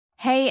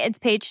Hey, it's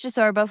Paige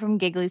DeSorbo from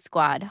Giggly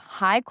Squad.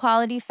 High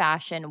quality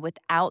fashion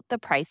without the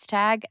price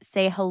tag.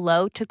 Say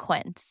hello to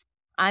Quince.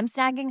 I'm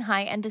snagging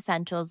high-end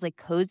essentials like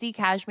cozy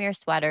cashmere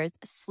sweaters,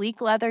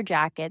 sleek leather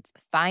jackets,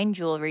 fine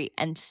jewelry,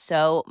 and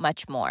so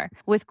much more.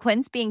 With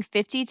Quince being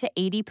 50 to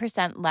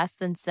 80% less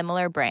than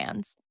similar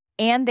brands.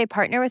 And they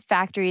partner with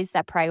factories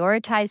that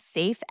prioritize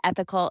safe,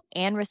 ethical,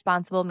 and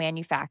responsible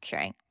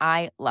manufacturing.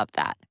 I love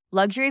that.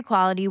 Luxury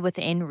quality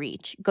within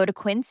reach. Go to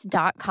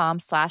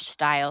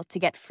quince.com/style to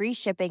get free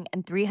shipping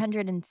and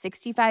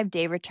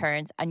 365-day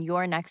returns on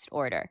your next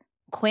order.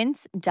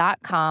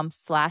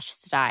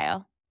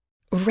 Quince.com/style.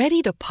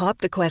 Ready to pop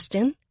the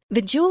question?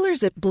 The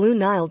jewelers at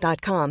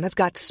BlueNile.com have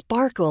got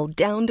sparkle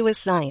down to a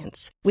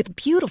science with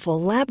beautiful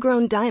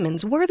lab-grown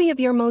diamonds worthy of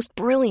your most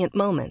brilliant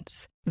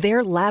moments.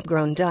 Their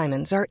lab-grown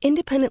diamonds are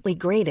independently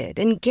graded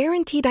and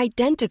guaranteed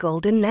identical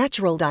to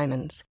natural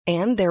diamonds,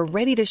 and they're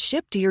ready to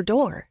ship to your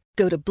door.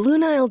 Go to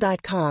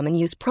BlueNile.com and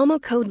use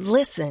promo code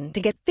LISTEN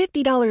to get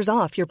 $50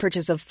 off your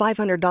purchase of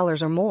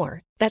 $500 or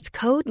more. That's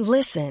code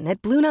LISTEN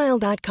at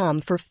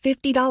BlueNile.com for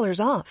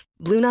 $50 off.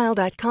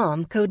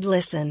 BlueNile.com, code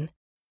LISTEN.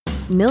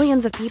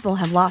 Millions of people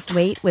have lost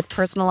weight with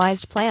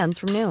personalized plans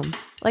from Noom.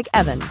 Like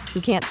Evan,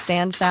 who can't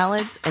stand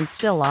salads and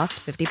still lost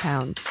 50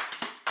 pounds.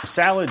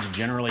 Salads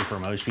generally for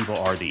most people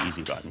are the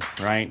easy button,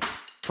 right?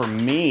 For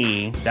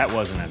me, that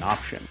wasn't an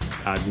option.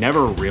 I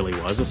never really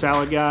was a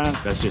salad guy.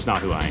 That's just not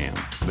who I am.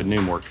 But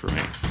Noom worked for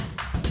me.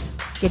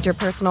 Get your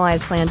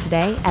personalized plan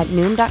today at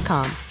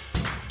Noom.com.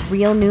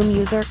 Real Noom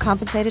user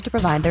compensated to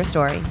provide their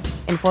story.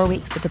 In 4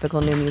 weeks, the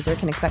typical Noom user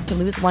can expect to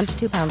lose 1 to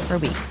 2 pounds per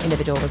week.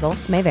 Individual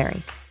results may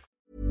vary.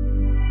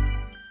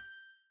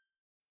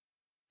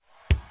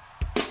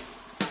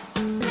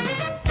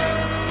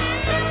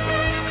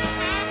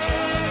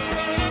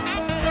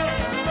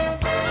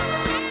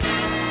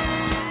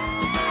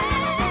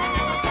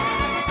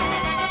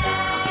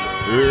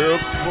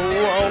 It's the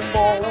Round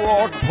Ball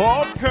Rock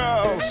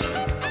Podcast,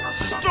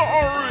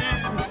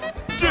 starring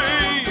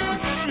Dave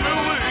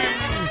Schilling,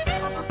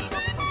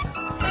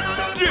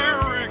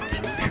 Derek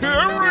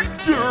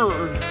Character,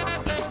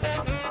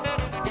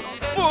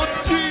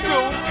 Fontigo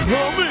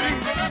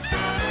Cummings,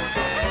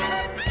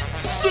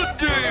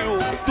 Sadale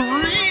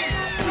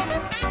Threet,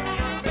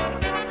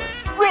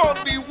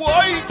 Rodney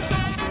White,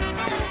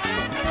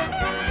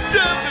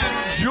 Devin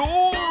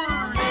George,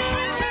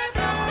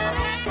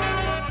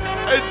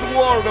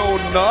 Eduardo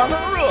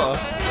Nahara,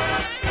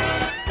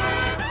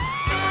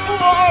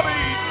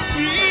 Vladi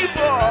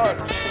Divac,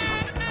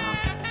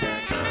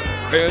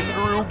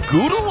 Andrew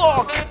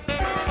Goodalock,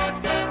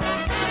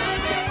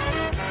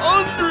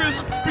 Andres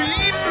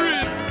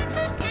Biedrins,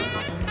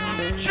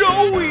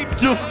 Joey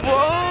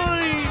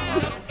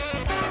Devine,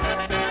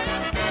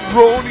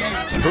 Roni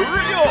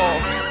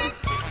Turioff,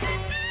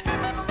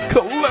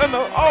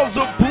 Kalena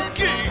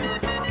Azabuki,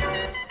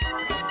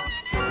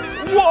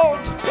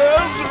 Walt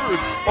Hazard,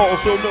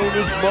 also known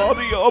as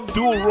Mahdi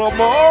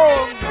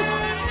Abdul-Rahman,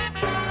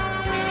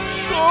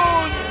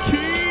 Sean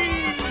King,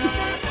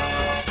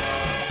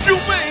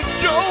 Jermaine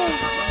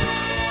Jones,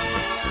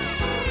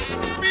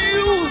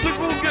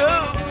 musical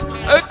guest,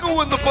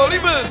 Echo and the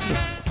Bunnymen,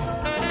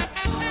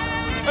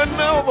 and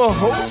now the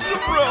host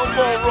of Round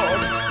Ball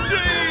Rock,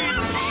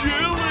 Dave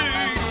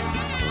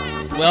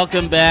Schilling.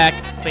 Welcome back,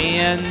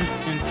 fans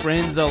and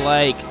friends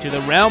alike, to the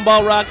Round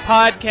Ball Rock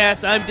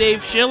Podcast. I'm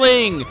Dave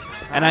Schilling.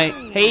 And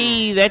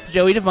hey, that's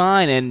Joey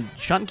Devine, and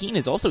Sean Keane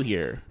is also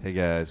here. Hey,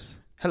 guys.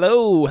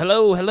 Hello.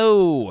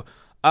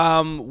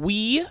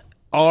 We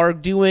are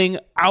doing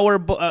our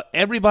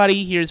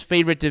everybody here's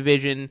favorite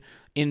division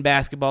in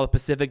basketball, the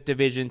Pacific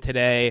Division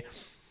today.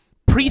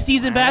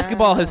 Preseason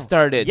basketball has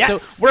started,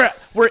 yes! So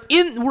we're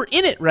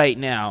in it right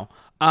now.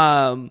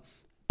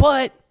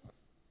 But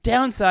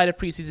downside of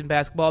preseason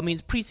basketball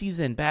means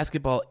preseason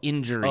basketball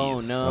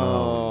injuries.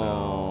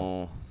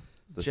 Oh, no.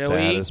 The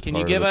Joey, can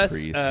you give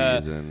us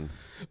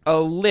a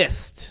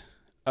list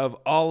of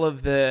all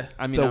of the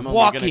I'm the only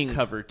walking gonna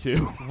cover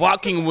two.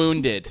 walking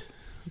wounded?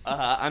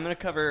 I'm going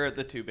to cover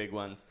the two big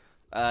ones.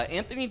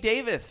 Anthony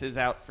Davis is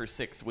out for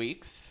 6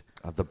 weeks.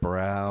 The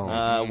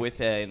brow.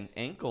 With an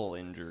ankle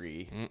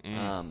injury.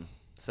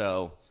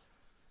 So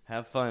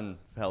have fun,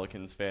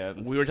 Pelicans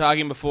fans. We were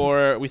talking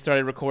before we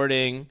started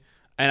recording,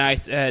 and I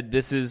said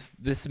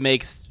this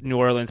makes New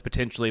Orleans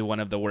potentially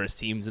one of the worst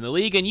teams in the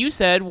league, and you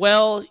said,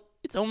 well,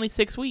 it's only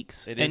 6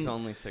 weeks. It is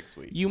only 6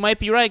 weeks. You might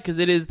be right, because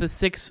it is the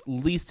 6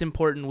 least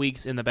important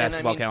weeks in the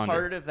basketball calendar.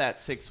 Part of that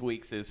 6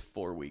 weeks is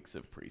 4 weeks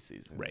of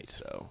preseason. Right.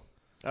 So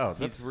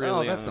that's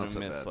really that's going not to so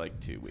miss bad.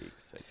 like 2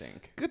 weeks, I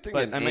think. Good thing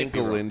But an I might be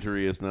ankle wrong.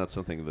 injury is not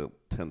something that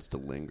tends to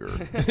linger.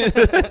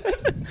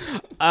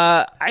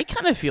 I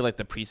kind of feel like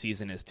the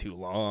preseason is too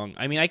long.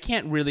 I mean, I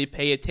can't really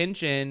pay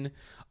attention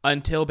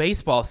until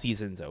baseball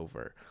season's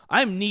over.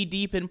 I'm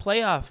knee-deep in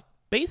playoff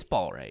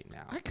baseball right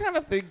now. I kind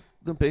of think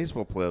the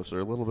baseball playoffs are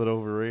a little bit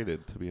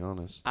overrated, to be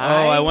honest.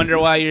 I wonder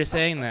why you're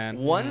saying that.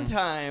 One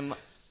time,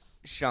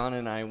 Sean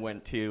and I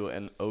went to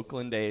an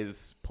Oakland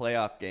A's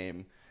playoff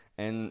game,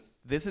 and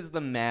this is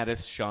the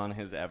maddest Sean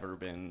has ever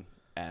been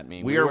at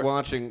me. We are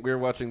watching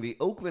the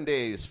Oakland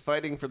A's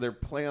fighting for their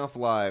playoff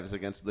lives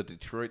against the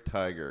Detroit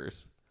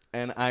Tigers.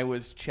 And I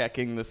was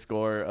checking the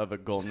score of a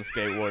Golden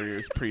State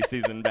Warriors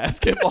preseason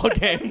basketball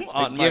game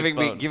on my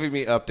phone. Giving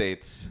me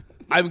updates.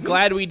 I'm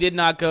glad we did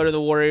not go to the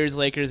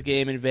Warriors-Lakers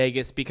game in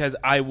Vegas because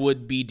I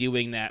would be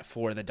doing that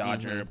for the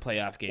Dodger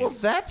playoff games. Well,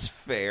 that's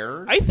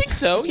fair. I think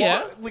so,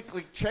 yeah.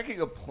 Like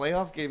checking a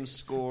playoff game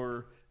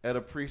score at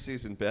a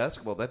preseason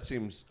basketball, that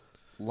seems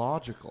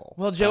logical.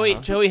 Well,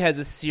 Joey has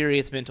a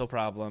serious mental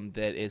problem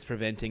that is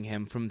preventing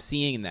him from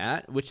seeing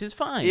that, which is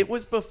fine. It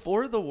was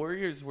before the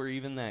Warriors were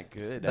even that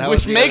good.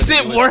 Which makes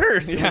it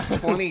worse. It was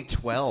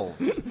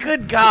 2012.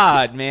 Good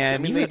God, man. I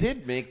mean, they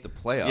did make the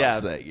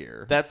playoffs that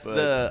year. That's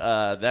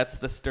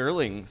the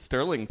Sterling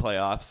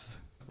playoffs,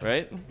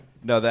 right?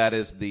 No, that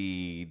is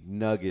the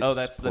Nuggets. Oh,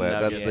 that's the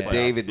Nuggets. That's the playoffs,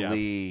 David yeah.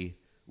 Lee,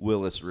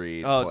 Willis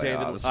Reed Oh,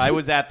 playoffs. I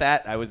was at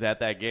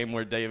that game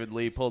where David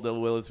Lee pulled a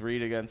Willis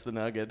Reed against the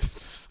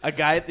Nuggets. A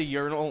guy at the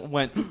urinal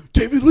went,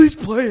 "David Lee's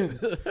playing."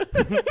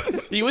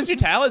 He was your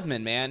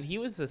talisman, man. He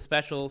was a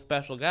special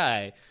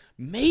guy.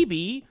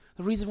 Maybe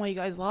the reason why you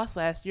guys lost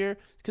last year is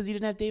because you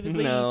didn't have David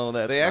Lee. No,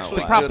 that's They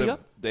actually Prop could it have.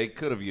 up. They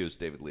could have used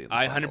David Lee. In the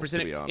I finals, 100%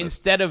 to be honest.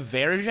 instead of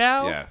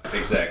Verjao. Yeah,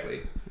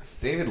 exactly.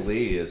 David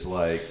Lee is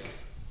like,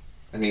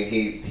 I mean,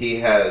 he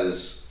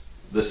has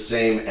the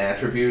same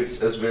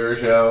attributes as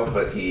Verjao,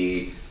 but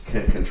he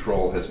can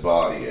control his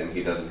body, and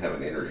he doesn't have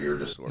an inner ear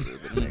disorder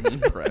that makes him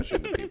crash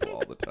into people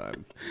all the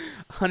time.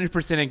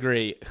 100%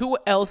 agree. Who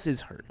else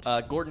is hurt?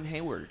 Gordon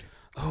Hayward.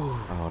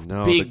 Oh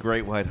no, Big- the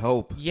Great White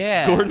Hope.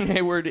 Yeah. Gordon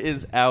Hayward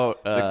is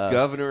out. The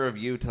governor of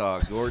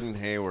Utah, Gordon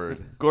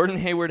Hayward. Gordon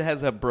Hayward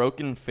has a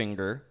broken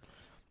finger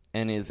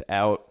and is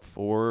out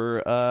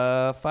for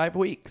 5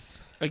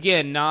 weeks.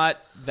 Again, not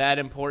that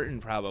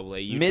important,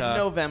 probably. Utah.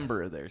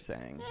 Mid-November, they're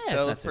saying. it's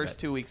So the not so first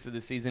bad. 2 weeks of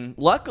the season.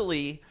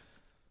 Luckily,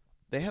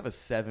 they have a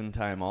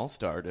 7-time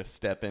All-Star to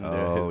step into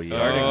his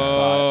starting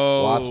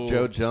spot. Watch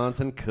Joe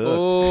Johnson cook.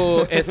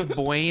 Oh, es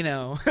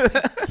bueno.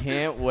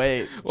 Can't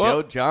wait.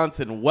 Well- Joe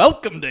Johnson,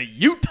 welcome to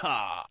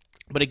Utah.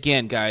 But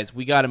again, guys,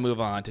 we got to move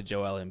on to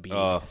Joel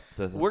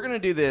Embiid. We're going to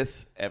do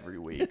this every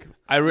week.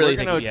 I really We're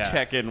think going to yeah.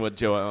 check in with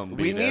Joel Embiid.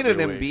 We need an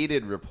every week.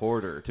 Embiided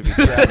reporter to be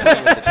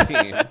traveling with the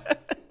team.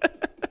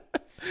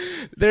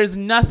 There's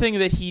nothing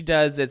that he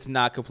does that's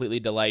not completely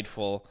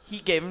delightful. He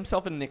gave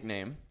himself a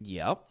nickname.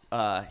 Yep.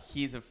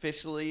 He's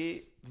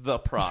officially The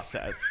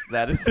Process.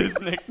 That is his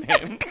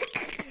nickname.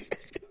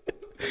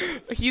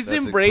 He's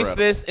That's embraced incredible.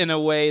 this in a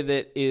way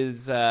that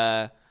is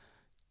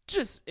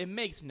just, it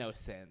makes no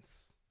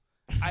sense.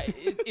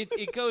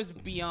 It goes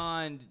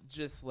beyond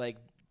just like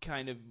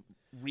kind of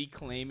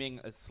reclaiming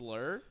a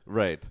slur.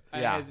 Right.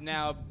 And Yeah. has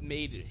now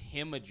made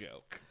him a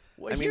joke.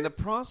 I mean, the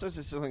process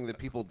is something that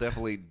people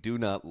definitely do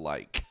not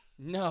like.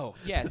 No,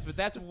 yes, but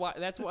that's why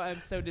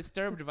I'm so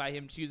disturbed by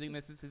him choosing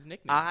this as his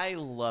nickname. I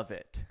love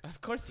it.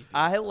 Of course you do.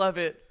 I love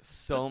it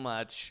so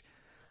much.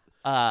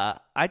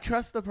 I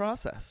trust the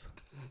process.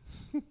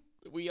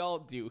 We all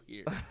do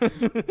here.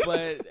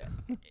 But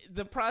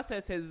the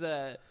process has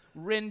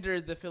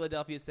rendered the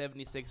Philadelphia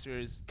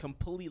 76ers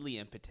completely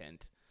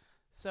impotent.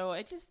 So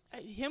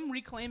him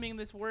reclaiming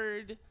this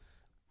word,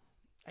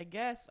 I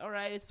guess, all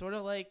right, it's sort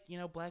of like,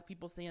 black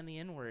people saying the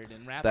N-word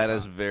in rap That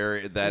songs.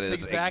 is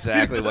It's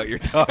exactly what you're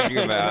talking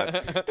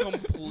about.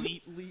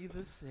 Completely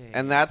the same.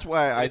 And that's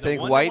why I With a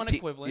think one-to-one white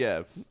people. equivalent.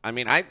 Yeah, I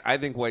mean, I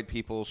think white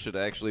people should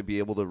actually be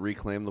able to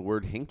reclaim the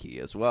word hinky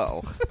as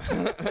well,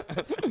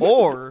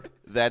 or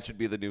that should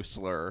be the new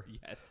slur.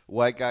 Yes.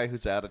 White guy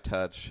who's out of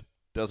touch,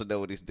 doesn't know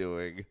what he's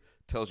doing,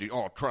 tells you,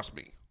 "Oh, trust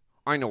me,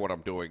 I know what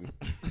I'm doing.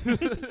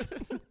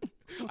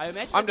 I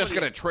imagine I'm that's just what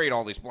gonna trade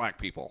all these black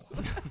people."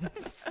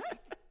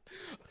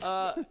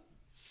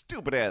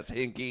 Stupid ass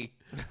hinky.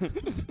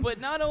 But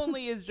not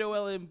only is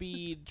Joel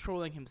Embiid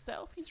trolling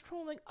himself, he's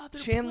trolling other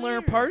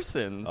Chandler players.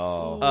 Parsons.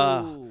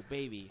 Oh,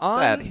 baby.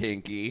 That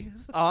hinky.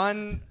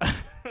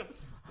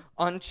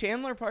 On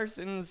Chandler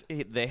Parsons,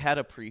 they had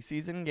a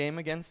preseason game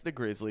against the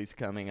Grizzlies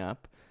coming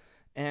up,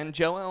 and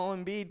Joel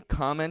Embiid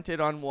commented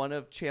on one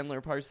of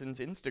Chandler Parsons'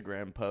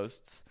 Instagram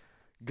posts,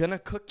 "Gonna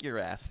cook your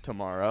ass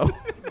tomorrow."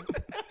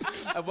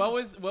 What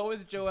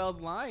was Joel's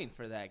line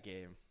for that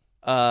game?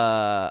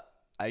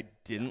 I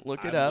didn't look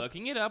I'm it up.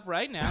 looking it up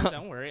right now.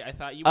 Don't worry. I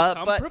thought you would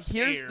come But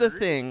prepared. here's the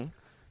thing.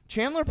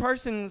 Chandler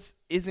Parsons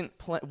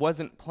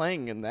wasn't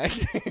playing in that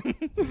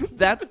game.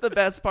 That's the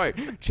best part.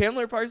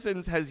 Chandler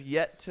Parsons has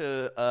yet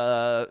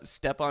to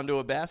step onto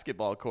a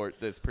basketball court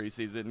this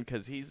preseason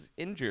because he's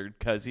injured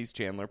because he's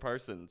Chandler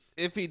Parsons.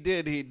 If he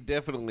did, he'd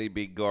definitely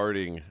be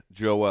guarding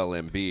Joel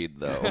Embiid,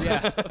 though.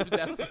 Yeah,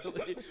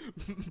 definitely.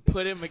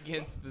 Put him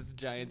against this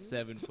giant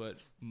 7-foot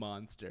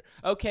monster.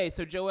 Okay,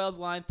 so Joel's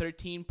line,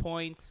 13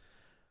 points.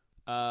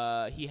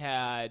 He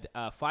had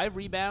 5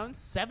 rebounds,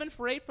 7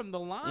 for 8 from the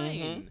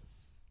line. Mm-hmm.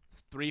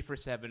 3 for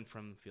 7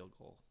 from field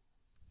goal.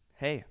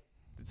 Hey,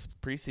 it's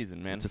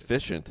preseason, man. It's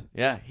efficient.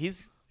 Yeah,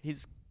 he's.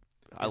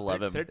 I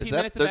love him. 13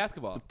 minutes of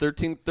basketball.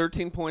 13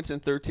 points in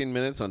 13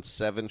 minutes on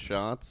 7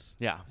 shots.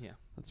 Yeah. Yeah.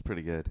 That's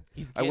pretty good.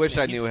 He's I getting wish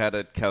it. I knew He's- how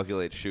to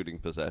calculate shooting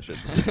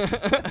possessions.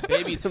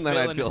 Baby's and then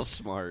I'd filling feel it.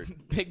 smart.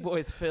 Big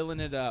boy's filling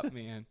it up,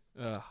 man.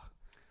 Ugh.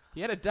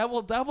 He had a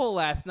double-double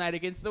last night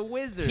against the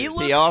Wizards.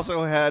 He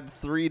also had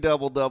 3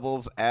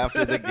 double-doubles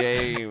after the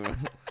game.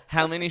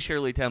 How many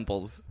Shirley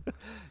Temples?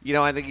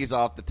 I think he's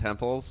off the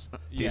Temples.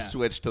 Yeah. He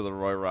switched to the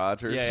Roy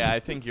Rogers. Yeah, I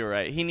think you're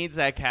right. He needs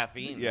that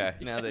caffeine. Yeah.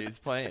 Now that he's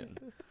playing.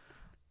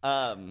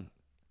 I'm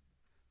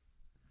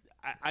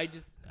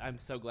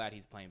so glad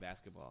he's playing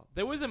basketball.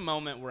 There was a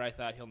moment where I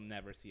thought he'll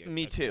never see it.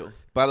 Me too.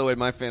 By the way,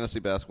 my fantasy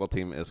basketball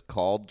team is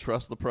called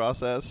Trust the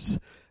Process,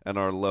 and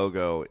our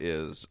logo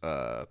is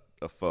a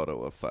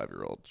photo of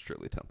 5-year-old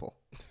Shirley Temple.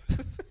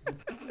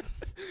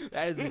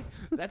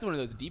 That's one of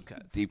those deep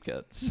cuts. Deep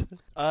cuts.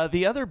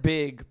 The other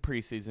big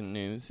preseason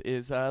news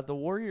is the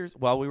Warriors.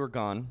 While we were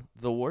gone,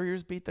 the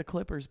Warriors beat the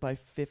Clippers by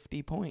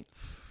 50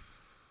 points.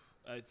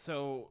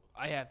 So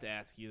I have to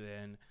ask you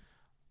then,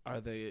 are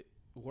the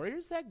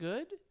Warriors that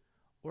good?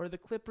 Or are the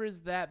Clippers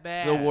that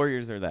bad? The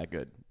Warriors are that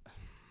good. I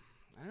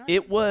don't know.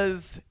 It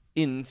was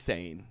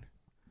insane.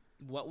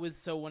 What was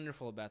so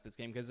wonderful about this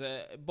game? Because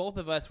both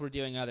of us were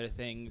doing other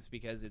things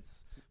because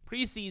it's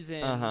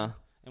preseason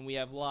and we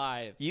have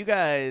lives. You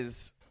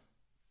guys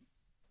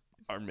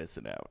are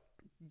missing out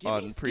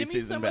on give me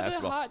preseason some of the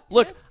basketball. hot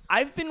Look, tips.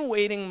 I've been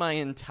waiting my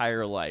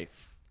entire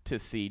life to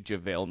see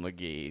JaVale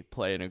McGee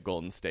play in a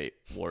Golden State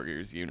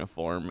Warriors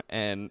uniform,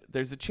 and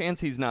there's a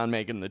chance he's not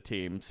making the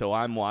team, so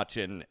I'm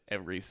watching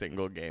every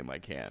single game I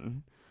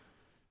can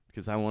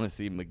because I want to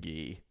see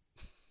McGee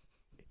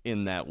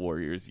in that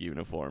Warriors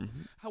uniform.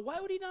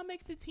 Why would he not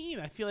make the team?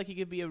 I feel like he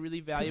could be a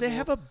really valuable. Because they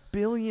have a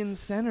billion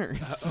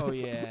centers. oh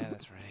yeah,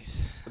 that's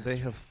right. They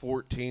have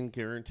 14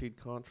 guaranteed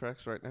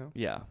contracts right now.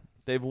 Yeah,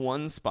 they've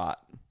one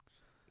spot.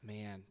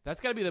 Man,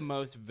 that's got to be the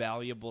most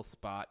valuable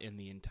spot in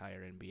the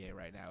entire NBA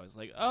right now. Is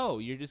like, oh,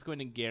 you're just going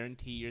to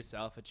guarantee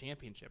yourself a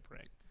championship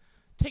ring.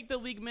 Take the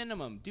league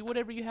minimum. Do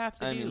whatever you have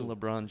to I do. mean,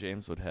 LeBron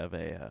James would have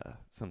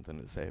something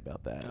to say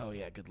about that. Oh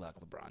yeah, good luck,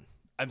 LeBron.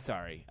 I'm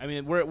sorry. I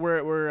mean,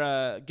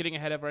 we're getting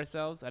ahead of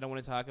ourselves. I don't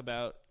want to talk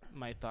about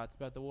my thoughts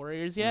about the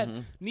Warriors yet.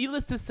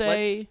 Needless to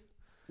say,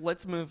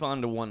 Let's move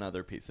on to one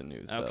other piece of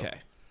news. okay.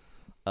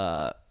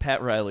 Though.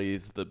 Pat Riley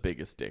is the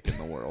biggest dick in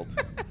the world.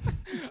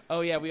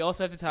 Oh yeah, we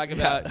also have to talk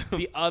about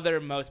the other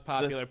most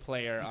popular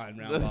player on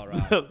Round Ball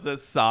Rock. The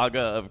saga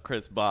of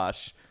Chris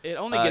Bosh. It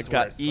only gets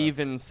got worse.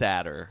 even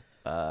sadder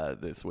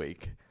this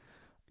week.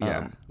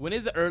 Yeah. When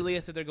is the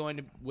earliest that they're going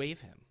to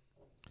waive him?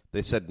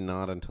 They said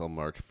not until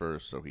March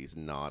 1st, so he's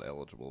not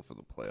eligible for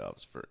the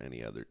playoffs for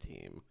any other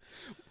team.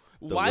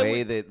 The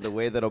way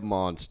that a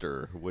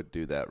monster would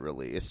do that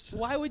release.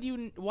 Why would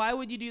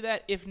you do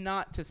that if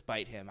not to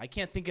spite him? I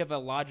can't think of a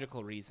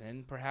logical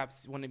reason.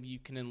 Perhaps one of you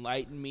can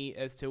enlighten me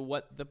as to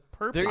what the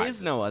purpose. There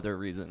is no other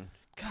reason.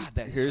 God,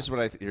 that's Here's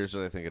what I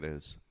think it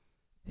is.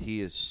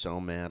 He is so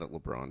mad at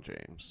LeBron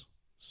James.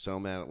 So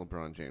mad at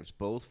LeBron James,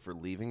 both for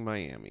leaving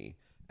Miami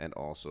and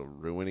also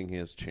ruining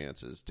his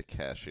chances to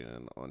cash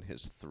in on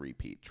his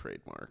three-peat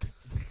trademark.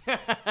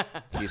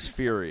 He's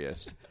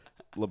furious.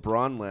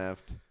 LeBron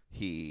left.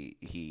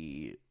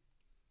 He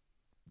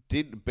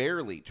did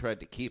barely tried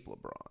to keep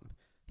LeBron.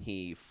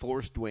 He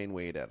forced Dwayne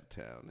Wade out of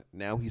town.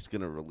 Now he's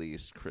going to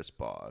release Chris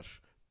Bosh.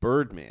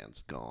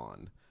 Birdman's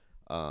gone.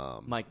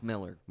 Mike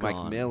Miller. Mike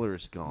gone.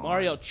 Miller's gone.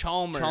 Mario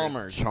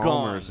Chalmers.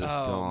 Chalmers is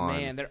Oh, gone.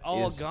 man, they're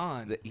all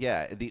gone.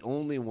 The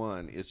only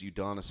one is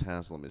Udonis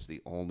Haslem is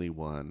the only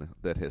one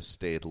that has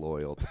stayed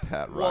loyal to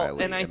Pat Well,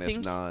 Riley, and I it's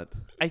think- not.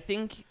 I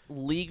think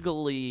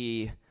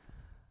legally,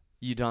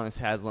 Udonis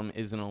Haslem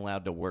isn't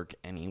allowed to work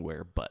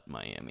anywhere but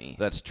Miami.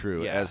 That's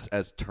true. Yeah.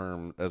 As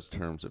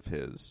terms of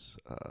his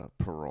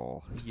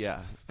parole,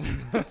 Yeah.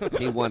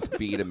 he once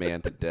beat a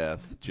man to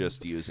death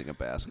just using a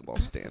basketball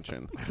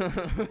stanchion.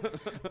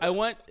 I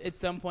want at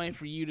some point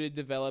for you to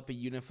develop a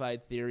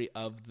unified theory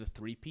of the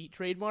three-peat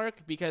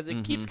trademark because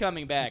it keeps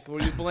coming back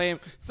where you blame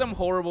some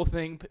horrible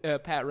thing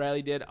Pat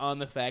Riley did on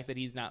the fact that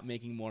he's not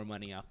making more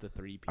money off the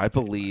three-peat. I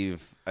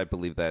believe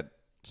that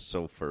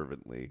so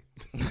fervently.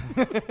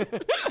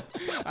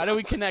 How do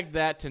we connect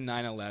that to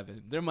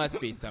 9/11? There must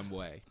be some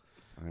way.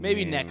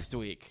 Maybe mean, next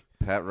week.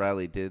 Pat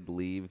Riley did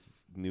leave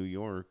New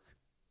York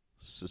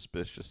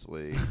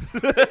suspiciously.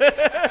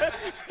 I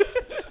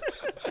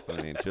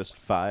mean, just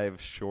 5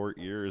 short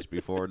years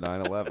before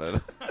 9/11.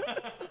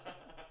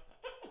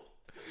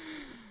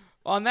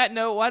 On that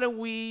note, why don't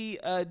we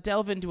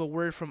delve into a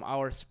word from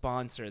our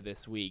sponsor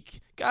this week?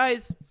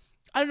 Guys,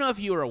 I don't know if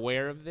you are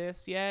aware of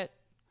this yet,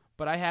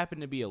 but I happen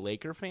to be a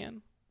Laker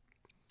fan,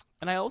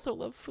 and I also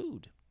love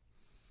food.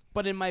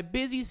 But in my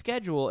busy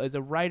schedule as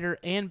a writer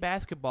and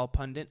basketball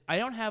pundit, I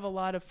don't have a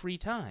lot of free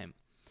time.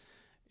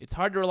 It's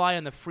hard to rely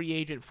on the free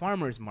agent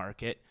farmers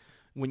market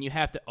when you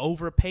have to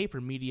overpay for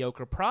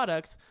mediocre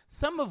products,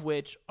 some of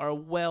which are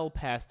well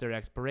past their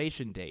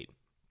expiration date.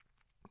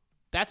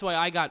 That's why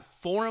I got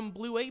Forum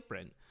Blue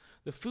Apron,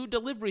 the food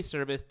delivery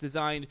service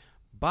designed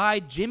by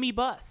Jimmy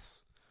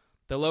Buss.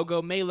 The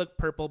logo may look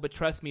purple, but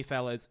trust me,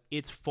 fellas,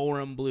 it's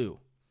Forum Blue.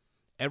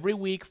 Every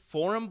week,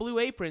 Forum Blue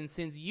Apron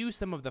sends you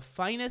some of the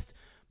finest,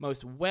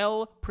 most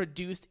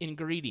well-produced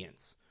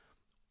ingredients,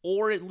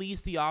 or at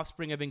least the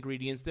offspring of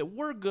ingredients that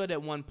were good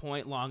at one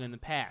point long in the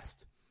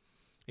past.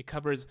 It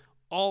covers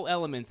all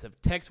elements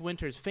of Tex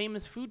Winter's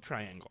famous food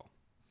triangle.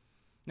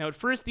 Now, at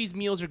first, these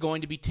meals are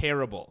going to be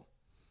terrible.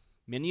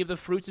 Many of the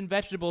fruits and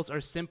vegetables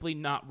are simply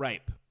not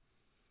ripe.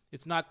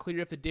 It's not clear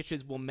if the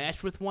dishes will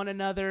mesh with one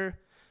another,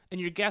 and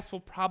your guests will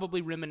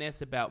probably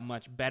reminisce about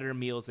much better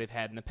meals they've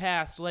had in the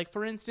past, like,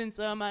 for instance,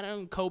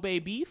 Kobe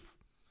beef,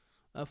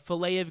 a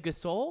filet of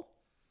gasol.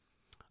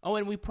 Oh,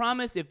 and we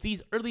promise if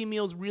these early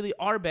meals really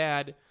are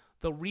bad,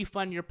 they'll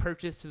refund your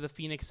purchase to the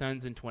Phoenix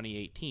Suns in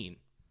 2018.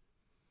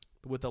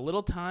 But with a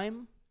little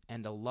time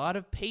and a lot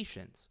of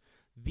patience,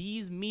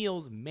 these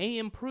meals may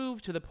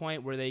improve to the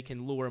point where they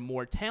can lure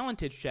more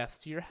talented chefs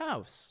to your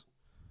house.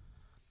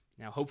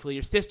 Now, hopefully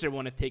your sister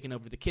won't have taken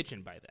over the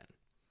kitchen by then.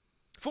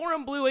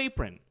 Forum Blue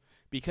Apron,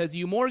 because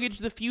you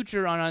mortgaged the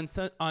future on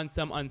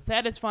some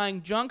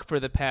unsatisfying junk for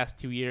the past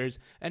 2 years,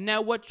 and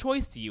now what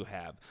choice do you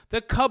have?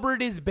 The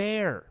cupboard is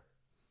bare.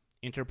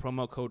 Enter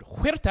promo code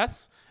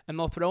HUERTAS, and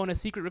they'll throw in a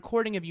secret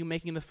recording of you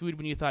making the food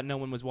when you thought no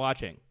one was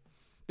watching.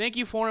 Thank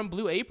you, Forum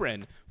Blue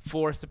Apron,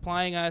 for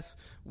supplying us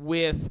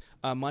with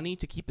money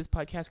to keep this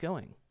podcast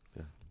going.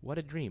 Yeah. What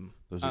a dream.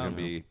 Those are going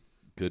to be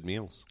good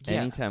meals.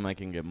 Yeah. Anytime I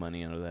can get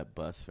money out of that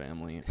Bus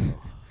family.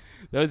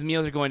 Those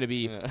meals are going to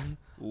be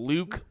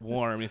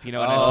lukewarm, if you know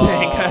what I'm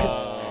saying,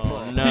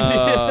 guys.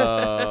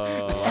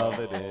 No. Love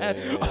it.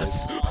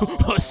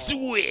 A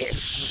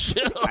swish.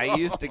 I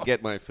used to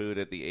get my food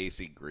at the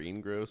AC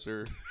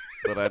Greengrocer,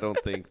 but I don't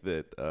think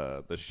that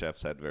the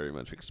chefs had very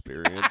much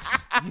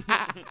experience.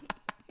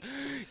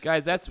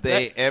 Guys,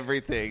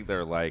 everything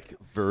they're like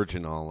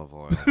virgin olive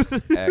oil,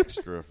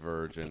 extra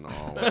virgin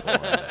olive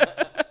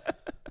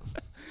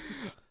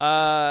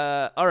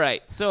oil. All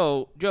right,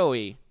 so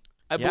Joey,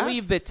 I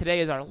believe that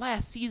today is our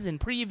last season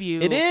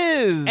preview. It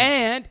is,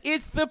 and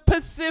it's the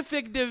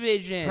Pacific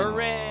Division.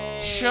 Hooray!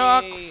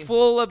 Chock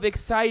full of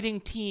exciting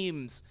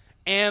teams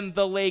and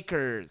the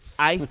Lakers.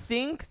 I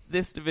think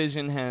this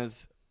division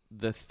has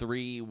the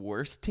 3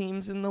 worst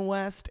teams in the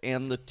West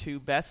and the 2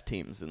 best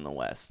teams in the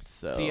West.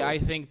 So, see, I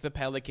think the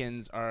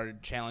Pelicans are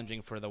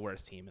challenging for the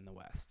worst team in the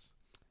West.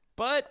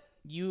 But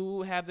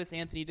you have this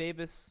Anthony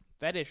Davis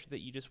fetish that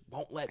you just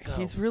won't let go.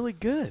 He's really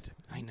good.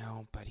 I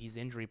know, but he's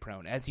injury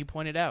prone, as you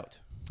pointed out.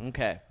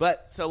 Okay,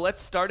 so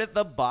let's start at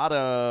the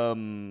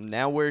bottom.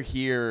 Now we're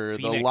here.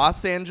 Phoenix. The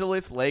Los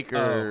Angeles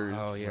Lakers.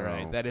 Oh, you're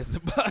right. That is the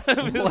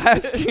bottom.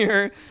 Last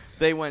year,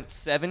 they went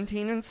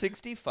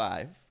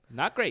 17-65.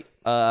 Not great.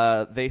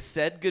 They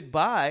said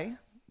goodbye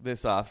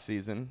this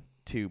offseason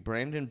to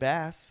Brandon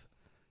Bass,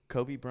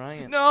 Kobe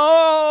Bryant,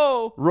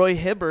 No! Roy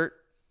Hibbert,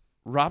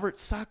 Robert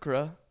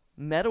Sacre,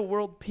 Meta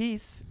World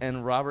Peace,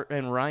 and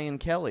Ryan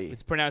Kelly.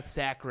 It's pronounced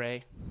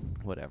Sacre.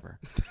 Whatever.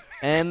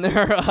 And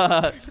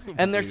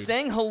they're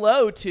saying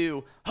hello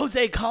to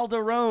Jose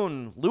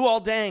Calderon,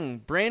 Luol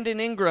Deng, Brandon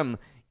Ingram,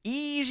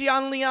 Yi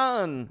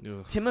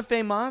Jianlian,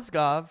 Timofey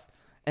Mozgov,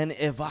 and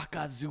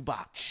Ivica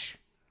Zubac.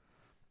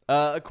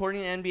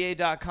 According to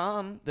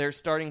NBA.com, their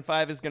starting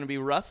 5 is going to be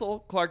Russell,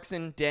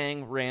 Clarkson,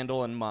 Deng,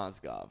 Randall, and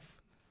Mozgov.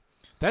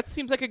 That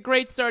seems like a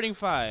great starting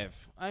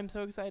 5. I'm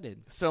so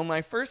excited. So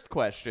my first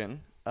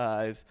question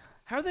is,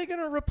 how are they going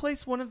to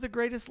replace one of the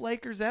greatest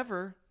Lakers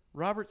ever,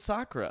 Robert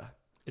Sacre?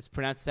 It's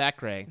pronounced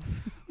Sacre.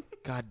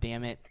 God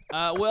damn it.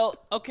 Well,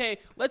 okay,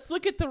 let's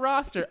look at the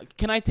roster.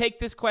 Can I take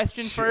this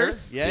question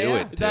first?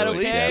 Yeah. Is that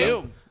okay?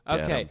 Do.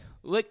 Okay.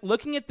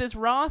 Looking at this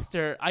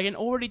roster, I can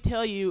already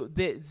tell you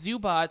that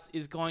Zubac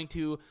is going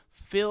to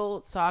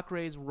fill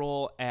Sacre's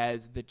role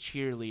as the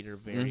cheerleader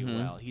very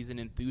well. He's an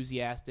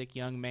enthusiastic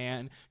young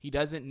man. He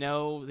doesn't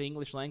know the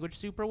English language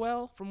super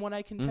well, from what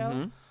I can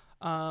tell.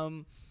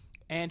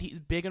 And he's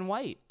big and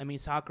white. I mean,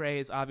 Sacre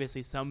is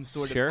obviously some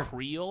sort of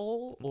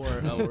Creole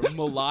or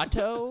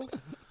mulatto.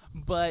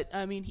 But,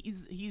 I mean,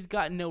 he's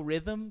got no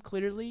rhythm,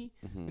 clearly,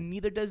 and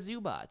neither does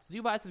Zubac.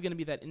 Zubac is going to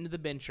be that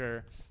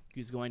into-the-bencher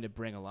who's going to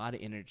bring a lot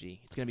of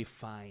energy. It's going to be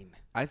fine.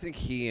 I think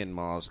he and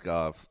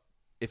Mozgov,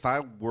 if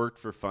I worked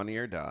for Funny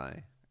or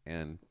Die,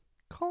 and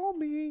call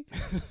me,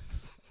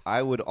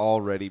 I would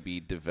already be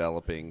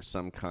developing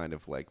some kind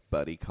of, like,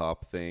 buddy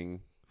cop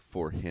thing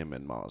for him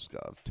and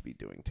Mozgov to be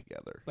doing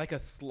together. Like a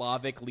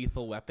Slavic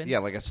Lethal Weapon? Yeah,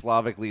 like a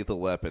Slavic Lethal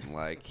Weapon.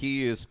 Like,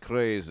 he is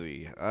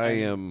crazy. I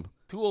am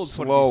too old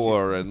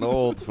slower and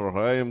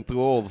I am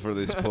too old for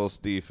this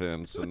post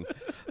defense. And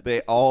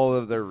all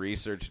of their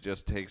research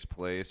just takes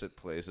place at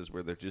places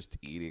where they're just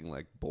eating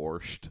like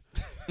borscht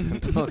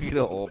and talking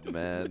to old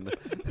men.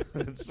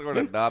 It's sort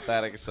of not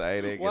that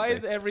exciting. Why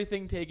is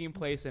everything taking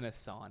place in a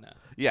sauna?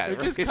 Yeah,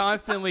 they're just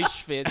constantly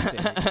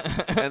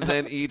schwitzing. And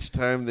then each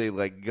time they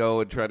like go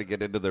and try to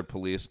get into their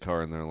police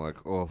car, and they're like,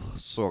 "Oh,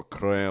 so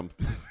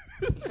cramped."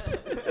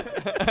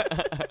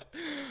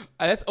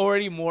 That's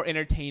already more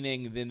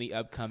entertaining than the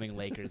upcoming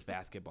Lakers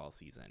basketball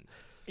season.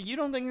 You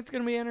don't think it's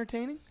going to be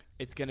entertaining?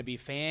 It's going to be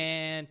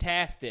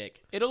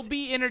fantastic. It'll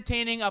be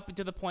entertaining up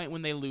until the point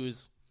when they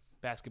lose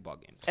basketball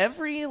games.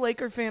 Every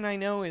Laker fan I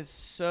know is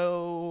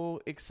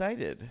so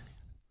excited.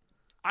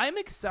 I'm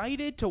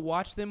excited to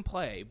watch them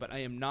play, but I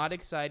am not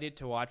excited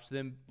to watch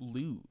them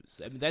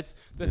lose. I mean, that's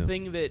the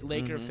thing that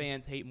Laker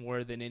fans hate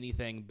more than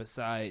anything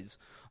besides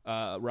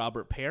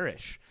Robert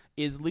Parrish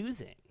is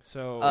losing.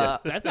 So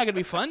that's not going to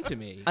be fun to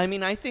me. I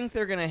mean, I think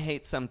they're going to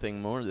hate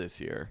something more this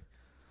year,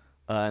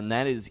 and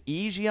that is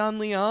Ejean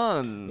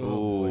Leon.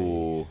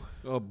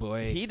 Oh,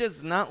 boy. He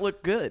does not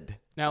look good.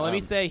 Now, let me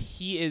say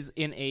he is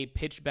in a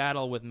pitch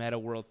battle with Meta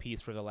World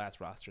Peace for the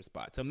last roster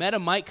spot. So Meta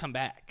might come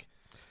back.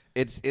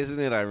 Isn't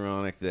it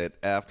ironic that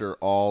after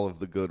all of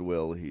the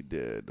goodwill he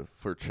did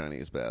for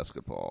Chinese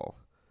basketball,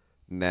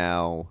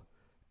 now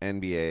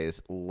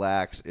NBA's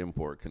lax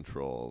import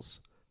controls,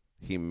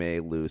 he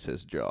may lose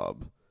his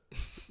job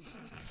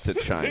to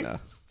China.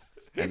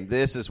 And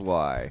this is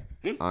why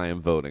I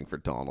am voting for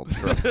Donald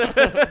Trump.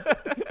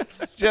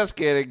 Just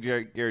kidding,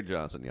 Garrett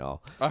Johnson,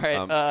 y'all. All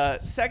right,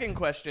 second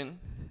question.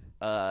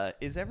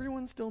 Is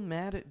everyone still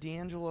mad at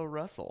D'Angelo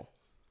Russell?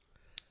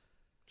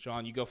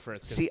 Sean, you go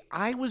first. See,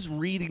 I was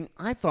reading,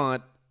 I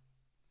thought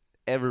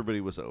everybody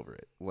was over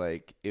it.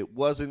 Like, it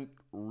wasn't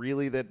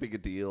really that big a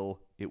deal.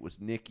 It was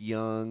Nick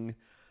Young.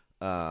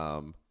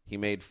 He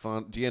made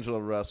fun. D'Angelo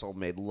Russell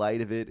made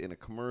light of it in a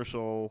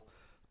commercial.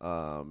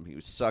 He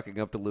was sucking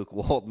up to Luke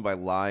Walton by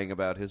lying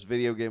about his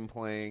video game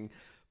playing.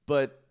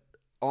 But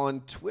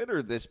on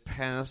Twitter this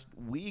past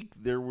week,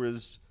 there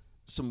was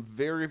some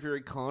very, very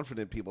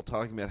confident people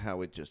talking about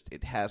how it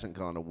hasn't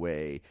gone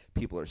away.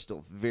 People are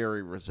still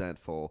very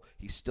resentful.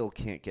 He still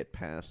can't get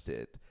past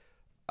it.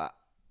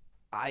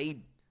 I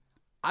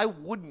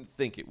wouldn't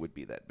think it would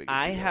be that big a deal.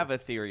 I have a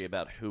theory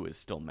about who is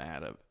still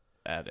mad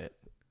at it.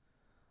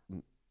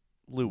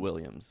 Lou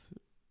Williams.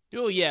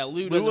 Oh, yeah,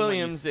 Lou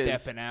Williams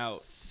is stepping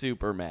out.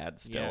 Super mad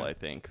still, Yeah. I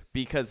think.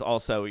 Because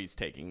also he's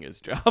taking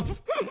his job.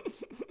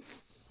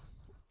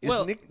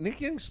 Is Nick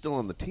Young still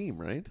on the team,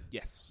 right?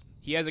 Yes.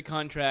 He has a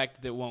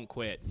contract that won't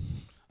quit,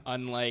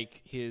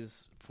 unlike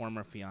his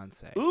former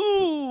fiance. Ooh.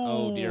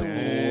 Oh, dear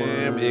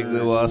Damn, Lord.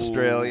 Igloo,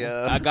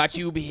 Australia. I got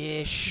you,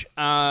 bish.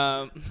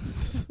 Yeah,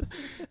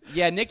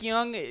 Nick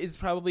Young is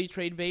probably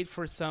trade bait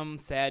for some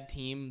sad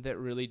team that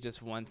really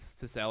just wants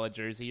to sell a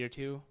jersey or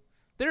two.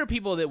 There are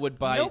people that would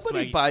buy.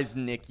 Nobody buys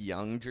Nick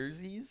Young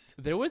jerseys.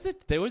 There was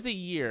a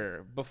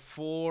year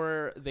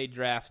before they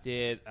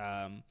drafted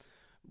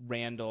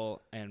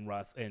Randall and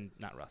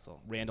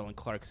Randall and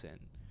Clarkson.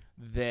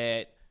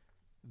 That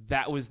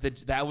was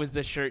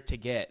the shirt to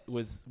get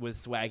was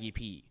Swaggy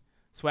P.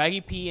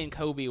 Swaggy P and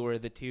Kobe were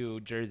the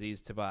two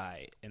jerseys to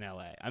buy in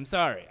LA. I'm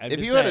sorry.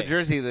 If you had a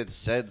jersey that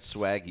said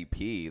Swaggy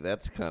P,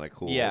 that's kind of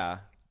cool. Yeah.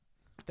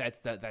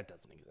 that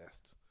doesn't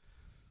exist.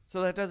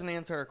 So that doesn't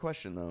answer our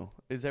question, though.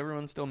 Is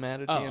everyone still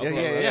mad at Oh, D'Angelo?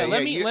 okay. Yeah.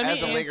 Let me As a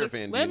answer. Laker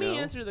fan, let do you me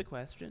know? answer the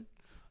question.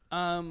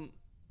 I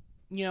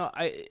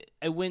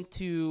went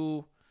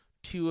to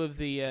 2 of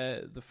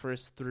the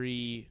first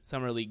 3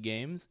 summer league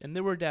games, and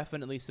there were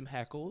definitely some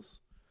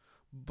heckles,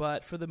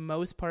 but for the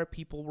most part,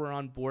 people were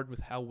on board with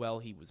how well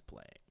he was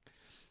playing.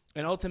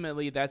 And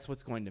ultimately, that's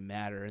what's going to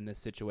matter in this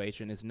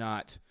situation. Is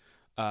not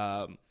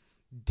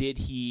did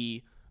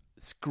he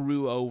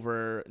screw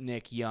over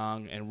Nick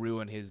Young and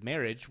ruin his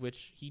marriage,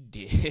 which he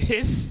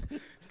did.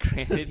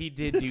 Granted, he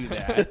did do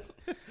that.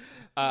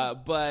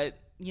 But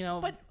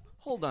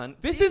hold on.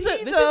 This is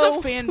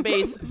a fan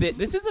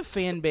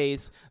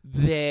base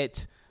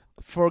that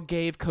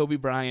forgave Kobe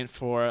Bryant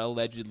for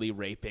allegedly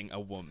raping a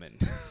woman.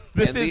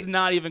 This is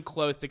not even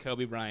close to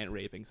Kobe Bryant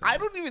raping someone. I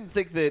don't even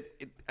think that.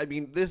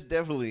 This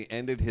definitely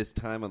ended his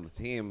time on the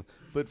team.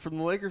 But from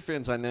the Laker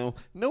fans I know,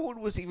 no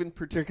one was even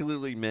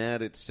particularly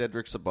mad at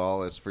Cedric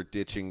Sabalas for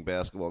ditching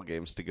basketball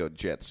games to go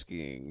jet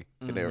skiing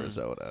in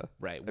Arizona.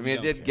 Right. I mean,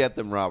 it did get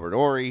them Robert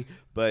Horry,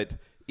 but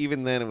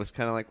even then, it was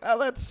kind of like, oh,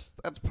 that's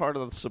part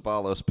of the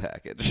Sabalos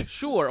package.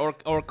 Sure,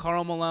 or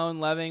Karl Malone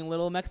loving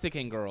little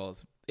Mexican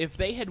girls. If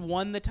they had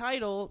won the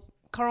title,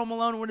 Karl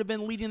Malone would have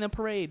been leading the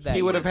parade.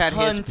 He would have had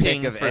his pick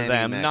hunting of for any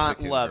them,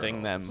 Mexican not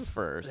loving girls. them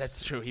first.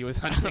 That's true. He was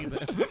hunting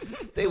them.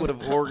 They would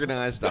have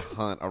organized a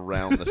hunt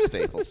around the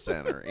Staples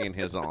Center in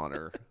his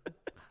honor.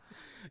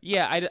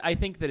 Yeah, I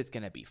think that it's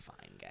going to be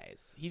fine,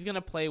 guys. He's going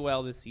to play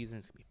well this season.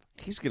 It's going to be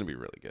fine. He's going to be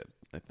really good,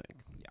 I think.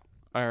 Yeah.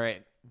 All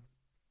right.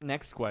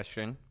 Next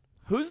question.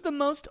 Who's the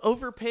most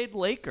overpaid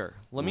Laker?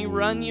 Let me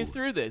run you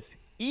through this.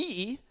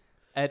 E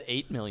at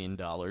 $8 million.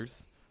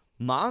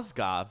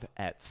 Mozgov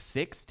at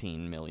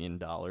 $16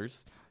 million.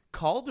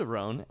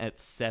 Calderon at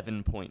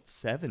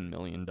 $7.7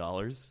 million.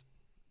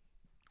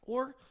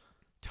 Or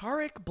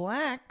Tariq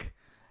Black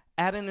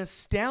at an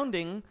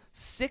astounding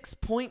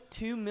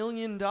 $6.2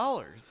 million.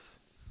 I'm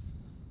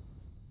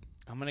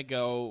going to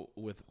go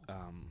with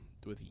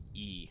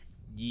Yee,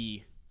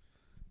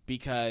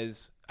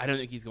 because I don't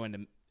think he's going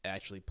to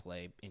actually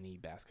play any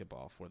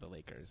basketball for the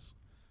Lakers.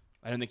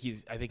 I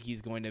think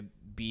he's going to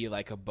be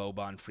like a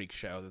Boban freak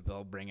show that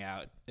they'll bring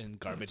out in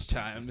garbage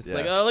time. It's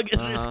like, oh, look at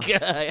this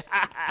guy.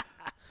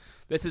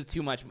 This is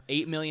too much.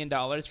 $8 million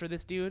for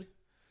this dude?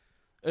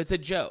 It's a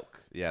joke.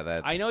 Yeah,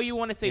 that's... I know you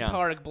want to say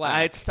Tariq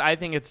Black. I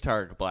think it's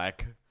Tariq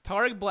Black.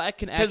 Tarek Black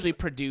can actually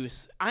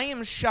produce. I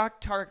am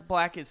shocked Tarek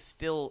Black is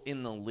still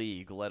in the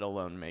league, let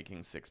alone making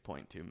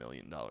 $6.2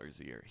 million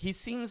a year. He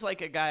seems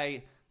like a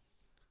guy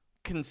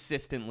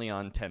consistently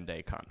on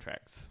 10-day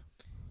contracts.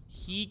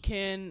 He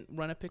can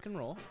run a pick and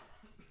roll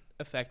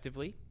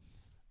effectively.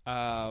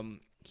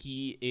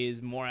 He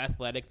is more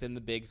athletic than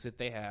the bigs that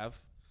they have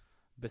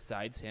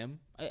besides him.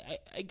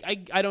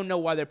 I don't know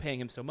why they're paying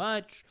him so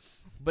much,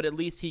 but at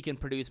least he can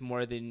produce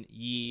more than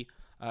Yi.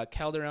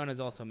 Calderon is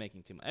also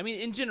making too much. I mean,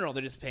 in general,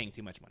 they're just paying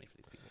too much money for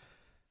these people.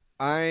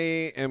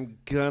 I am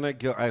gonna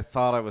go. I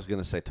thought I was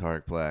gonna say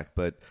Tarek Black,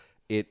 but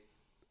it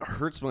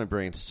hurts my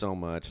brain so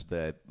much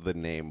that the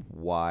name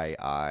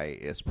Y-I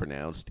is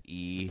pronounced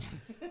E.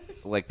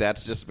 Like,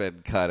 that's just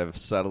been kind of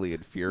subtly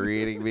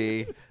infuriating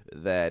me.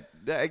 That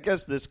I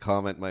guess this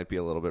comment might be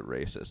a little bit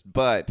racist,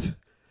 but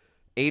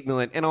 $8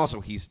 million, and also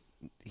he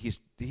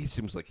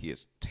seems like he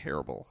is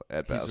terrible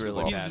at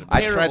basketball. Really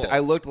bad. I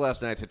looked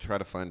last night to try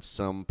to find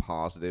some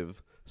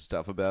positive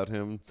stuff about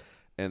him,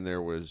 and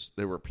there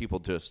were people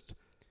just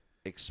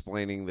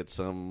explaining that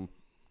some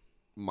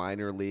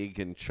minor league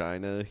in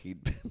China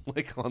he'd been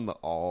like on the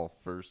all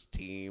first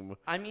team.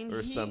 I mean,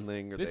 or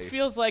something. Or this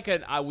feels like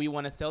an we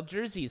want to sell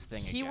jerseys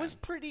thing. He again. was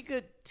pretty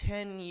good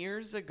 10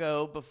 years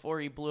ago before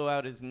he blew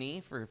out his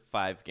knee for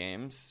 5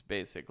 games,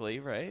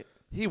 basically, right?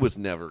 He was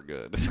never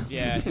good.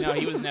 Yeah, no,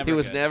 he was never. He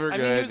was good. never good.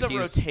 I mean, he was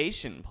a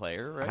rotation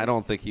player, right? I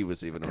don't think he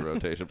was even a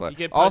rotation player. You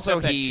could Also,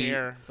 up that he.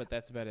 chair, but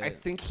that's about it. I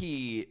think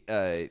he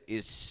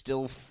is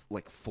still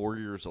like 4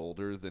 years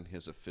older than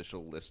his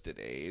official listed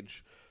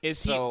age.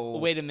 Is he?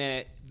 Wait a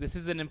minute. This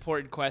is an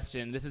important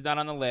question. This is not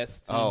on the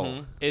list.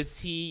 Oh. Is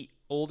he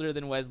older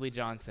than Wesley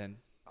Johnson?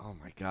 Oh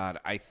my God!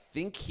 I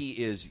think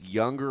he is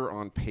younger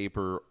on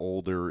paper,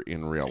 older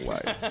in real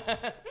life.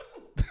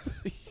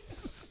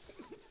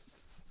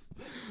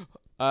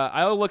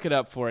 I'll look it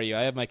up for you.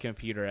 I have my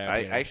computer out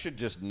here. I should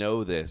just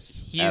know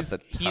this. At the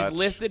touch. He's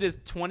listed as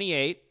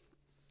 28.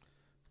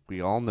 We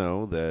all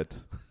know that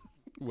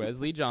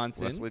Wesley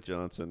Johnson. Wesley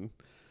Johnson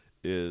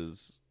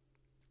is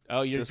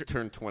you're just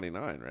turned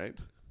 29, right?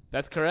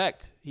 That's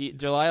correct.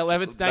 July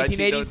 11th,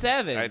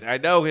 1987. I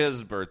know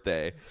his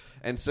birthday.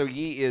 And so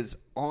he is,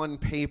 on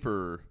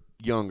paper,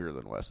 younger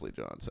than Wesley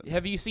Johnson.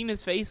 Have you seen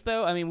his face,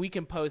 though? I mean, we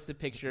can post a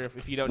picture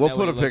if you don't We'll know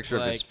put what a he looks picture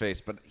like. of his face,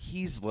 but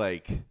he's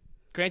like...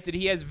 Granted,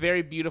 he has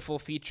very beautiful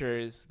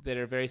features that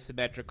are very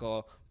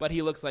symmetrical, but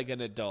he looks like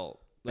an adult.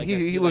 Like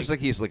he looks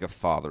like he's like a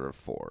father of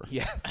 4.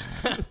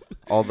 Yes.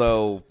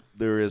 Although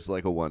there is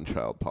like a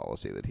one-child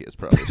policy that he is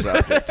probably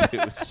subject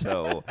to,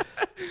 so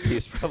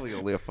he's probably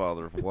only a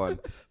father of 1.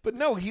 But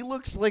no, he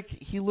looks like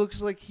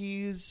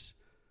he's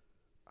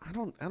I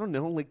don't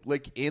know,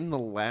 like in the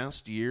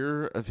last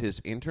year of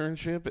his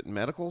internship at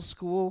medical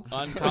school.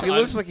 He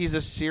looks like he's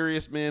a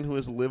serious man who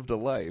has lived a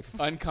life.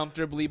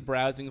 Uncomfortably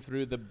browsing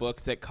through the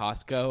books at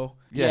Costco.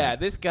 Yeah. Yeah,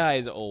 this guy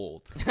is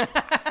old.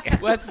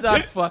 Let's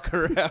not fuck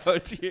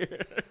around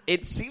here.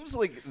 It seems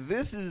like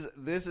this is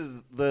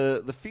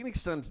the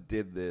Phoenix Suns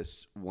did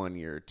this one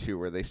year too,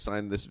 where they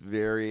signed this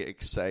very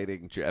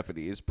exciting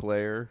Japanese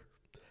player,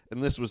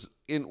 and this was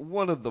in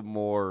one of the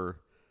more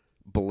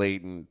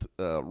blatant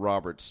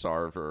Robert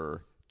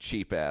Sarver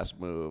cheap-ass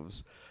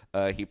moves.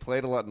 He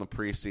played a lot in the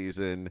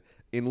preseason.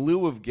 In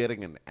lieu of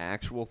getting an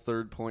actual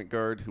third point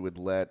guard who would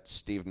let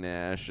Steve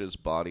Nash's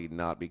body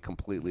not be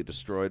completely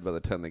destroyed by the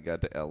time they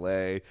got to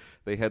L.A.,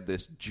 they had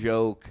this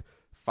joke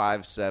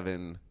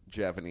 5'7"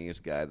 Japanese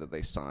guy that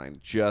they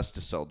signed just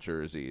to sell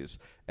jerseys,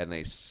 and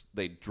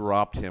they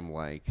dropped him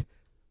like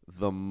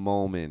the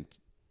moment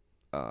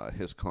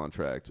his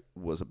contract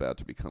was about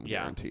to become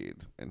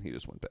guaranteed, and he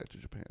just went back to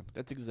Japan.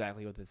 That's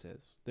exactly what this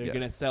is. They're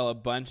going to sell a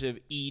bunch of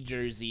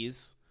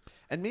jerseys.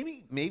 And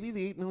maybe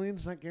the $8 million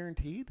is not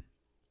guaranteed?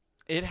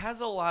 It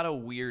has a lot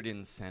of weird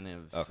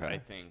incentives, Okay. I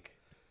think.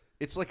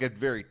 It's like a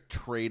very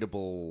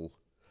tradable...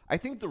 I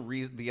think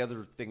the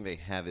other thing they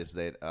have is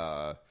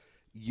that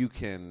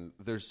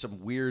there's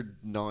some weird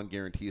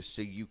non-guarantees,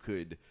 so you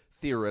could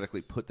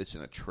theoretically put this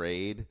in a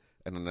trade,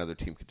 and another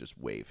team could just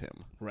waive him.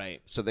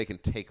 Right. So they can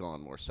take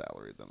on more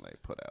salary than they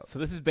put out. So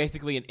this is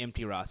basically an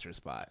empty roster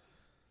spot.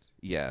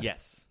 Yeah.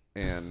 Yes.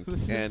 And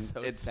This is and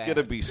so it's sad. going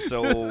to be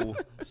so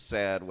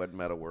sad when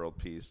Meta World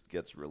Peace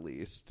gets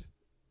released.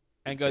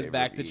 And goes favor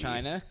back of to E.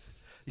 China.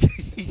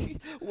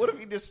 What if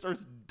he just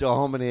starts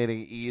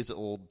dominating E's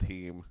old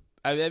team?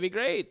 I mean, that'd be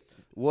great.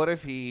 What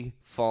if he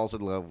falls in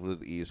love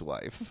with E's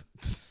wife?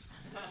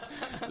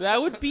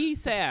 That would be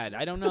sad.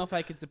 I don't know if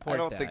I could support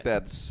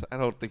that. I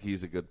don't think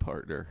he's a good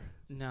partner.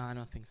 No, I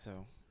don't think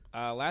so.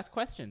 Last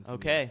question.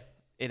 Okay.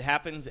 It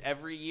happens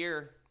every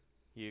year,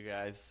 you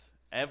guys.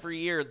 Every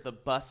year, the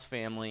Buss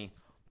family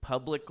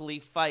publicly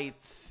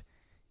fights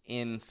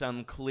in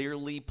some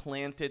clearly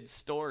planted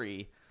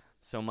story.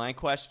 So my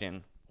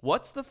question,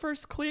 what's the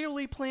first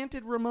clearly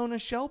planted Ramona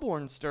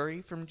Shelbourne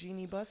story from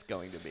Jeannie Buss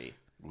going to be?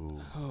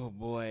 Ooh. Oh,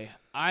 boy.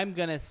 I'm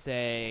going to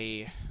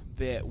say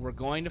that we're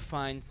going to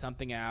find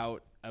something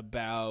out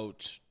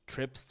about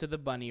trips to the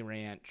bunny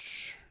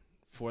ranch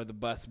for the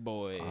Bus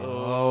Boys.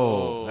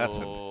 Oh, that's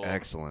an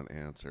excellent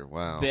answer.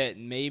 Wow. That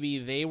maybe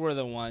they were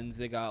the ones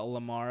that got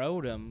Lamar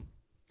Odom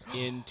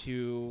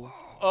into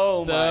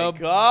Oh the my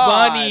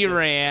God. Bunny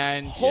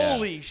Ranch.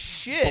 Holy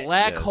shit.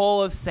 Black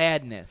hole of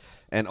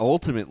sadness. And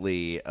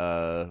ultimately,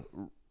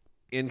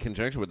 in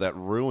conjunction with that,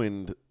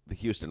 ruined the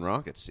Houston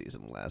Rockets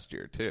season last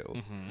year, too.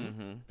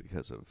 Mm-hmm.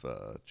 Because of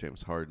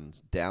James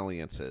Harden's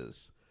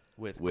dalliances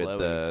With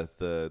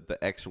the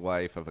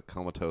ex-wife of a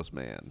comatose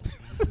man.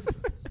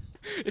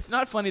 It's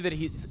not funny that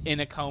he's in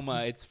a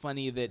coma. It's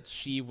funny that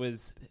she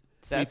was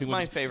That's sleeping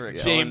my with favorite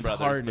James Coen Brothers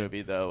Harden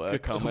movie, though. The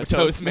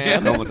Comatose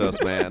Man.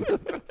 Comatose man.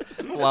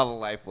 A lot of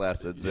life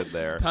lessons in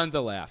there. Tons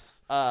of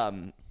laughs.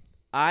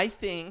 I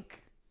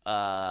think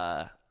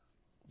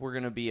we're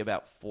going to be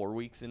about 4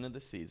 weeks into the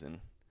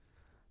season,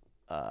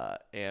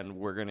 and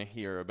we're going to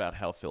hear about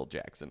how Phil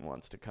Jackson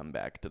wants to come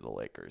back to the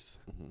Lakers.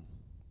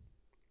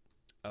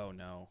 Oh,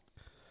 no.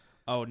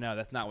 Oh, no,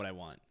 that's not what I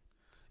want.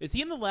 Is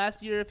he in the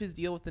last year of his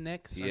deal with the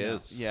Knicks? He or no?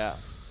 is. Yeah.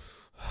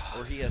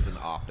 Or he has an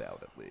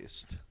opt-out, at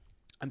least.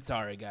 I'm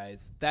sorry,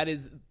 guys. That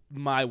is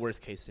my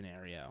worst-case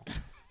scenario.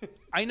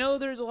 I know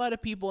there's a lot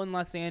of people in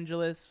Los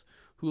Angeles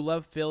who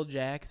love Phil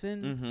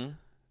Jackson,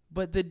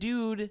 but the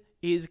dude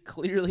is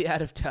clearly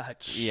out of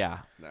touch. Yeah.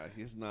 No,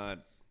 he's not.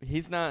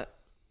 He's not.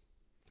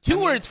 Two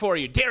words for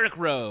you, Derrick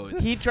Rose.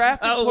 He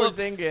drafted whoops.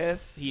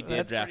 Porzingis. He did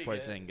That's draft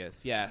pretty good.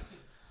 Porzingis,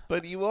 yes.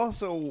 But you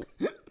also,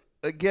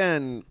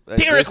 again,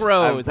 Derrick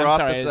Rose. I've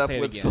brought I'm sorry, this I up say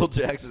it with again. Phil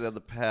Jackson in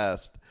the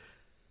past.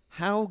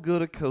 How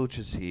good a coach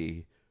is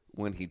he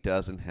when he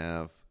doesn't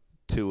have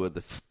two of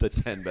the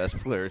 10 best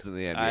players in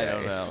the NBA? I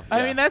don't know.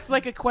 I mean, that's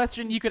like a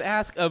question you could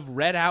ask of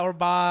Red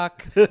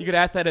Auerbach. You could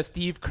ask that of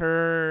Steve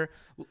Kerr,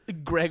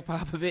 Greg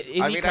Popovich.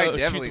 Any I mean, coach I who's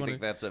definitely one think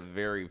of- that's a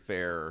very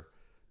fair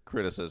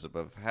criticism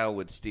of how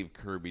would Steve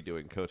Kerr be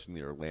doing coaching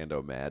the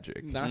Orlando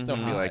Magic. Not so I'd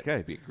be hot. like, hey,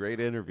 it'd be a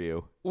great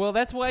interview. Well,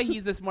 that's why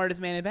he's the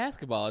smartest man in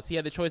basketball. Is he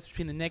had the choice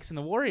between the Knicks and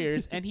the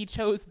Warriors, and he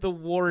chose the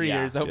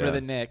Warriors over Yeah.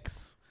 the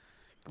Knicks.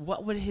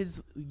 What would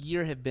his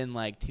year have been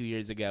like 2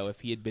 years ago if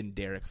he had been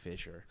Derek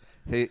Fisher?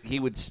 He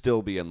would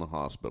still be in the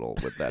hospital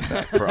with that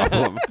back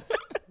problem.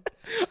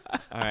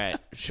 All right.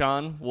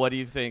 Sean, what do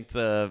you think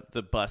the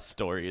bus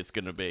story is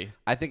going to be?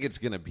 I think it's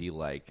going to be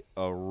like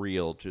a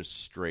real,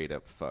 just straight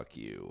up fuck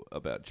you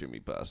about Jimmy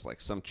Buss. Like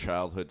some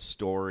childhood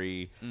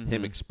story,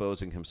 him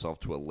exposing himself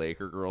to a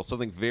Laker girl,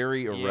 something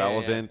very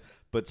irrelevant,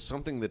 but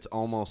something that's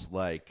almost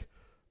like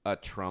a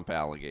Trump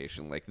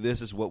allegation. Like,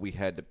 this is what we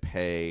had to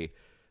pay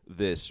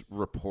this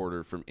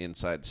reporter from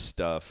Inside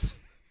Stuff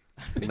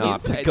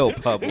not to go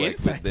public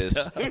with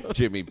this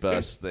Jimmy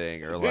Buss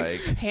thing, or like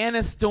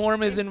Hannah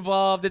Storm is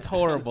involved. It's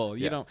horrible.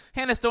 You know,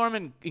 Hannah Storm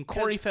and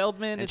Corey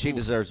Feldman. and she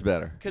deserves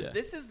better. Because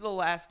this is the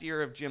last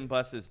year of Jim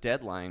Buss's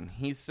deadline.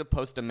 He's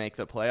supposed to make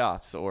the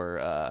playoffs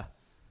or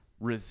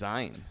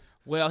resign.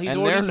 Well, he's and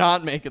already they're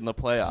not making the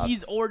playoffs.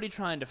 He's already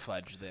trying to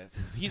fudge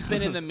this. He's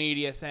been in the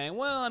media saying,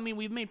 well, I mean,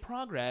 we've made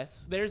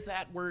progress. There's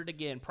that word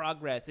again,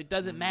 progress. It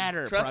doesn't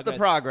matter. Trust the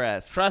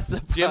progress. Trust the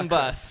Jim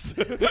progress.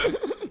 Buss.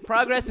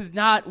 Progress is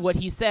not what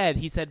he said.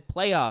 He said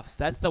playoffs.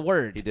 That's the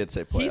word. He did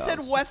say playoffs. He said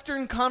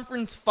Western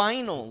Conference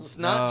Finals,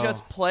 not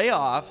just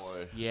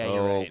playoffs. Yeah,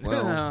 you're right.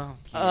 well.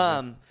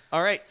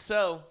 All right,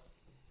 so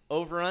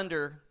over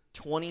under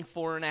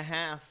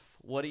 24.5.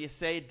 What do you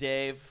say,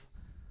 Dave?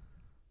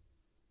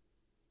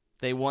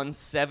 They won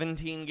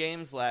 17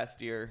 games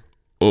last year.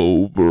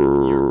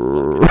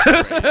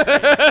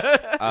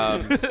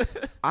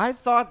 I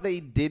thought they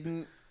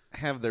didn't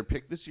have their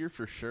pick this year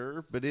for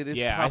sure, but it is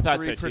Yeah, top I thought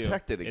three so, too.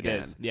 protected It again.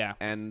 is, yeah.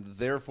 And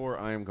therefore,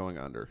 I am going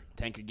under.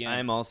 Tank again.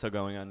 I'm also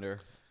going under.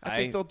 I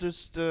think they'll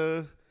just.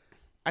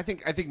 I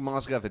think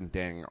Mozgov and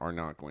Deng are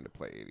not going to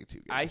play 82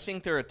 games. I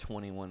think they're a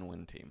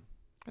 21-win team,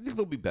 I think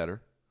they'll be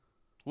better.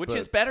 which But-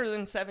 is better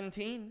than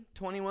 17.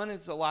 21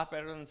 is a lot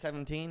better than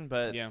 17,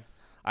 but Yeah.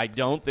 I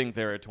don't think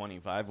they're a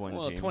 25-win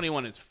Well, team.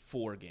 21 is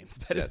 4 games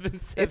better than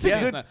 7. It's a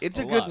good. not It's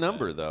a lot good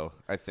number though.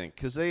 I think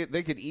because they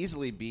could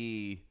easily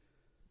be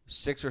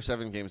 6 or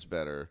 7 games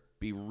better.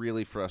 Be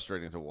really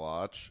frustrating to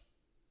watch.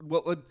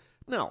 Well,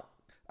 no,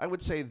 I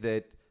would say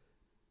that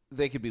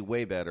they could be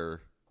way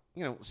better.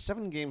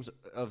 7 games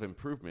of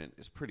improvement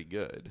is pretty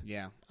good.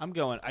 Yeah, I'm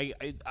going.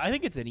 I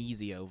think it's an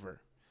easy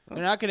over.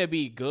 They're not going to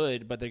be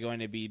good, but they're going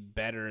to be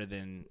better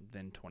than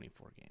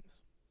 24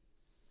 games.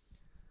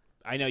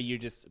 I know you're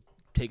just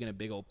taking a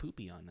big old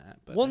poopy on that.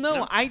 But Well,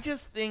 no, I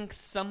just think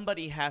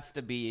somebody has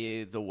to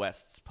be the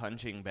West's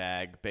punching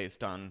bag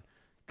based on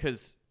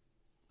because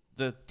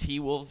the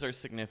T-Wolves are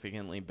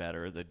significantly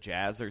better, the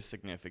Jazz are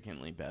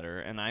significantly better,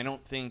 and I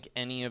don't think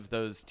any of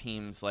those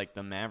teams like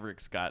the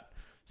Mavericks got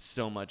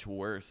so much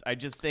worse. I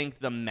just think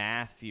the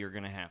math you're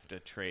going to have to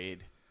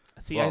trade.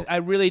 See, Well- I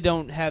really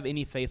don't have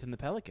any faith in the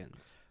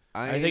Pelicans.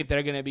 I think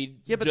they're going to be.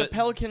 Yeah, but the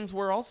Pelicans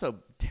were also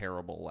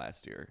terrible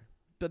last year.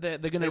 But they're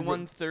going They to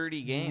won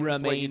 30 games. What,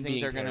 remain you think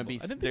being they're going to terrible. be?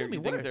 I think They're they're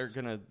going gonna to be they're worse.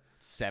 going to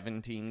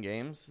 17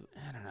 games.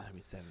 I don't know. They'll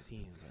be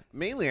 17. But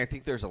Mainly, I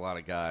think there's a lot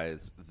of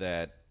guys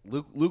that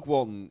Luke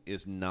Walton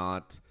is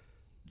not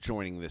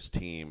joining this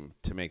team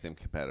to make them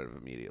competitive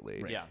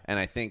immediately. Yeah. And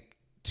I think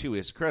to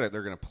his credit,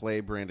 they're going to play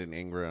Brandon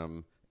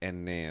Ingram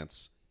and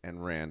Nance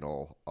and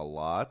Randall a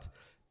lot.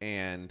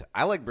 And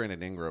I like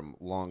Brandon Ingram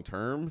long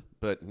term,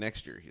 but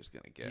next year he's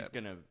going to get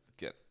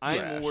I'm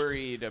thrashed.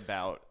 worried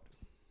about.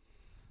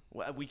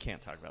 Well, we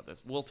can't talk about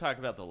this. We'll talk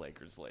about the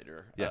Lakers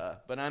later. Yeah.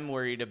 But I'm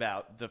worried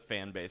about the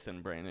fan base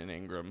and Brandon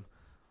Ingram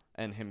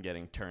and him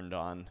getting turned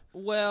on.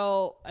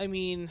 Well, I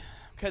mean,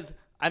 Because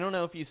I don't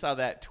know if you saw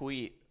that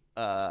tweet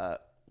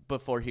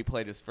before he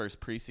played his first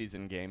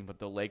preseason game, but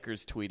the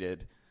Lakers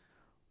tweeted,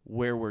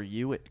 "Where were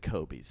you at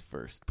Kobe's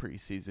first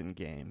preseason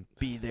game?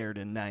 Be there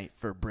tonight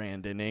for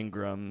Brandon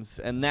Ingram's."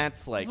 And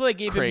that's like well, they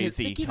gave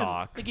crazy him his,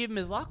 talk. They gave him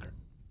his locker.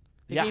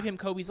 They Yeah. gave him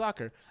Kobe's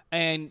locker,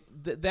 and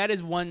that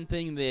is one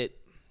thing that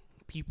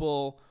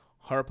people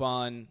harp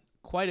on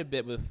quite a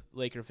bit with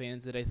Laker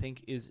fans that I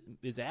think is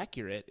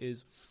accurate.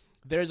 Is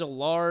there's a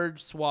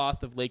large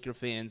swath of Laker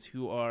fans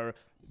who are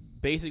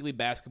basically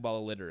basketball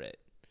illiterate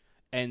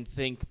and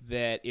think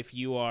that if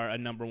you are a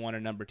number 1 or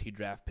number 2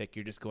 draft pick,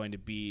 you're just going to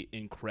be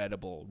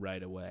incredible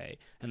right away.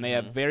 And they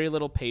have very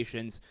little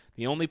patience.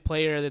 The only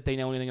player that they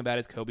know anything about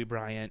is Kobe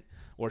Bryant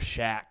or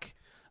Shaq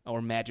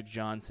or Magic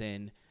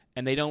Johnson,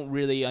 and they don't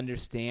really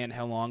understand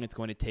how long it's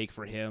going to take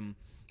for him,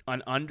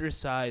 an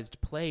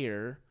undersized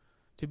player,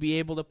 to be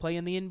able to play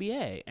in the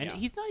NBA. And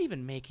he's not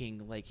even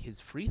making like his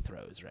free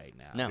throws right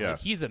now. No. Like, Yeah.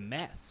 he's a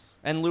mess.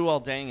 And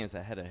Luol Deng is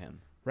ahead of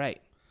him. Right.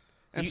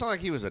 And it's not like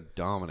he was a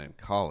dominant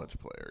college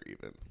player,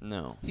 even.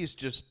 No. He's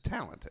just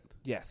talented.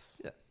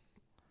 Yes.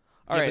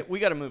 All Yeah, right, but- we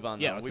got to move on.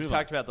 Yeah, though. let's We've move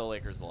talked about the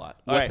Lakers a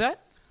lot. All What's right.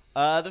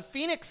 that? The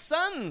Phoenix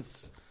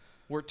Suns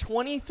were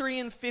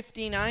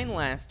 23-59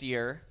 last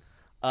year.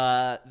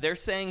 They're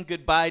saying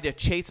goodbye to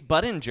Chase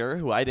Budinger,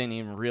 who I didn't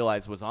even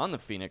realize was on the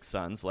Phoenix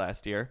Suns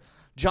last year.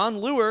 John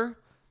Lure,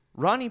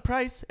 Ronnie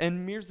Price,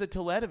 and Mirza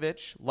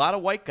Teletovic. A lot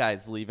of white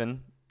guys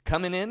leaving.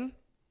 Coming in,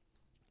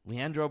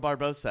 Leandro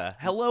Barbosa.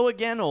 Hello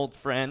again, old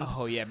friend.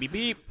 Oh, yeah. Beep,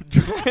 beep.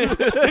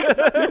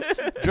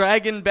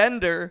 Dragon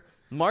Bender,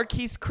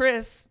 Marquise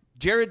Chris,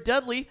 Jared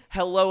Dudley.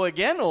 Hello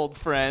again, old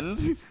friend.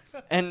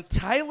 And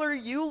Tyler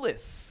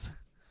Eulis.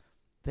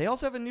 They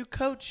also have a new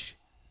coach.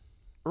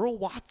 Earl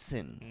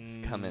Watson's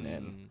coming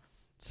in.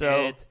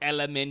 So It's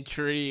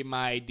elementary,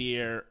 my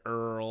dear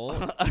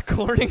Earl.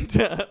 according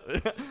to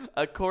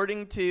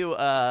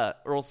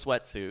Earl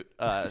Sweatsuit,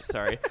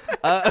 sorry.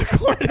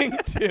 According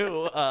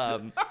to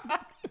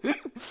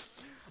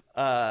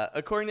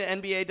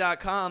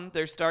NBA.com,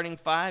 their starting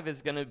 5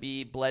 is going to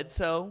be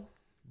Bledsoe,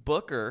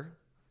 Booker,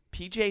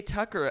 PJ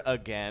Tucker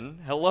again.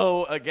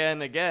 Hello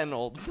again,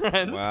 old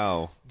friend.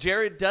 Wow.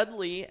 Jared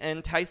Dudley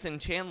and Tyson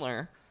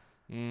Chandler.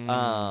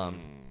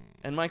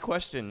 And my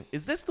question,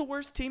 is this the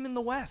worst team in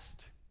the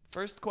West?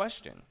 First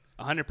question.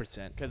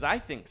 100%. Because I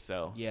think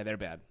so. Yeah, they're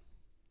bad.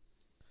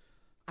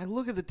 I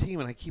look at the team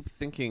and I keep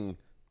thinking,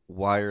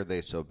 why are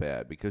they so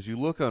bad? Because you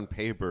look on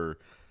paper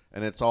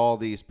and it's all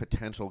these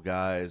potential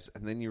guys,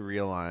 and then you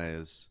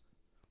realize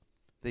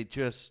they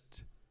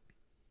just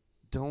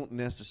don't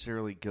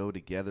necessarily go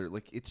together.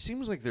 Like, it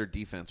seems like their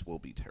defense will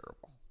be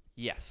terrible.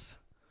 Yes.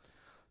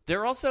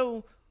 They're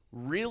also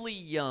really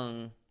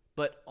young,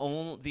 but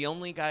the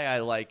only guy I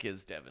like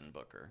is Devin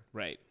Booker.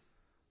 Right.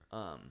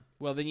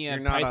 Well, then you have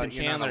You're not Tyson a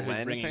Chandler who's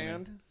Len bringing fan?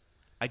 in.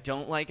 I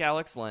don't like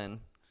Alex Len.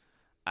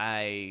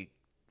 I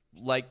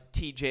like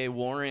TJ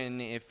Warren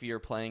if you're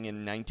playing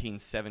in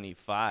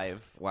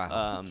 1975.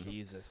 Wow.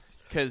 Jesus.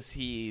 Because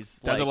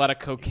he's Does like, a lot of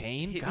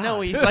cocaine? God.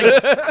 No, he's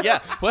like, yeah.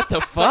 What the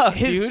fuck,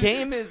 His dude?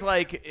 game is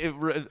like, it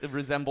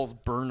resembles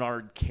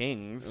Bernard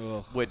King's,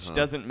 Ugh. which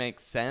doesn't make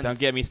sense. Don't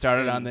get me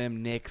started on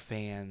them Nick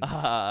fans.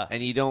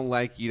 And you don't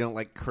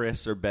like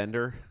Chris or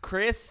Bender?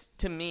 Chris,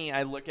 to me,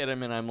 I look at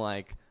him and I'm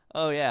like,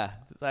 oh yeah,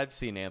 I've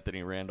seen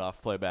Anthony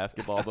Randolph play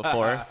basketball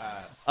before.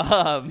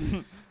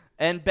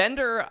 And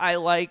Bender, I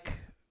like,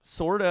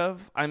 sort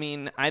of. I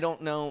mean, I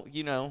don't know,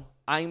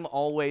 I'm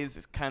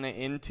always kind of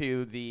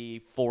into the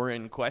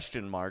foreign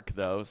question mark,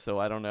 though, so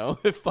I don't know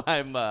if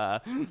I'm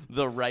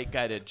the right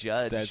guy to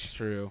judge. That's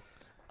true.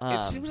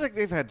 It seems like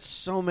they've had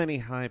so many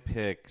high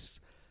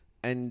picks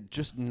and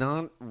just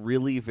not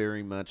really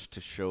very much to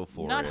show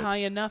for Not it. high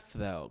enough,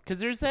 though, because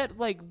there's that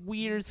like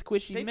weird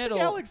squishy They middle.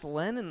 took Alex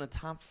Len in the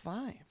top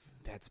 5.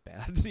 That's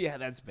bad. Yeah,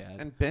 that's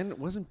bad. And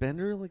wasn't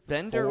Bender like the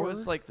Bender 4?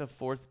 was like the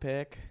 4th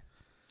pick.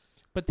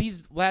 But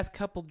these last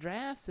couple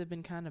drafts have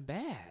been kind of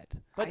bad.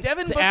 But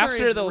Devin It's Booker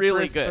after is the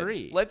really first good.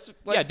 3. Let's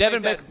Yeah,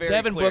 Devin make that very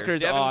Devin clear.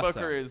 Booker's Devin awesome.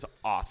 Booker is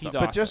awesome. He's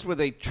But awesome. just with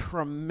a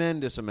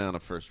tremendous amount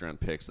of first-round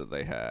picks that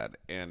they had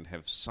and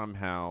have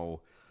somehow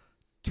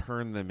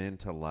turned them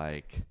into,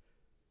 like,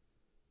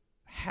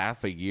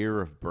 half a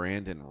year of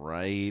Brandon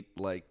Wright.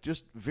 Like,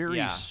 just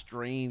very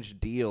strange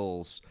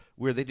deals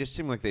where they just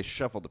seem like they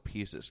shuffled the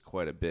pieces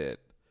quite a bit.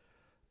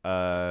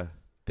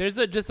 There's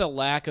just a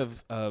lack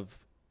of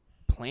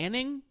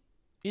planning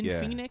in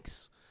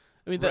Phoenix.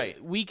 I mean,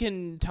 Right. we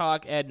can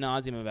talk ad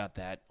nauseum about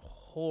that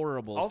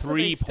horrible Also,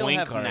 they still 3-point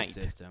have guard Knight.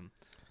 system.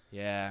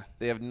 Yeah.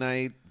 They have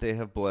Knight. They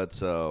have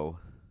Bledsoe.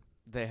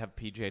 They have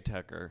PJ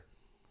Tucker.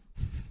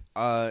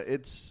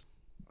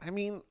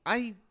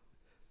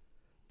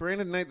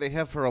 Brandon Knight they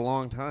have for a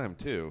long time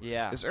too.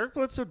 Yeah. Is Eric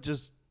Bledsoe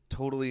just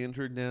totally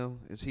injured now?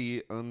 Is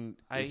he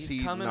He's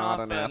he coming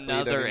not off an athlete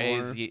another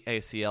anymore?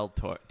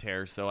 ACL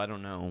tear, so I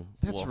don't know.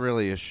 That's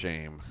really a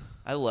shame.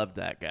 I love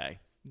that guy.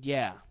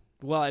 Yeah.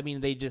 Well, I mean,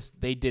 they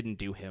didn't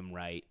do him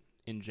right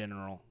in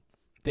general.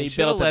 They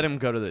should have let him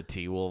go to the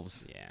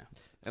T-Wolves. Yeah.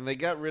 And they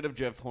got rid of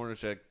Jeff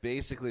Hornacek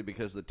basically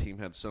because the team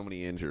had so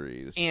many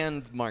injuries.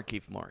 And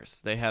Markieff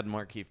Morris. They had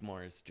Markieff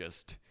Morris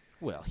just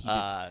Well, he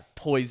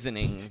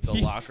poisoning the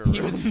locker room. He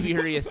was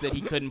furious that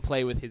he couldn't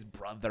play with his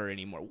brother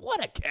anymore.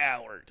 What a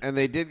coward! And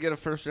they did get a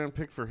first-round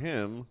pick for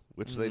him,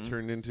 which they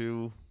turned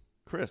into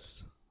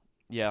Chris.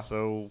 Yeah.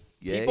 So,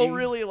 yay. People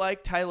really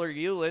like Tyler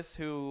Eulis,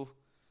 who,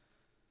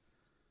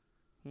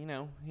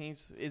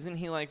 isn't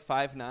he like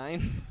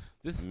 5'9"?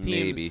 This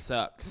team Maybe.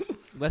 sucks.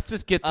 Let's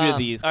just get through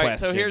these all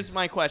questions. right, so here's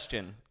my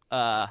question.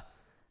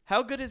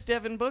 How good is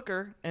Devin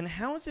Booker, and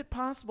how is it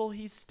possible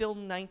he's still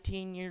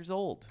 19 years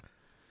old?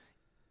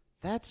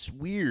 That's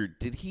weird.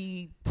 Did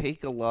he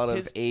take a lot of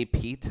His-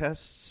 AP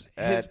tests?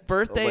 His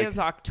birthday like- is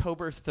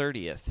October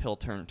 30th. He'll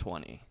turn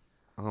 20.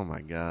 Oh,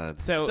 my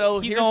God. So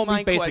he's here's only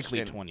my basically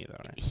question. 20, though,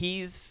 right?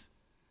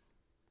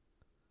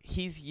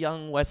 He's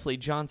young Wesley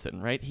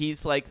Johnson, right?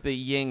 He's like the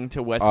yin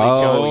to Wesley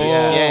Oh, Johnson's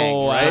yeah. yang,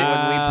 Wow. right? So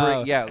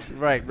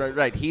when we bring,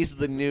 right. He's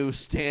the new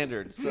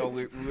standard. So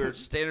we're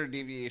standard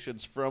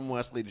deviations from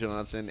Wesley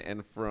Johnson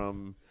and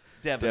from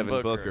Devin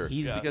Booker.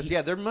 Because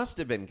there must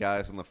have been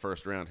guys in the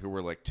first round who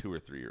were like 2 or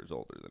 3 years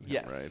older than him,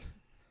 Yes. right?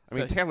 I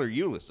mean, Taylor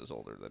Eulis is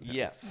older than him.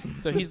 Yes.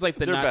 So he's like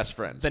the They're not, best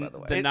friends, the, by the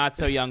way. the not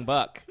so young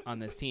buck on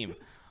this team.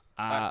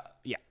 Yeah.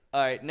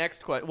 All right,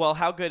 next question. Well,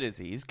 how good is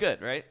he? He's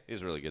good, right?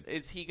 He's really good.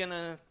 Is he going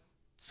to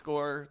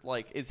score,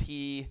 is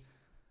he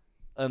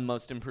a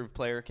most improved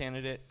player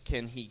candidate?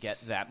 Can he get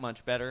that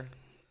much better?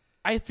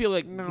 I feel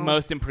like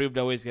most improved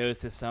always goes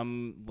to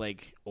some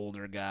like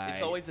older guy.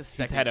 It's always a He's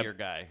had second-year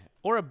guy.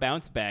 or a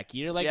bounce back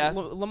year. Like Yeah.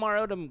 Lamar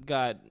Odom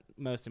got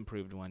most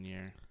improved one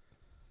year.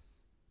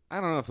 I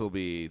don't know if he'll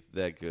be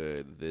that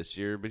good this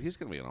year, but he's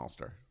going to be an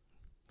all-star.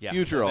 Yeah,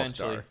 Future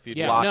eventually. all-star. Future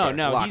Yeah, all-star.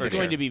 no, Lock he's it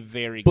going in. to be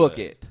very Book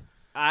good. it.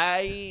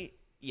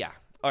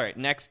 All right,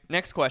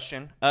 next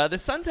question. The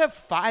Suns have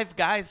 5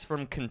 guys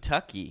from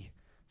Kentucky.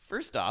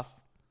 First off,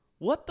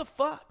 what the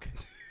fuck?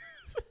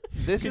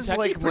 This is Kentucky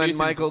like when produces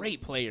Michael.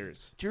 great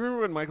players. Do you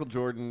remember when Michael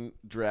Jordan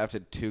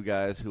drafted 2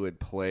 guys who had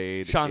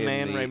played? Sean in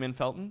May and the- Raymond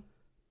Felton?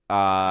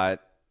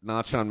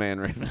 Not Sean May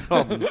and Raymond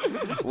Felton.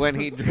 When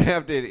he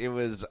drafted, it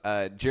was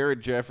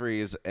Jared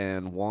Jeffries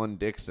and Juan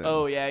Dixon.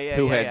 Oh, yeah,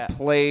 who yeah, had yeah.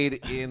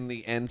 played in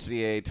the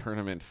NCAA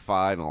tournament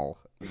final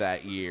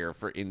that year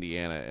for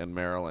Indiana and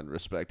Maryland,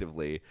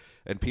 respectively.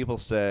 And people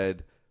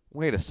said,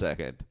 "Wait a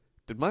second,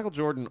 did Michael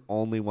Jordan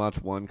only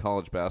watch one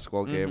college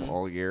basketball game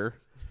all year?"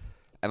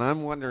 And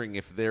I'm wondering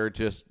if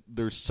there's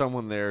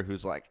someone there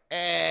who's like,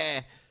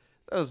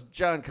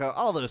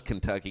 all those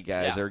Kentucky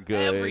guys are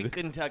good. Every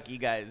Kentucky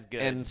guy is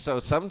good. And so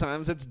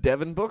sometimes it's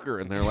Devin Booker,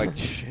 and they're like,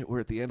 shit, we're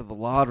at the end of the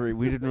lottery.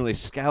 We didn't really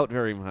scout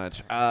very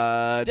much.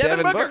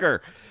 Devin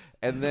Booker.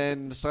 And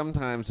then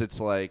sometimes it's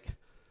like,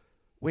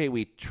 wait,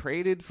 we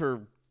traded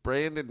for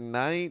Brandon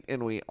Knight,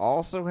 and we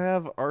also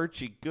have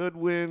Archie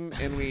Goodwin,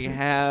 and we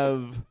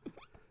have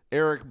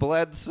Eric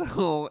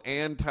Bledsoe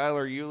and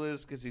Tyler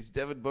Eulis because he's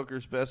Devin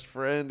Booker's best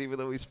friend, even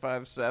though he's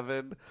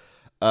 5'7".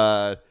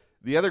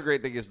 The other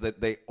great thing is that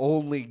they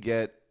only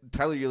get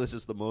Tyler Eulis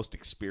is the most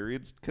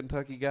experienced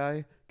Kentucky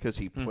guy because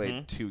he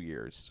played 2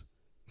 years.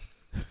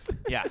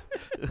 yeah.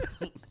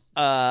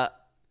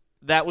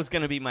 That was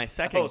going to be my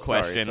second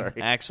question,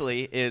 sorry.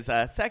 actually, is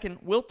second,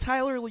 will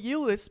Tyler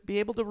Eulis be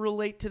able to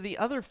relate to the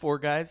other 4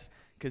 guys?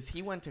 Because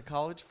he went to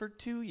college for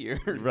 2 years.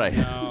 Right.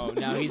 No,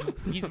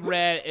 he's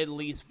read at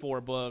least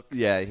 4 books.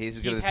 Yeah,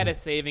 he's had a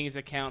savings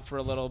account for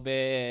a little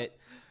bit.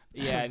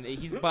 Yeah, and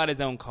he's bought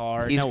his own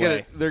car.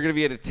 They're gonna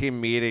be at a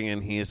team meeting,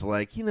 and he's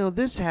like,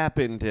 this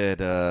happened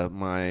at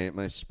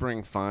my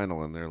spring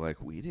final, and they're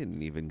like, we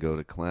didn't even go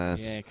to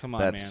class. Yeah, come on,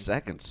 that man.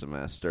 second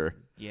semester.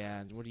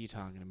 Yeah, what are you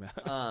talking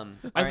about?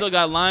 I I still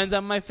got lines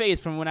on my face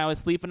from when I was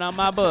sleeping on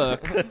my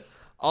book.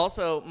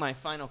 Also, my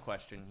final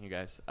question, you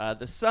guys.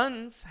 The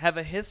Suns have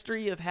a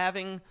history of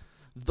having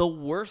the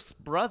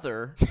worst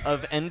brother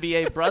of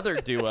NBA brother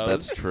duos.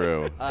 That's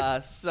true.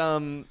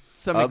 Some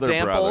Other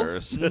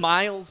examples: brothers.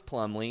 Miles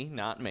Plumlee,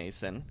 not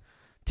Mason;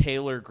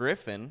 Taylor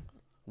Griffin;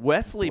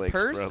 Wesley Blake's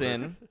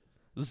Person;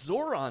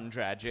 Zoran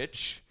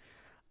Dragic;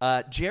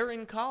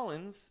 Jaren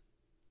Collins;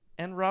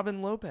 and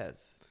Robin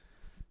Lopez.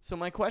 So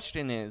my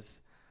question is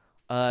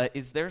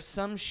there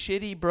some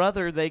shitty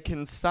brother they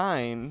can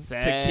sign to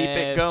keep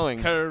it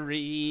going?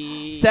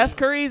 Curry. Seth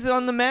Curry's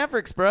on the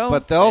Mavericks, bro.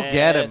 But they'll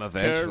get him Seth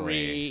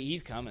eventually. Curry.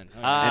 He's coming.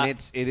 And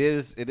it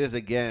is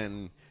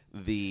again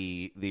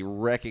the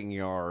wrecking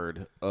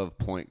yard of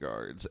point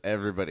guards.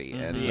 Everybody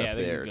ends Yeah, up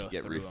they can there go to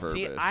get through 'em.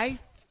 refurbished. See,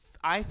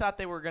 I thought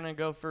they were gonna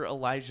go for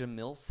Elijah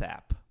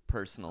Millsap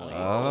personally.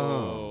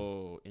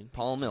 Oh,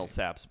 Paul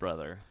Millsap's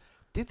brother.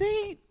 Did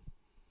they?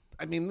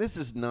 I mean, this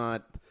is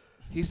not.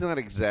 He's not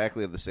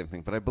exactly the same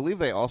thing, but I believe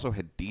they also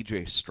had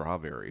DJ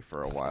Strawberry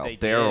for a while. They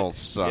did. Daryl's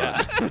son.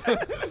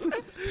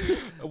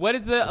 What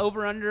is the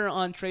over-under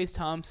on Trace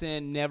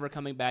Thompson never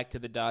coming back to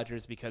the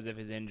Dodgers because of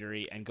his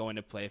injury and going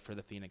to play for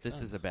the Phoenix This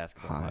Suns? is a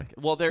basketball market.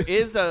 Well, there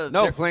is a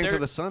playing for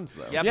the Suns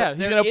though. Yeah, Yeah, but he's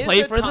there gonna is play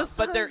a for the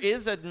But there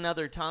Suns. is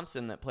another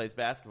Thompson that plays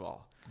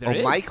basketball. There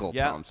is? Michael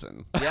Yeah.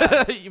 Thompson.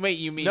 Yeah. Wait,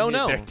 you mean no,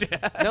 their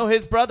dad? no,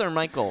 his brother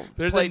Michael.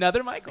 There's played-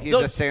 another Michael. He's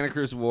a Santa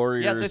Cruz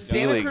Warriors. Yeah, the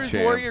Santa D-League Cruz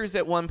champ. Warriors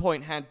at one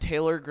point had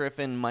Taylor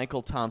Griffin,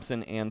 Michael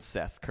Thompson, and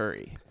Seth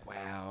Curry.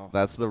 Wow.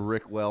 That's the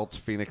Rick Welch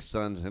Phoenix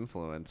Suns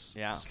influence.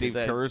 Yeah. Steve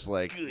That- Kerr's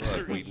like,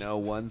 look, we know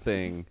one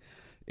thing.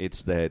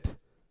 It's that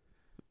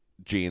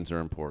genes are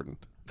important.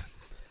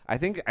 I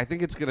think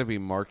it's going to be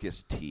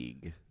Marcus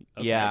Teague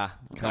Yeah,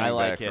 coming I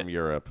like back it. from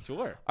Europe.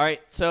 Sure. All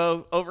right,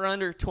 so over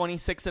under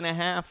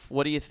 26.5.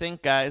 What do you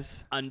think,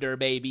 guys? Under,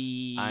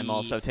 baby. I'm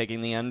also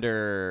taking the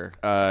under.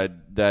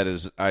 That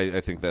is,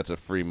 I think that's a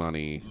free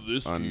money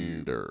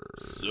under.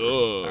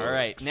 All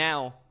right,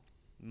 now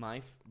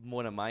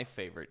one of my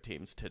favorite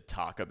teams to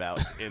talk about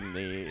in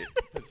the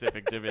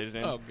Pacific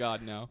Division. Oh,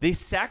 God, no. The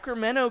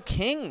Sacramento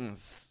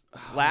Kings.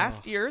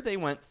 Last year, they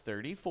went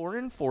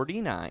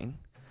 34-49.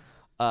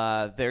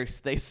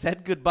 They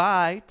said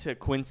goodbye to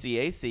Quincy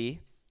Acee,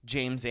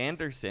 James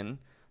Anderson,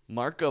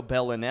 Marco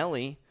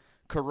Bellinelli,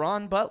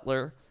 Caron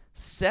Butler,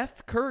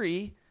 Seth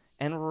Curry,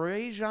 and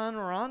Rajon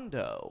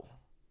Rondo.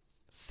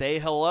 Say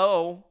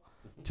hello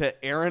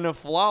to Aaron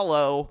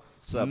Aflalo,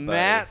 up,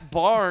 Matt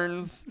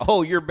Barnes,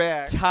 Oh, you're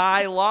back.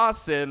 Ty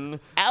Lawson,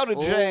 Out of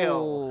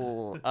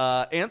jail.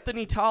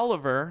 Anthony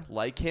Tolliver,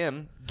 like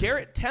him,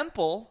 Garrett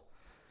Temple,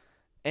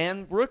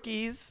 and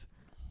rookies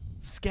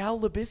Skal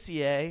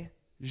Labissiere,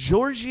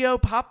 Giorgio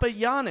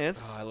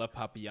Papagiannis, Oh, I love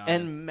Papagiannis.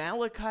 and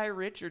Malachi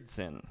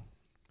Richardson.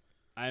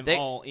 I'm they-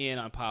 all in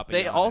on Papagiannis.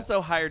 They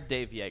also hired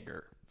Dave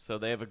Yeager, so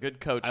they have a good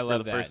coach I for love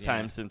the that, first yeah.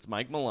 time since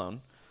Mike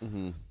Malone.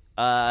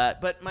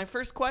 But my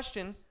first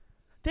question,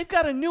 they've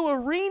got a new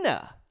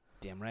arena.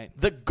 Damn right.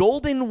 The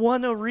Golden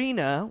One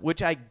Arena,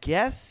 which I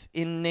guess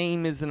in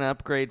name is an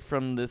upgrade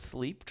from the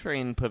Sleep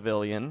Train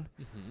Pavilion.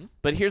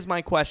 But here's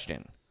my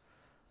question.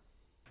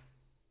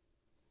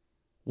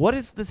 What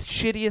is the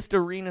shittiest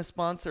arena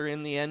sponsor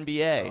in the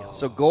NBA?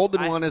 So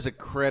Golden One is a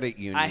credit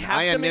union. I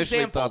have some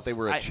initially examples. thought they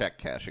were a check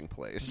cashing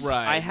place.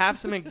 Right. I have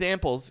some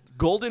examples.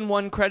 Golden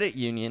One Credit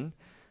Union,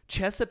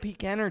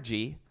 Chesapeake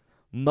Energy,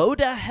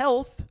 Moda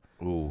Health,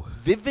 Ooh.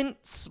 Vivint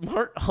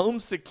Smart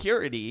Home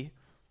Security,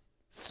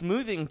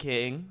 Smoothie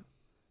King,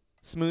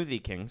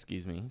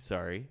 excuse me,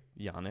 sorry,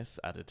 Giannis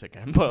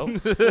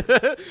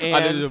Antetokounmpo,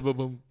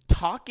 and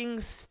Talking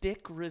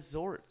Stick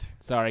Resort.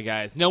 Sorry,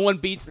 guys. No one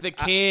beats the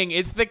king.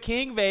 It's the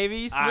king,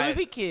 baby.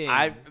 Smoothie King.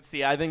 I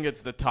think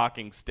it's the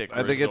Talking Stick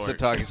I think it's a Resort.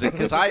 talking stick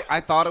because I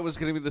thought it was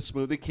going to be the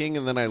Smoothie King,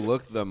 and then I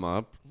looked them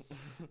up,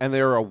 and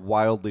they're a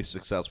wildly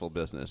successful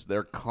business.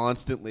 They're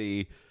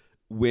constantly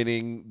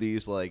winning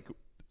these like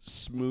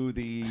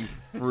smoothie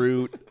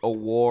fruit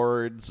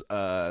awards.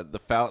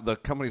 The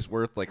company's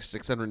worth like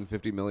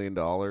 $650 million.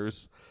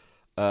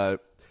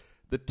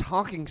 The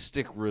Talking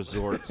Stick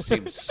Resort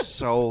seems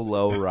so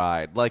low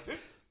ride. Like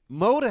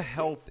Moda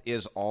Health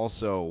is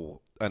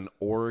also an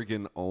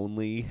Oregon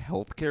only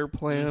healthcare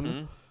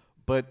plan,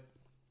 but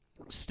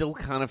still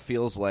kind of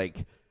feels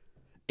like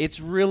it's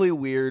really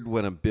weird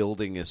when a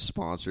building is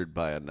sponsored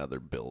by another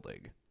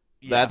building.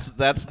 Yeah.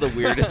 That's the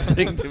weirdest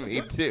thing to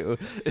me too,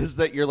 is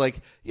that you're like,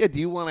 yeah, do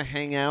you want to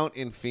hang out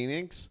in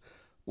Phoenix?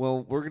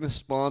 Well, we're going to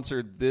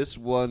sponsor this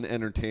one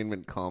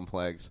entertainment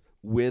complex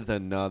with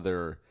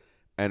another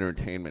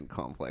entertainment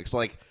complex.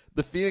 Like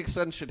the Phoenix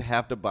Suns should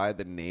have to buy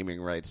the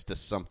naming rights to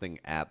something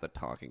at the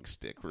Talking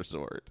Stick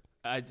Resort.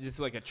 just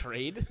like a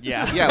trade.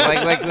 Yeah. Yeah,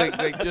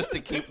 like just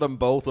to keep them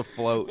both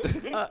afloat.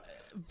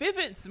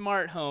 Vivint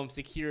Smart Home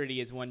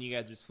Security is one you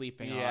guys are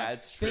sleeping on. Yeah,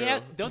 it's They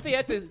true. don't they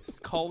have to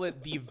call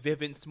it the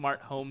Vivint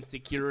Smart Home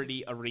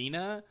Security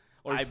Arena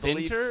or I Center?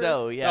 believe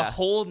so, yeah. The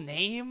whole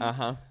name?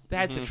 Uh-huh.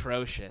 That's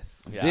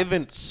atrocious. Yeah.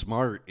 Vivint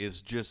Smart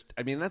is just,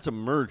 I mean, that's a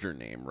merger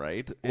name,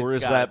 right? Or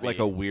It's is gotta that like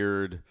be. a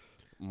weird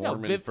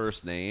Mormon Viv-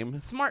 first name?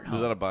 Smart Home.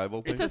 Is that a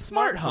Bible thing? It's a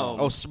smart home.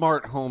 Oh,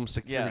 Smart Home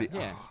Security.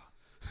 Yeah.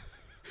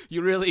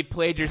 You really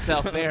played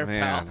yourself there,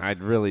 Man, pal. I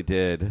really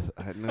did.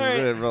 I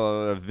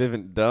really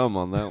Vivint dumb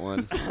on that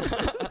one.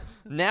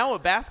 Now a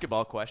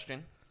basketball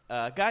question.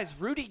 Guys,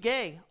 Rudy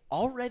Gay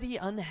already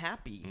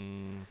unhappy.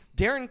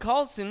 Darren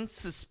Collison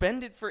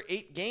suspended for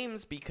 8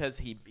 games because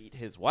he beat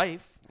his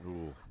wife.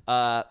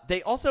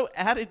 They also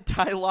added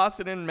Ty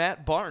Lawson and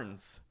Matt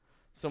Barnes.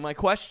 So my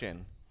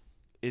question,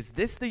 is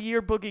this the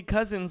year Boogie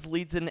Cousins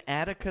leads an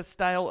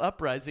Attica-style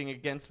uprising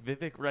against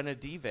Vivek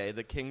Ranadive,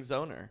 the Kings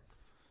owner?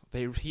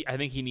 I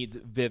think he needs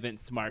Vivint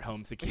Smart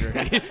Home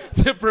Security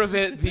to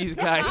prevent these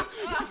guys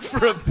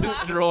from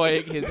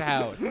destroying his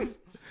house.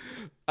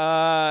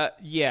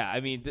 Yeah, I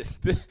mean,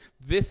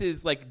 this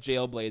is like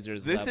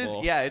Jailblazers This level.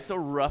 is, yeah, it's a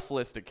rough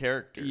list of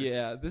characters.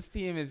 Yeah, this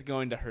team is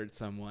going to hurt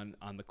someone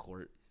on the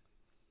court.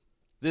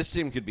 This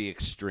team could be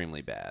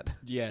extremely bad.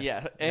 Yes. Yeah,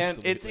 and it's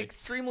absolutely.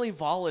 extremely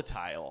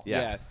volatile.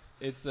 Yeah. Yes,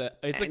 it's a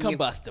And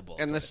combustible.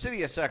 And the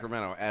city of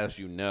Sacramento, as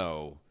you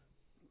know,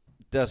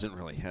 doesn't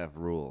really have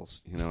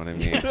rules. You know what I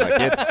mean?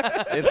 Like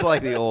it's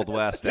like the Old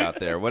West out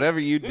there. Whatever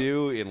you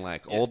do in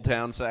like Old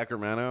Town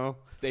Sacramento,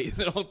 Stays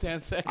in Old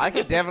Town Sacramento. I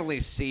could definitely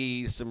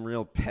see some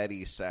real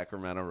petty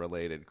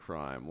Sacramento-related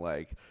crime.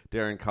 Like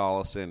Darren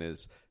Collison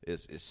is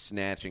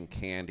snatching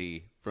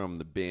candy from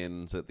the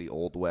bins at the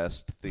Old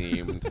West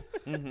themed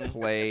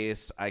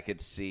place. I could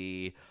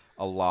see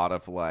a lot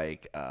of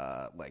like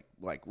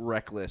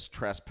reckless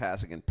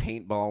trespassing and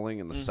paintballing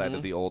in the site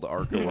of the old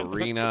Arco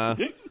Arena.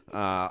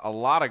 A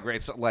lot of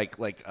great stuff, like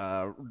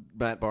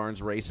Matt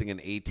Barnes racing an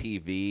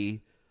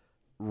ATV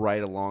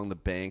right along the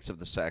banks of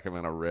the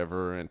Sacramento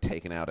River and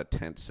taking out a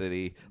tent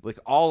city. Like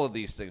all of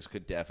these things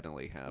could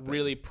definitely happen.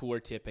 Really poor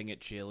tipping at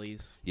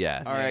Chili's.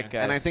 Yeah. All right,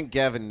 guys. And I think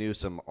Gavin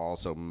Newsom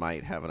also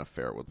might have an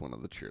affair with one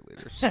of the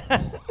cheerleaders.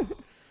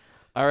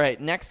 All right,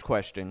 next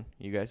question,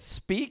 you guys.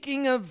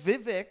 Speaking of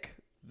Vivek,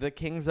 the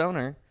King's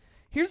owner,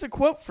 here's a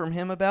quote from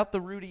him about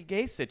the Rudy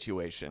Gay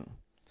situation.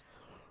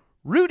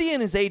 Rudy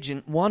and his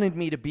agent wanted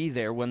me to be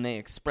there when they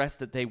expressed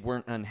that they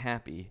weren't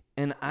unhappy,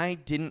 and I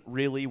didn't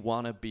really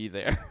want to be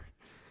there.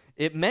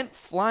 It meant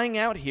flying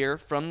out here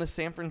from the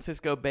San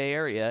Francisco Bay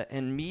Area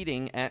and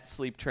meeting at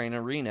Sleep Train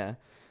Arena.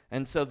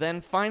 And so then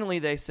finally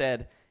they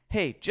said,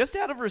 hey, just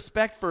out of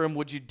respect for him,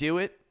 would you do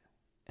it?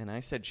 And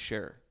I said,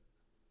 sure.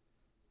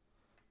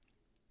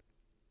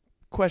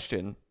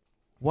 Question.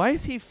 Why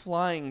is he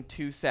flying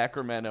to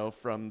Sacramento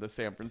from the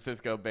San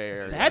Francisco Bay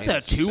Area? That's a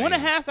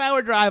 2.5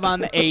 hour drive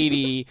on the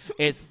 80.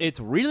 It's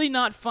really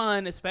not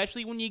fun,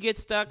 especially when you get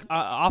stuck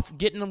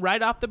getting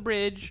right off the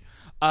bridge.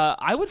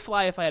 I would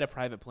fly if I had a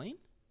private plane.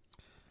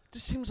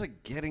 Just seems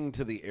like getting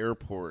to the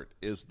airport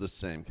is the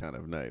same kind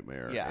of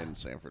nightmare in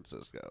San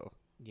Francisco.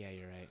 Yeah,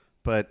 you're right.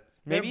 But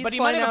Maybe But he's he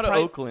might flying have out a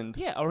of Oakland.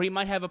 Yeah, or he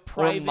might have a Or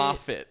private.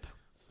 Moffett.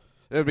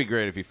 it would be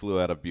great if he flew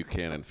out of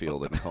Buchanan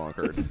Field in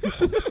Concord.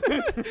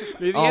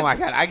 Maybe Oh my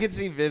God, I could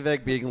see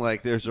Vivek being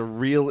like, there's a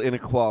real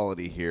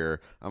inequality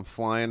here. I'm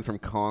flying from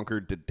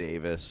Concord to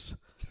Davis,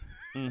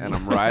 and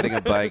I'm riding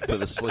a bike to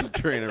the Sleep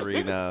Train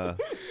Arena,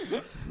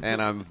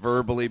 and I'm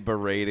verbally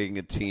berating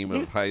a team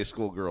of high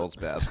school girls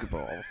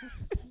basketball.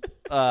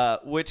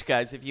 Which,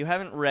 guys, if you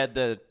haven't read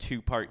the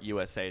 2-part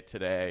USA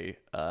Today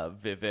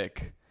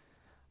Vivek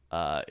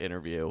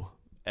interview,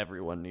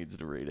 everyone needs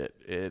to read it.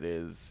 It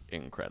is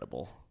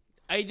incredible.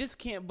 I just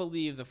can't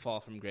believe the fall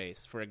from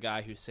grace for a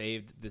guy who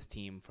saved this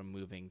team from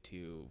moving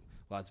to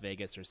Las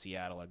Vegas or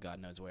Seattle or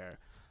God knows where.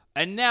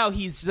 And now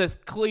he's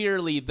just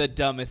clearly the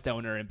dumbest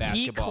owner in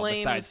basketball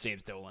besides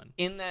James Dolan.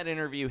 In that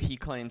interview, he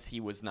claims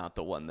he was not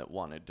the one that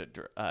wanted to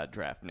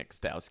draft Nick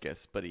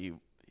Stauskas, but he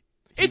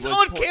It's was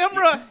on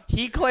camera.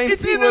 He claims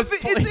It's he in was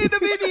it's in a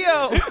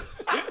video.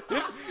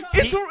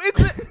 It's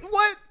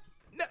what?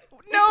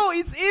 No,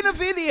 it's in a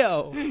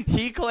video.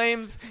 He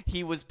claims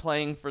he was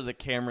playing for the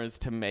cameras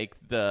to make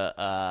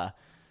the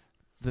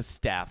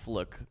staff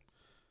look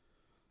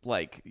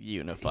like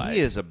unified.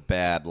 He is a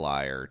bad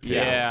liar, too.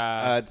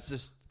 Yeah. It's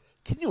just,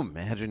 can you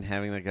imagine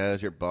having that guy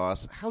as your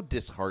boss? How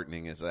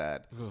disheartening is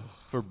that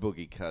for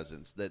Boogie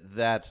Cousins?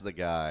 That's the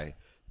guy.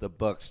 The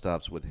buck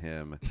stops with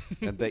him,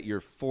 and that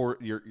your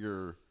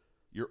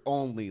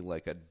only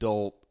like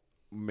adult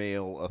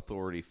male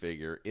authority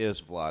figure is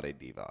Vlade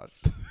Divac.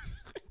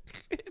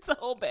 It's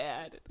all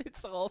bad.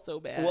 It's all so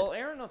bad. Well,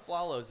 Aaron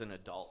Aflalo's an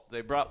adult. They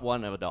brought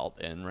one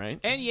adult in, right?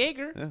 and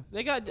Yeager. Yeah.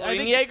 They got. I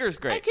mean, Yeager's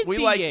great. I can We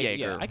see like Yeager. Yeager,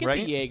 Yeah, I can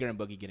right? see Yeager and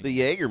Boogie getting. The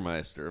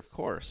Jägermeister, of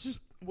course.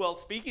 Well,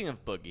 speaking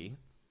of Boogie,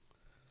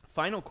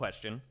 final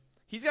question.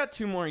 He's got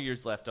 2 more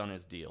years left on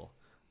his deal.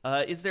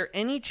 Is there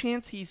any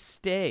chance he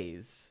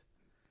stays?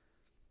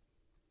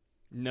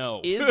 No.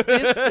 Is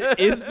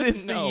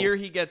this No. the year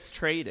he gets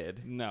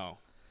traded? No.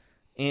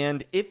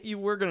 And if you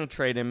were going to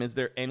trade him, is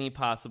there any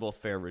possible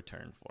fair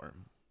return for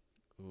him?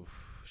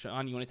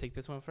 Sean, you want to take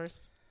this one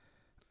first?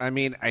 I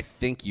mean, I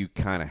think you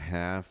kind of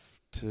have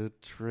to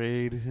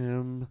trade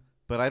him,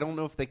 but I don't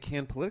know if they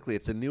can politically.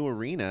 It's a new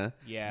arena.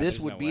 Yeah, this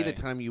there's would no be way. the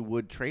time you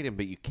would trade him,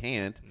 but you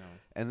can't. No.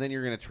 And then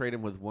you're going to trade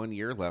him with 1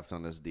 year left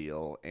on his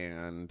deal,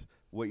 and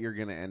what you're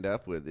going to end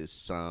up with is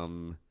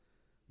some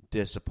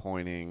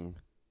disappointing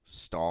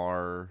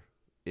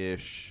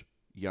star-ish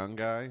young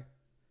guy.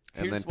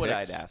 And Here's then what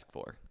picks. I'd ask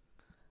for.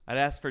 I'd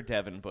ask for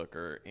Devin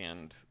Booker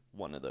and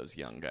one of those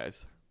young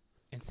guys.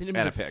 And send him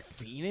And to a pick.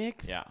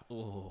 Phoenix? Yeah.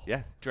 Ooh.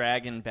 Yeah.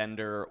 Dragon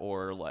Bender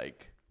or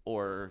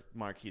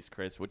Marquise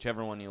Chris,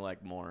 whichever one you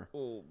like more.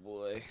 Oh,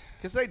 boy.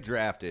 Because they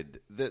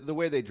drafted the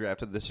way they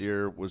drafted this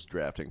year was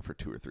drafting for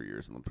 2 or 3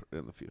 years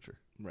in the future.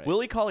 Right.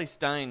 Willie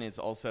Cauley-Stein is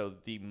also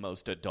the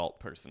most adult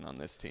person on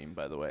this team,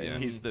 by the way. Yeah.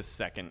 He's the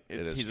second.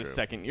 is He's a true.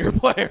 second-year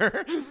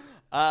player.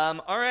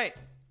 All right,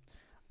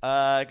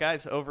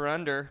 guys, over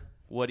under.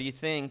 What do you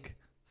think?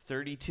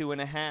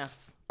 32.5.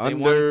 They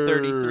won Under.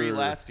 33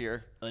 last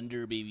year.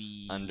 Under,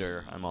 baby.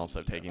 Under. I'm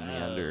also taking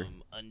the under.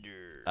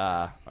 Under.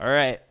 All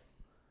right,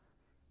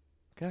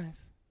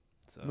 guys.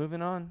 So-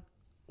 Moving on.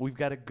 We've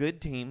got a good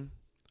team,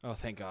 Oh,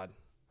 thank God.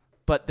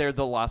 but they're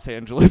the Los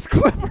Angeles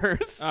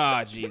Clippers.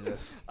 Oh,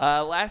 Jesus.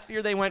 Last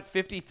year they went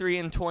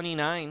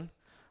 53-29.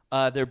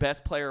 Their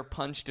best player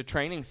punched a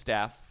training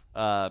staff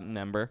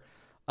member.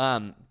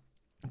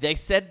 They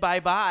said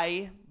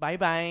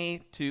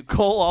bye-bye to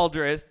Cole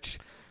Aldrich,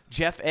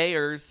 Jeff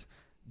Ayers,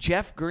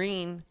 Jeff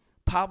Green,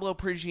 Pablo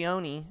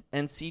Prigioni,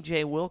 and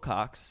CJ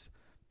Wilcox.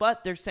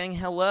 But they're saying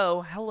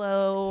hello.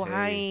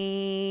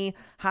 Hi.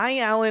 Hi,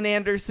 Alan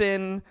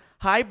Anderson.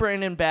 Hi,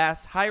 Brandon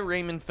Bass. Hi,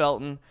 Raymond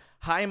Felton.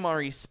 Hi,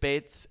 Maurice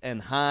Spates.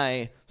 And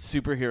hi,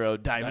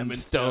 superhero Diamond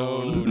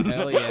Stone.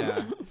 Hell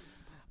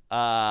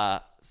yeah.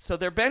 So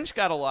their bench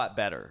got a lot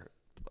better,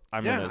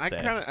 I'm going to say.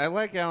 I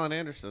like Alan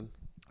Anderson.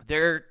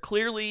 They're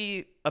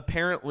clearly,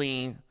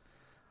 apparently,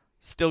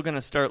 still going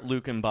to start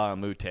Luke and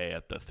Bahamute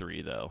at the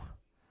 3, though,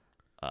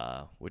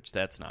 which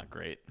that's not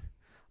great.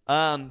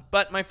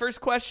 But my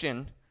first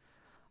question,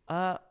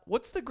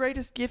 what's the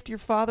greatest gift your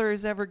father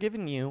has ever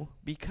given you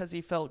because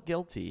he felt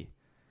guilty?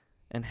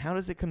 And how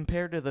does it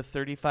compare to the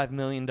 $35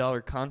 million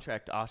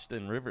contract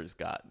Austin Rivers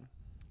got?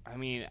 I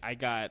mean, I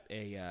got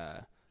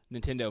a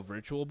Nintendo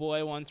Virtual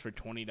Boy once for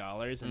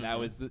 $20, and that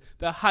was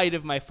the height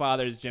of my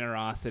father's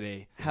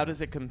generosity. How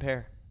does it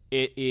compare?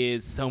 It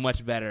is so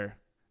much better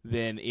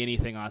than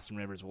anything Austin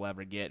Rivers will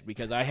ever get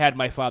because I had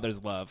my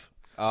father's love.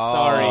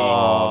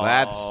 Oh,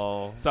 that's...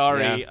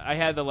 Sorry. Yeah. I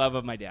had the love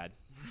of my dad.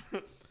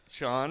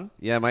 Sean?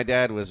 Yeah, my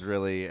dad was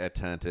really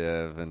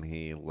attentive, and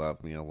he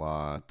loved me a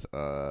lot.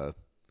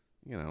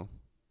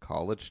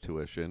 College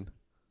tuition.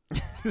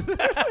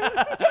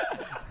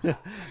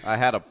 I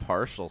had a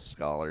partial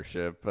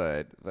scholarship,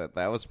 but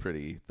that was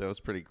pretty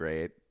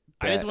great.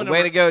 I just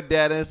Way to go,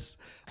 Dennis.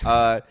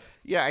 I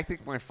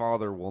think my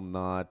father will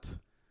not.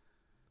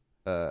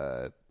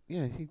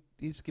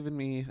 He's given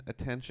me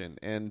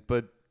attention,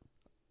 but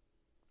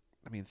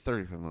I mean,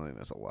 $35 million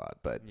is a lot.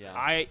 But yeah.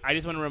 I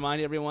just want to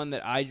remind everyone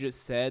that I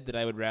just said that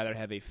I would rather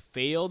have a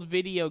failed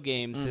video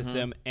game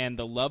system and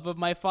the love of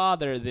my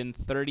father than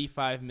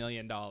 $35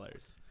 million.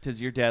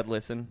 Does your dad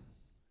listen?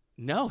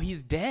 No,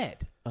 he's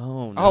dead.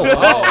 Oh, no.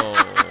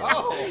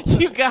 Oh.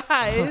 You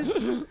guys.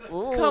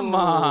 Come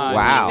on.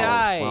 Wow. He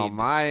died. Well,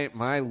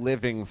 my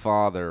living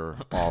father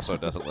also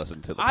doesn't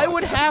listen to the podcast. I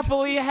would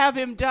happily have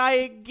him die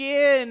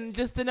again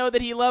just to know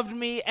that he loved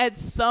me at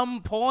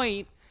some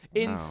point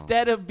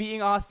instead of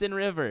being Austin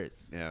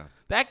Rivers. Yeah.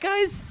 That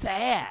guy's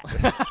sad.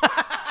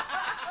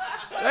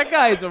 That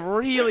guy's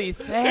really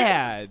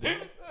sad.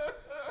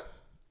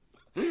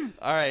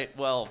 All right,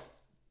 well,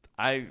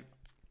 I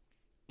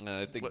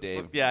think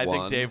Dave Yeah, I won.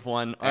 think Dave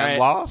won. All And right.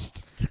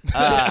 lost?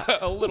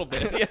 A little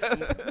bit.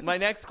 Yeah. My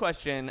next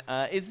question,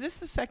 is this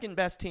the second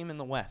best team in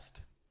the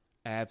West?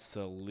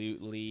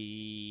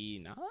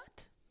 Absolutely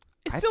not.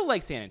 It's still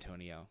like San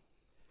Antonio.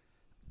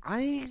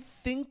 I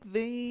think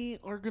they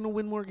are going to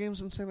win more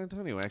games than San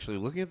Antonio. Actually,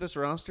 looking at this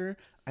roster,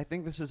 I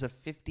think this is a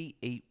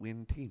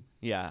 58-win team.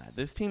 Yeah,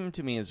 this team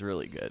to me is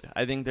really good.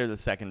 I think they're the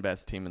second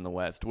best team in the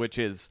West, which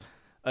is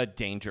a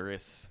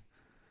dangerous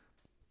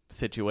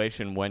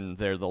situation when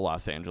they're the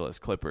Los Angeles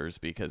Clippers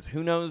because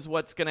who knows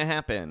what's going to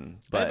happen.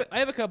 But I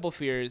have a couple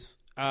fears.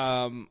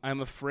 I'm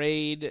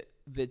afraid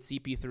that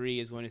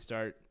CP3 is going to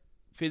start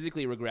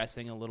physically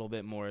regressing a little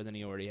bit more than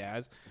he already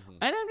has.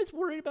 And I'm just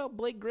worried about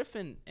Blake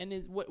Griffin and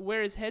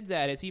where his head's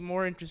at. Is he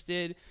more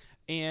interested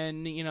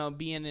in,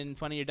 being in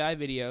Funny or Die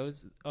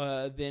videos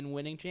than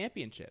winning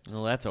championships?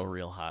 well, that's a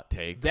real hot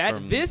take.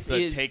 This the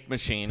is take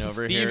machine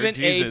over Stephen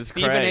here.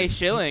 Stephen A. Christ.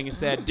 Schilling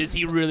said, does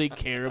he really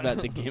care about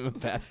the game of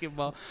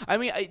basketball? I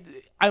mean,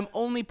 I'm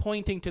only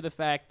pointing to the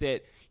fact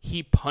that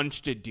he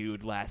punched a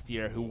dude last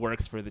year who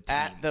works for the team.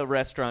 At the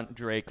restaurant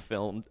Drake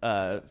filmed,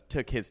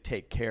 took his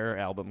Take Care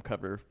album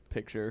cover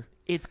picture.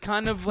 It's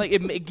kind of like,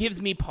 it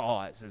gives me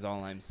pause is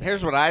all I'm saying.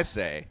 Here's what I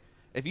say.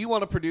 If you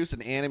want to produce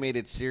an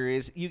animated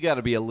series, you got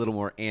to be a little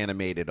more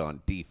animated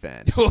on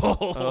defense.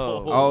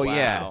 Oh,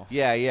 wow.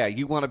 Yeah.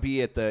 You want to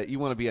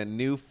be a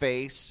new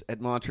face at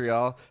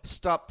Montreal.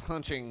 Stop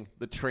punching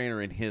the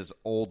trainer in his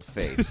old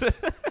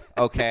face.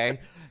 Okay?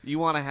 You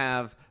want to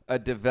have a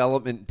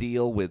development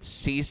deal with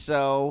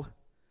CISO.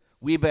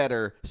 We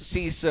better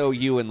CISO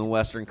you in the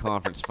Western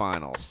Conference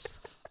Finals.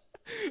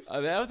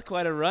 That was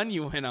quite a run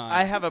you went on.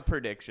 I have a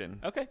prediction.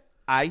 Okay.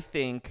 I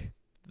think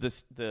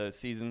the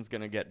season's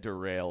going to get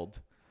derailed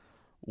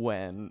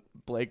when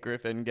Blake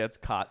Griffin gets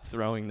caught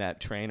throwing that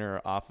trainer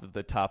off of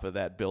the top of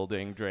that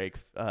building. Drake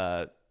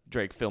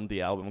filmed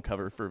the album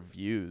cover for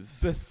Views.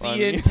 The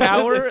CN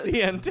Tower? The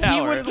CN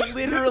Tower. He would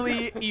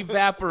literally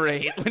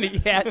evaporate when he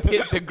had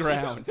hit the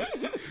ground.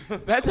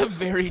 That's a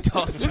very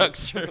tall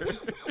structure.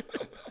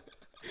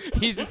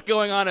 He's just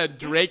going on a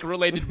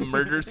Drake-related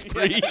murder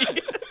spree.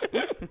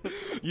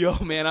 Yo,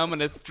 man, I'm going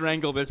to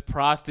strangle this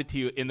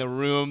prostitute in the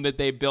room that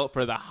they built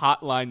for the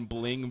Hotline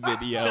Bling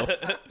video.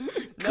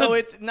 No,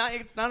 it's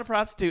not a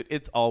prostitute.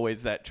 It's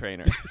always that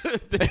trainer.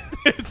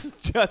 It's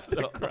just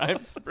a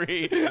crime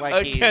spree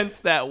Like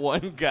against that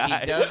one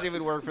guy He doesn't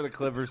even work for the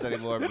Clippers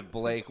anymore, but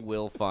Blake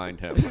will find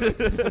him.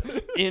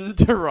 in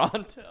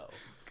Toronto.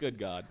 Good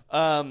God.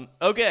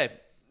 Okay,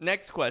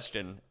 next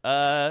question.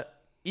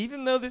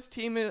 Even though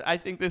I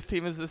think this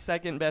team is the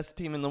second best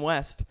team in the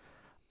West,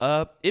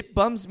 it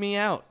bums me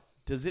out.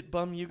 Does it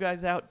bum you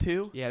guys out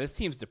too? Yeah, this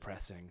team's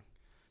depressing.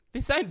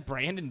 They signed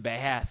Brandon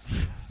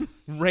Bass.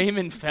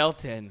 Raymond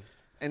Felton.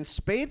 And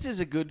Spades is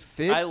a good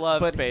fit. I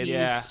love but Spades. He's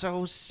Yeah.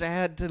 so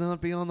sad to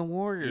not be on the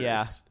Warriors.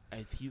 Yeah.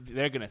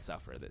 They're gonna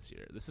suffer this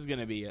year. This is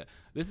gonna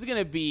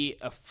be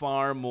a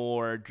far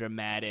more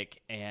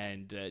dramatic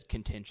and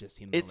contentious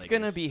team. Than It's the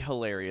going to Lakers. be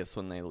hilarious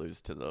when they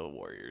lose to the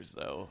Warriors,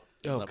 though,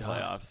 in Oh, the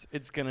God. playoffs.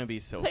 It's going to be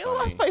so They funny.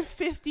 lost by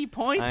 50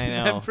 points. I in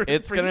know. that first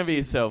It's going to be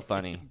preseason. so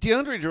funny.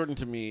 DeAndre Jordan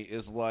to me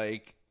is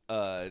like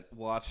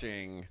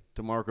watching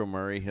DeMarco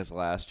Murray his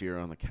last year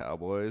on the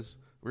Cowboys.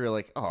 We were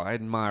like, oh, I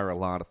admire a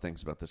lot of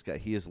things about this guy.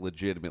 He is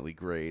legitimately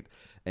great,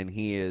 and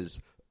he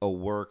is a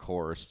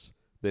workhorse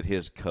that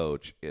his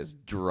coach is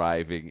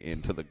driving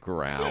into the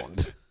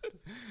ground.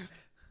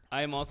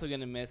 I am also going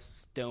to miss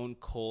Stone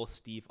Cold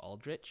Steve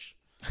Aldrich.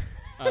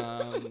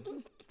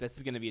 This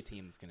is going to be a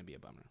team that's going to be a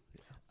bummer.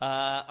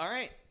 All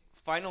right.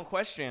 Final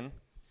question.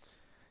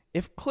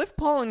 If Cliff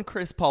Paul and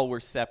Chris Paul were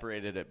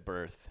separated at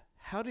birth,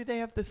 how do they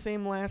have the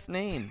same last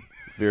name?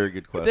 Very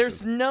good question.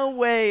 There's no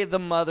way the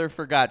mother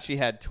forgot she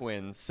had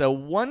twins. So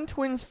one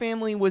twins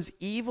family was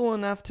evil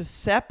enough to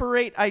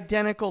separate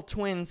identical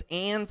twins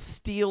and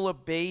steal a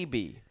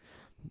baby.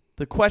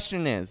 The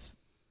question is,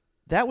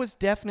 that was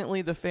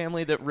definitely the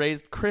family that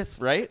raised Chris,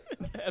 right?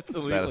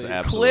 Absolutely. That is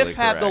absolutely Cliff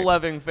had the correct.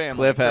 loving family.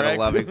 Cliff had correct? a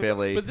loving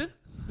family. But this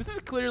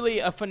is clearly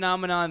a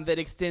phenomenon that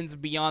extends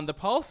beyond the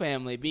Paul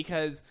family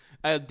because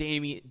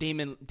Damian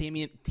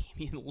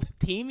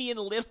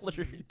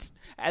Lillard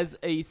has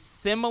a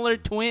similar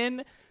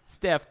twin.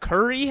 Steph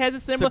Curry has a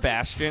similar.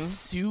 Sebastian.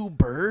 Sue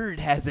Bird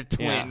has a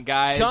twin,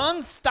 guys.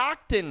 John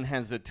Stockton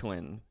has a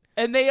twin.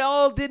 And they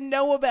all didn't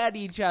know about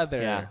each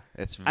other. Yeah.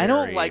 It's I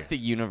don't very- like the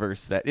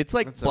universe that it's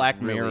like It's a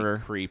Black really Mirror.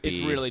 creepy. It's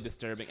really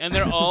disturbing. And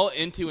they're all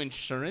into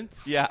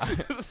insurance. Yeah.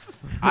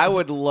 I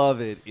would love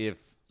it if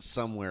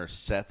somewhere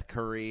Seth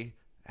Curry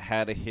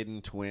had a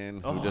hidden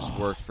twin who just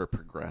worked for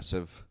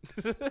Progressive.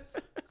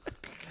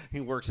 He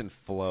works in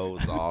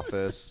Flo's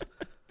office.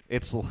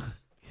 It's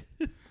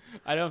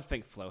I don't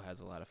think Flo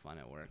has a lot of fun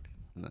at work.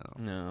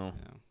 No.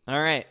 All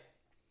right.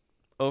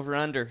 Over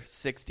under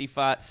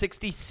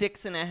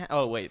 66 and a half.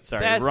 Oh wait,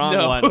 sorry. Wrong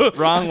one.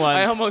 Wrong one.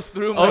 I almost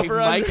threw my Over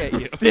mic under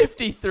at you.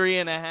 53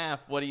 and a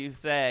half. What do you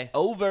say?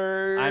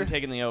 over. I'm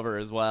taking the over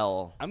as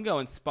well. I'm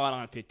going spot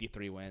on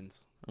 53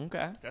 wins.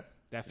 Okay.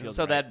 That feels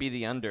So right. that'd be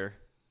the under.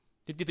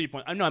 53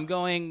 points. No, I'm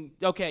going.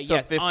 Okay, So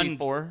yes.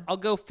 54? I'll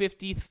go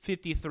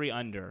 53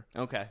 under.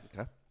 Okay.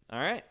 All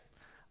right.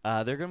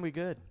 They're going to be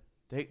good.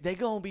 They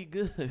going to be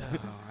good.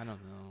 Oh, I don't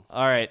know.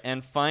 All right,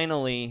 and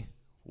finally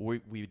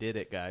we did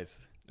it,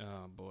 guys.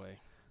 Oh boy.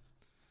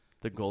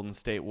 The Golden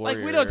State Warriors.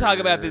 Like, we don't talk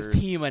about this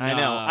team enough. I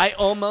know.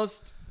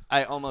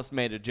 I almost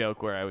made a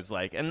joke where I was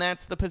like, and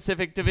that's the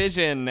Pacific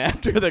Division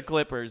after the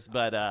Clippers,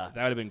 but That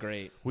would have been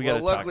great. we well, got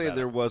to talk luckily about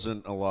there it.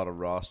 wasn't a lot of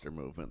roster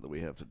movement that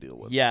we have to deal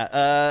with.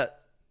 Yeah,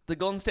 the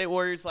Golden State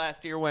Warriors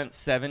last year went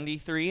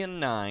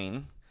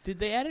 73-9. Did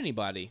they add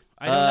anybody?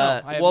 I don't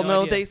know. I have well,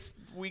 no no, idea.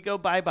 we go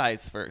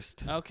bye-byes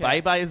first. Okay.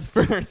 Bye-byes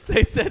first.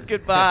 They said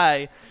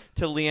goodbye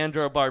to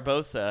Leandro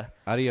Barbosa,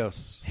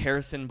 Adios.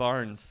 Harrison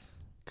Barnes,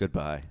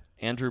 Goodbye.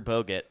 Andrew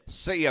Bogut,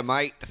 See ya,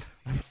 mate.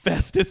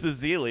 Festus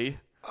Ezeli,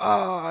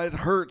 Oh, it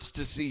hurts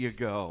to see you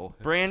go.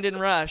 Brandon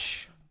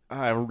Rush,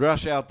 I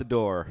rush out the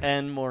door.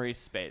 and Maurice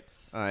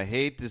Spates. I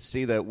hate to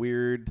see that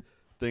weird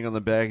thing on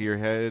the back of your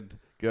head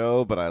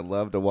go, but I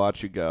love to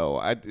watch you go.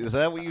 Is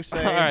that what you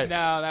say? All right.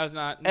 No, that was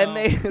not. And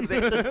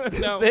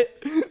no. No.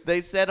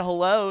 they said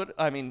hello.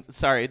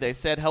 They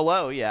said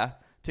hello, yeah,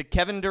 to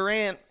Kevin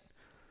Durant,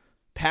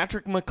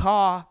 Patrick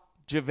McCaw,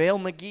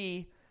 JaVale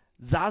McGee,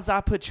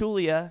 Zaza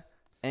Pachulia,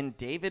 and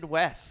David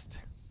West.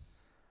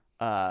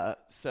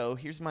 So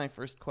here's my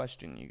first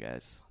question, you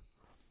guys.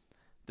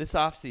 This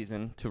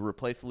offseason, to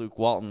replace Luke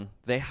Walton,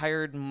 they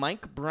hired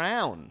Mike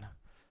Brown,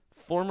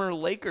 former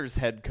Lakers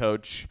head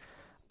coach,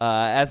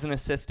 as an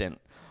assistant.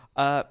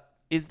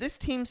 Is this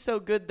team so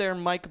good they're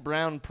Mike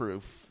Brown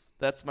proof?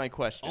 That's my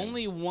question.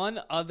 Only one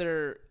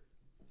other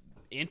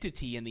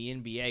entity in the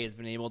NBA has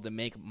been able to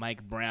make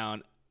Mike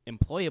Brown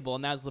employable,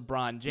 and that's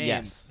LeBron James.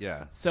 Yes.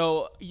 Yeah.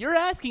 So you're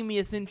asking me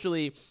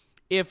essentially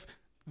if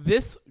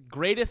this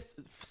greatest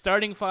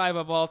starting five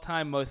of all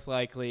time, most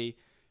likely,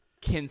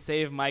 can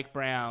save Mike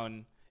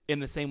Brown in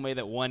the same way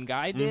that one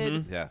guy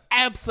did? Yeah.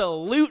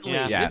 Absolutely.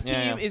 Yeah. This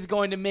Yeah. team is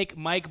going to make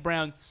Mike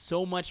Brown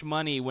so much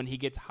money when he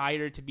gets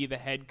hired to be the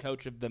head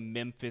coach of the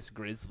Memphis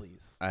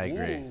Grizzlies. I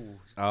agree. Ooh.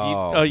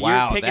 Oh, you're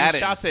wow, taking that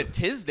shots is- at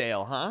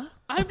Tisdale, huh?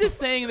 I'm just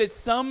saying that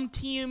some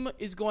team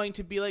is going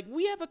to be like,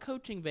 we have a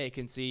coaching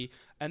vacancy,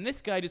 and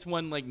this guy just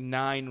won like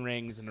 9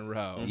 rings in a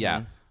row.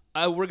 Yeah.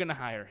 We're going to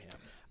hire him.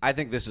 I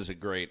think this is a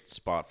great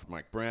spot for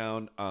Mike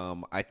Brown.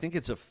 I think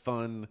it's a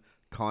fun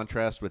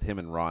contrast with him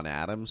and Ron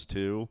Adams,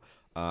 too.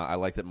 I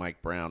like that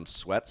Mike Brown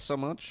sweats so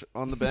much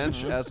on the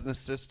bench as an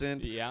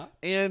assistant. Yeah.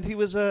 And he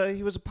was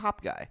a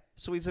pop guy.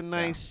 So he's a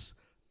nice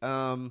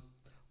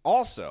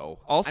also,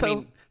 I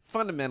mean,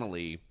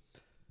 fundamentally,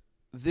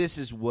 this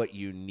is what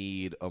you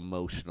need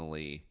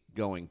emotionally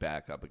going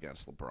back up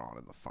against LeBron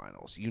in the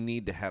finals. You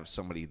need to have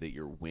somebody that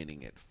you're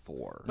winning it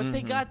for. But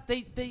they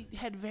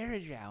had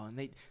Varejao,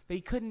 and they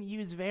couldn't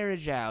use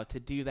Varejao to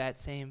do that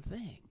same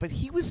thing. But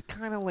he was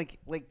kind of like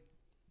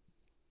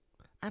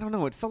I don't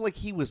know. It felt like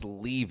he was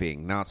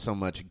leaving, not so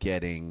much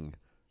getting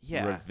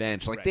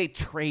revenge. Like they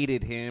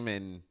traded him,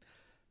 and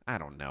I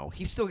don't know.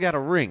 He still got a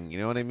ring. You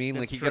know what I mean?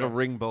 That's like he true. got a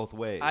ring both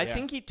ways. I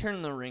think he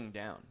turned the ring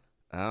down.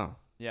 Oh.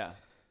 Yeah.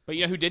 But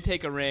you know who did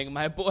take a ring?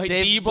 My boy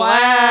Dave D.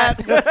 Blatt.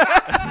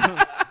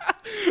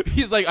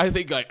 He's like, I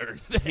think I earned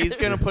that. He's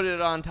going to put it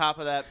on top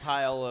of that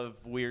pile of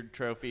weird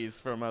trophies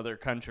from other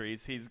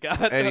countries. He's got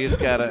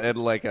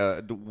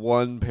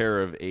one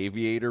pair of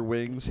aviator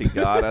wings he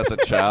got as a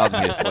child.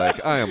 And he's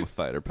like, I am a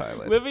fighter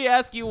pilot. Let me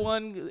ask you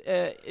one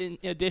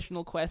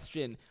additional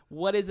question.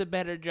 What is a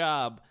better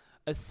job?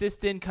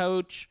 Assistant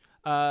coach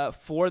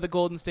for the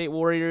Golden State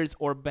Warriors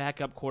or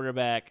backup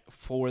quarterback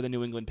for the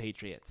New England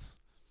Patriots?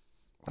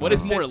 What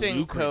is more assistant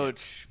lucrative?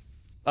 coach?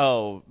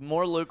 Oh,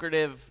 more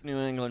lucrative New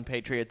England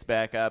Patriots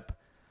backup.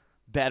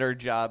 Better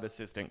job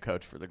assistant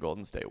coach for the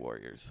Golden State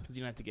Warriors. Because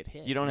you don't have to get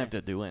hit. You don't have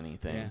to do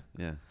anything. Yeah.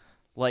 Yeah.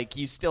 Like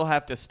you still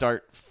have to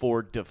start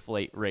 4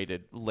 deflate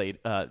related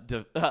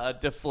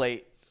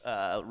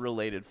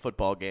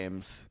football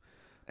games.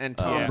 And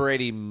Tom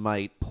Brady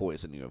might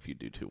poison you if you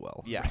do too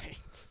well. Yeah. Right.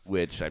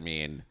 Which, I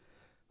mean,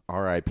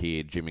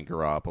 R.I.P. Jimmy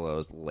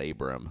Garoppolo's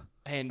labrum.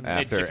 And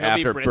After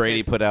Jacoby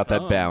Brady Brissett's put out that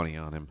thumb. bounty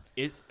on him.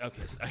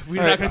 Okay, so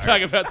we're not going to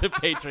talk about the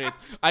Patriots.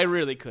 I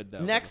really could, though.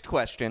 Next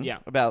question Yeah.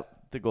 about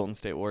the Golden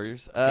State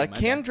Warriors. my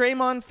Can bad.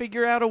 Draymond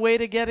figure out a way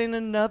to get in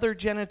another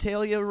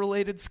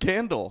genitalia-related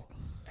scandal?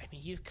 I mean,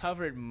 he's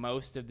covered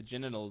most of the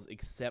genitals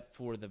except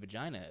for the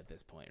vagina at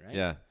this point, right?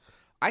 Yeah.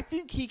 I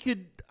think he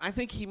could. I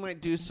think he might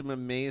do some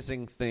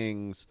amazing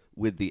things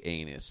with the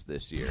anus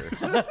this year.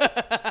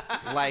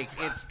 Like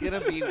it's gonna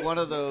be one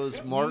of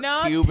those Mark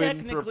Not Cuban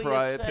technically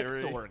proprietary.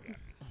 a sex organ.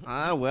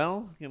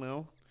 Well, you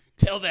know.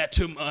 Tell that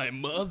to my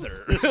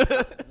mother.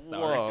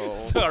 Whoa.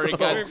 Sorry,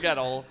 guys. We've got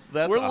all,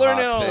 That's we're a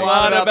learning hot a take.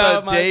 lot About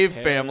about my the Dave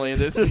parents. family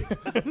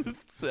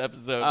this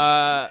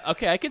episode.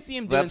 Okay, I could see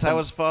him doing That's how some.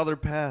 his father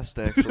passed.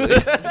 Actually,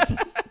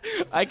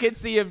 I could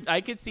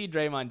see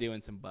Draymond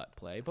doing some butt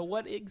play, but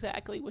what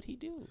exactly would he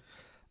do?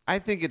 I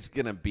think it's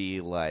gonna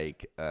be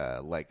like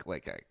a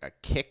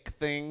kick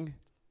thing,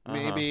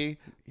 maybe,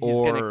 He's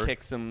or going to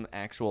kick some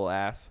actual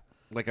ass.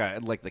 like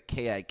the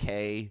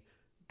KIK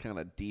kind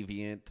of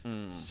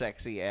deviant,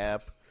 sexy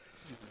app,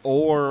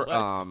 or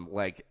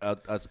like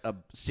a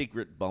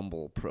secret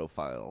Bumble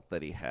profile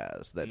that he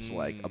has that's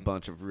like a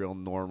bunch of real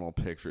normal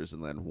pictures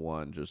and then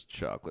one just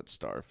chocolate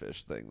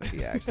starfish thing that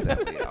he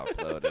accidentally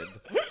uploaded,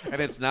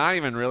 and it's not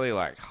even really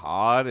like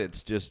hot.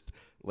 It's just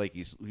like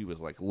he was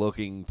like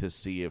looking to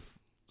see if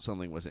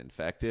something was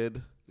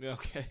infected,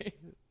 Okay.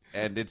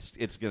 and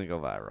it's gonna go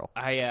viral.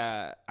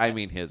 I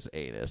mean, his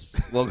anus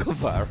will go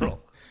viral.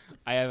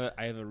 I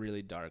have a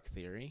really dark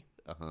theory.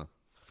 Uh-huh.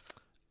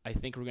 I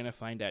think we're gonna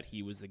find out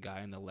he was the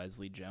guy in the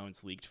Leslie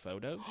Jones leaked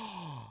photos.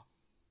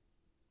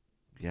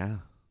 Yeah.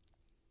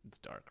 It's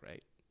dark,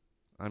 right?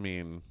 I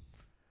mean,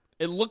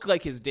 It looked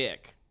like his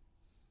dick.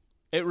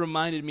 It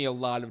reminded me a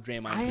lot of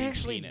Draymond I Green's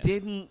actually penis.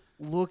 didn't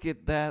look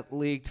at that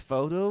leaked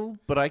photo,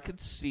 but I could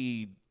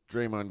see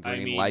Draymond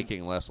Green mean,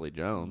 liking Leslie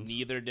Jones.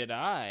 Neither did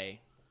I.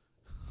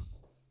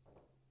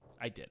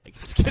 I did. I'm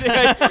just kidding.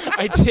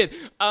 I did.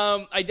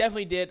 I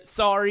definitely did.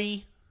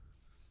 Sorry,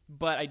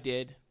 but I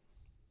did.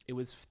 It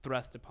was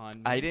thrust upon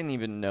me. I didn't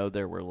even know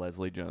there were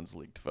Leslie Jones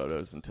leaked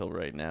photos until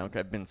right now.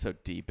 I've been so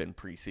deep in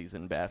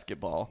preseason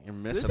basketball. You're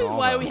This missing is all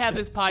why the- we have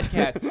this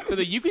podcast, so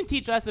that you can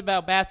teach us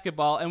about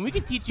basketball, and we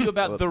can teach you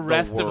about the The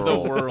rest of the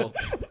world. world.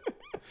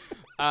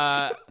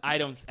 I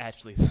don't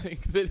actually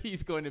think that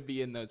he's going to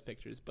be in those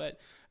pictures, but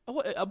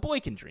a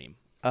boy can dream.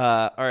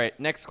 All right,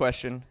 next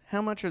question.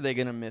 How much are they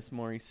going to miss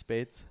Maurice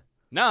Spates?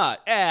 Not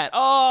at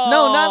all.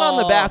 No, not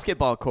on the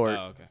basketball court.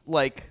 Oh, okay.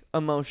 Like,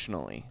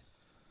 emotionally.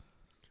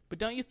 But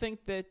don't you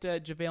think that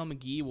JaVale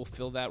McGee will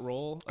fill that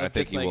role? I Of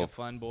think just he like will. a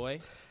fun boy.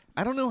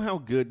 I don't know how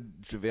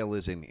good JaVale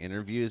is in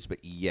interviews, but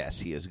yes,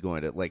 he is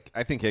going to. Like,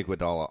 I think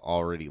Iguodala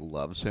already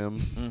loves him.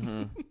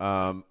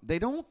 Mm-hmm. They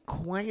don't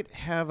quite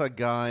have a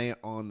guy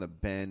on the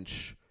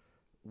bench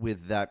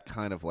with that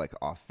kind of like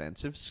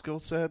offensive skill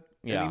set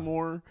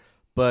anymore.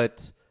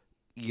 But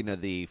you know,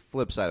 the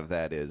flip side of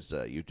that is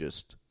you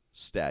just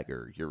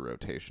stagger your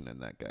rotation,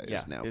 and that guy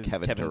is now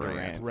Kevin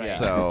Durant. Right.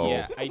 So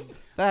Yeah,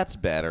 that's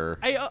better.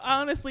 I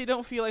honestly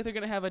don't feel like they're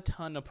going to have a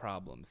ton of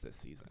problems this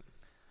season.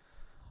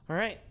 All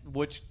right,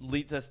 which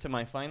leads us to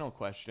my final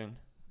question.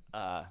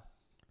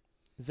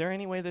 Is there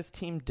any way this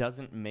team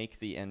doesn't make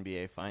the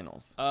NBA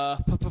Finals?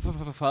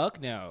 Fuck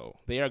no.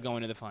 They are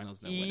going to the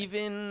finals. No winning.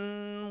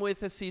 Even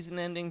with a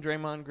season-ending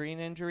Draymond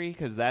Green injury?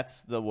 Because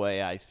that's the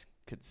way I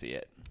could see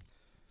it.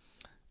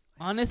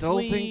 Honestly, still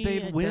think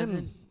they'd it win.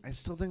 doesn't- I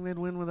still think they'd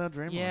win without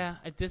Draymond. Yeah,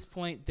 at this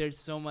point, there's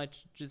so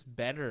much just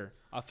better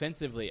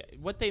offensively.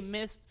 What they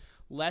missed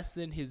less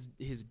than his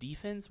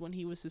defense when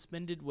he was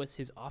suspended was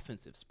his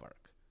offensive spark.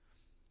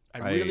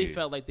 I really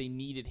felt like they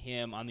needed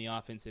him on the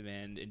offensive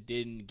end and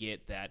didn't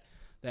get that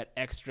that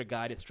extra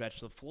guy to stretch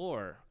the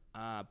floor. But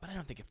I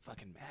don't think it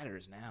fucking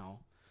matters now.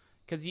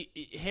 Because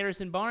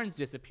Harrison Barnes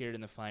disappeared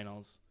in the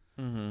finals.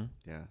 Mm-hmm.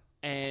 Yeah.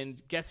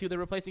 And guess who they're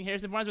replacing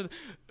Harrison Barnes with?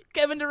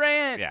 Kevin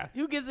Durant. Yeah.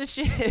 Who gives a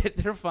shit?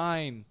 They're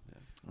fine.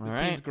 All This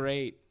right. team's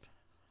great.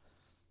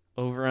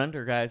 Over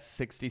under, guys,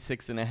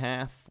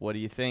 66.5. What do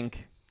you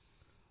think?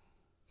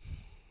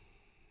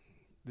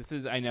 This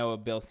is, I know, a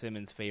Bill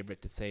Simmons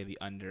favorite to say the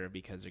under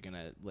because they're going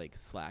to, like,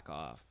 slack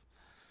off.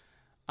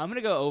 I'm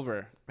going to go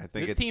over. I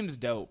think this team's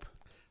dope.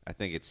 I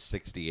think it's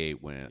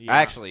 68 wins. Yeah.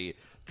 Actually,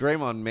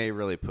 Draymond may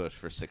really push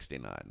for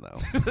 69, though.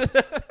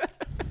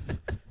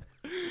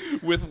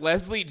 With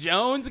Leslie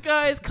Jones,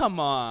 guys? Come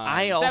on.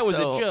 That was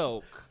a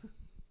joke.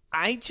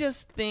 I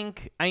just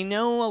think, I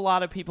know a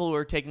lot of people who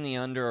are taking the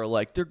under are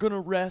like, they're going to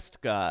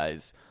rest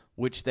guys,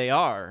 which they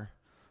are,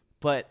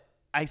 but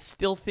I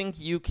still think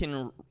you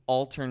can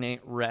alternate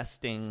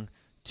resting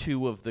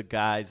two of the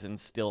guys and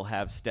still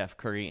have Steph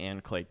Curry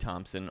and Klay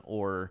Thompson,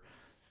 or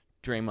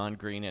Draymond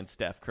Green and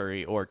Steph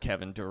Curry, or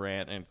Kevin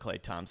Durant and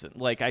Klay Thompson.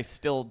 Like, I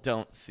still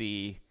don't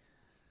see.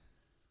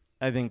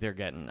 I think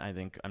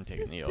I'm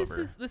taking the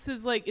over. This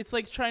is like, it's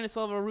like trying to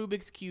solve a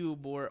Rubik's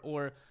Cube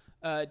or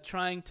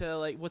trying to,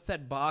 like, what's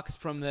that box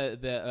from the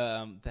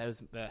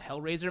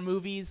Hellraiser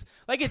movies?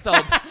 Like, it's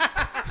all.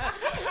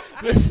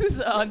 This is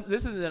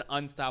an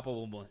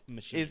unstoppable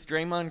machine. Is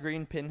Draymond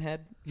Green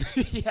Pinhead?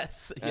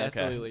 Yes, he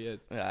absolutely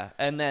is. Yeah,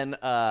 and then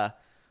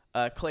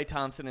Klay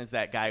Thompson is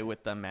that guy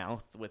with the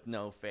mouth with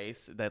no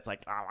face. That's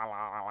like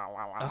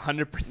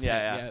 100%.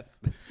 Yeah.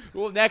 Yes.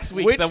 Well, next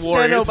week Which the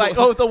Warriors. Cenobite?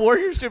 Oh, the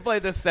Warriors should play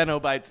the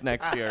Cenobites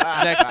next year.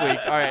 Next week.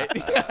 All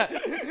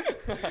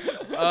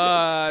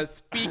right.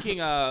 Speaking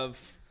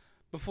of,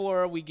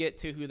 before we get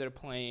to who they're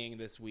playing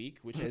this week,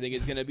 which I think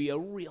is going to be a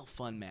real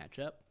fun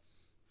matchup,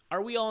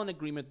 are we all in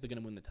agreement that they're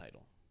going to win the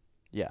title?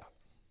 Yeah,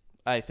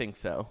 I think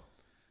so.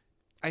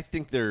 I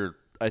think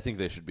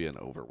they should be an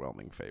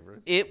overwhelming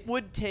favorite. It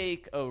would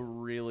take a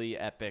really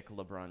epic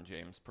LeBron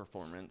James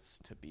performance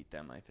to beat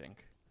them, I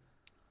think.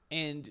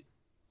 And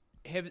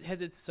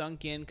has it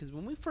sunk in? Because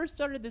when we first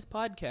started this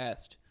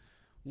podcast,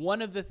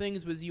 one of the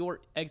things was your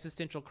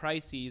existential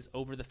crises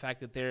over the fact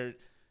that they're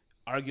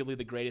arguably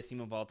the greatest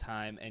team of all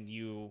time, and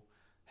you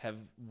have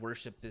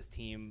worshipped this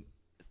team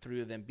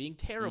through them being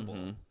terrible.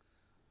 Mm-hmm.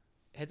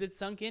 Has it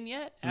sunk in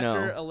yet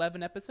after No.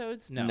 11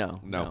 episodes?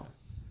 No.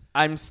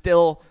 I'm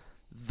still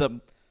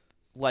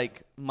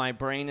my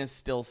brain is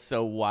still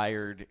so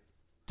wired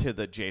to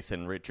the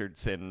Jason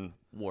Richardson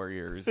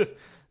Warriors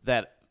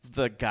that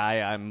the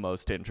guy I'm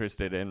most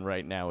interested in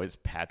right now is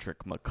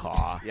Patrick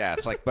McCaw. Yeah,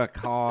 it's like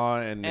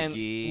McCaw and And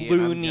McGee.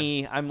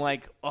 Looney. I'm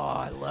like,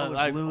 I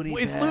love Looney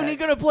Is back? Looney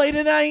going to play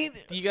tonight?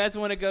 Do you guys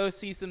want to go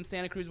see some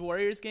Santa Cruz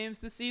Warriors games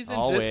this season?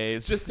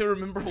 Always. Just to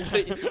remember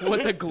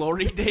what the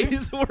glory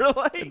days were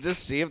like?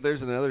 Just see if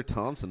there's another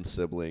Thompson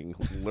sibling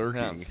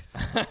lurking.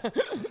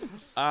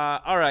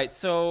 All right,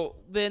 so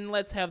then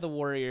let's have the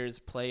Warriors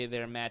play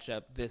their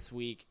matchup this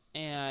week.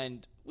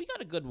 And we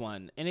got a good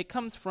one, and it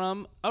comes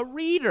from a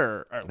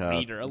reader,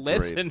 a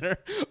listener,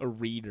 a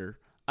reader.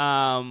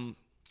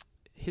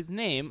 His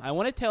name, I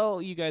want to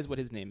tell you guys what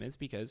his name is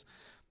because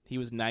he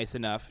was nice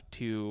enough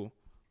to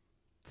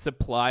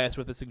supply us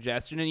with a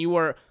suggestion, and you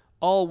are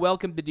all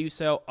welcome to do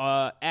so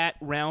at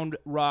Round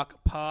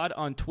Rock Pod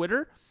on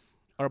Twitter.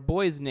 Our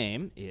boy's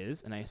name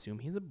is, and I assume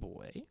he's a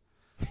boy,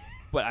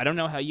 but I don't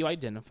know how you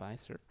identify,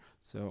 sir.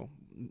 So,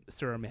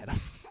 sir or madam,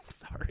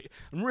 sorry.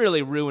 I'm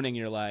really ruining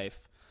your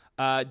life.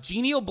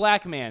 Genial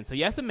Black Man. So,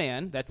 yes, a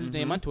man. That's his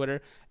name on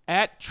Twitter.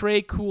 At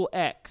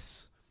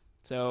TreyCoolX.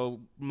 So,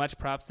 much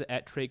props to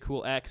at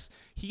TreyCoolX.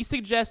 He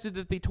suggested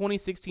that the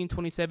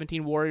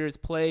 2016-2017 Warriors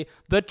play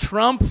the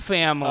Trump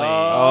family.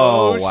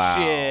 Oh, wow.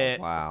 shit.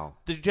 Wow.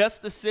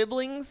 Just the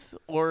siblings?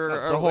 Or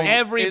That's a whole-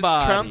 Everybody.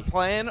 Is Trump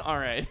playing? All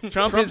right.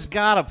 Trump's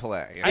got to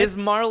play. Is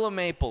Marla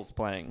Maples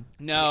playing?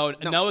 No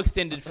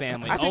extended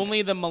family.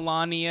 Only the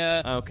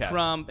Melania, Okay.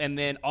 Trump, and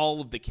then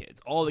all of the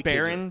kids. All the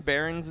kids.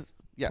 Barron's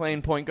Yeah.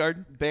 playing point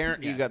guard?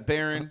 Barron, You got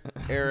Barron,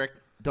 Eric,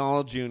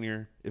 Donald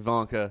Jr.,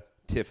 Ivanka,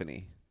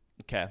 Tiffany.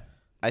 Okay.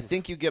 I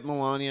think you get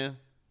Melania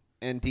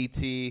and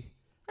DT.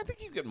 I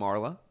think you get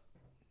Marla.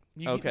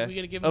 Okay. We're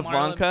gonna give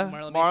Ivanka?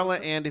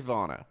 Marla and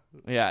Ivana.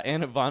 Yeah,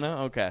 and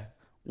Ivana? Okay.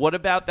 What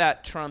about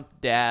that Trump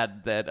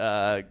dad that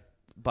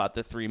bought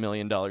the $3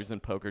 million in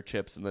poker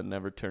chips and then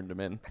never turned him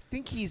in? I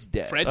think he's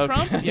dead. Fred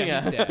Trump?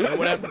 Yeah, he's dead. Or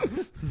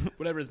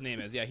whatever his name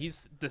is. Yeah,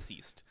 he's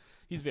deceased.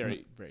 He's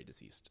very, very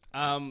deceased.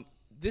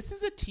 This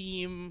is a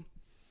team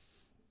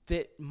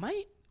that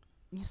might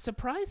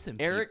surprise some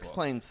Eric's people.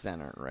 playing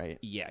center, right?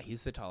 Yeah,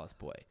 he's the tallest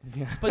boy.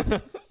 But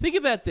think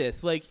about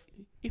this. Like,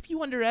 if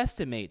you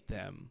underestimate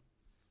them,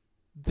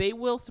 they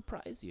will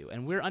surprise you.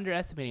 And we're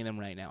underestimating them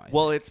right now. I think.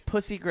 Well, it's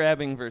pussy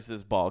grabbing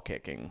versus ball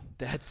kicking.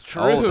 That's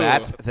true. Oh,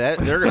 that.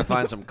 They're going to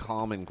find some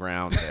common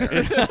ground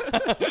there.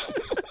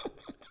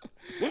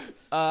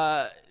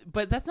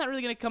 But that's not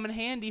really going to come in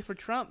handy for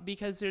Trump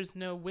because there's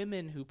no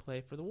women who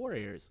play for the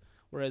Warriors.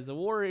 Whereas the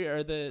Warrior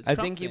or the I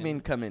Trump think you fan-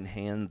 mean come in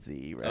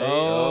handsy, right?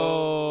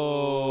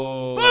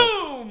 Oh.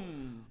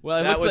 Boom! Well,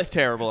 it That looks was like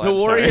terrible. The I'm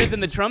sorry. Warriors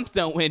and the Trumps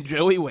don't win.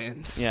 Joey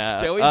wins.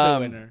 Yeah. Joey's the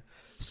winner.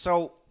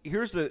 So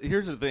here's the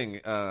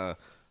thing.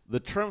 The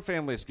Trump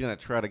family is going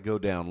to try to go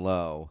down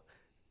low,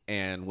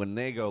 and when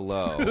they go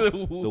low,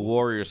 the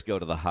Warriors go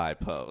to the high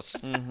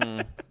post.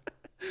 Mm-hmm.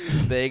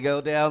 They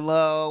go down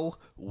low,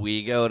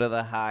 we go to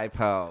the high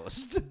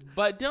post.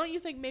 But don't you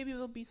think maybe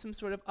there'll be some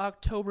sort of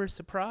October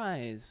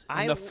surprise in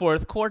I- the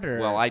fourth quarter?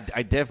 Well, I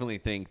definitely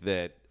think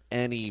that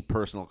any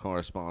personal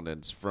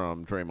correspondence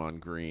from Draymond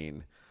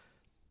Green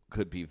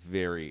could be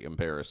very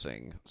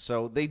embarrassing.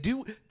 So they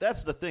do.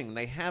 That's the thing.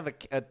 They have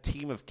a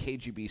team of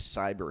KGB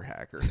cyber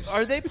hackers.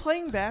 Are they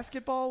playing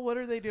basketball? What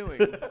are they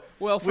doing?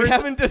 well, We first,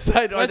 haven't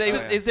decided. Are they?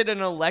 Let's- Is it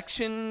an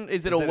election?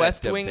 Is it Is a it a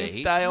West Wing debate?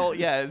 style?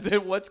 Yeah. Is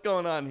it? What's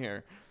going on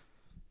here?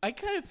 I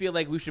kind of feel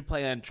like we should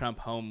play on Trump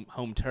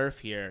home turf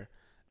here,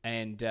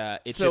 and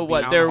it So should be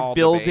what? town They're hall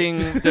building.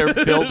 They're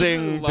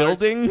building Large-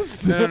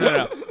 buildings.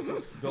 No.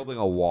 building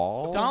a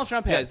wall. Donald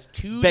Trump has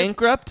two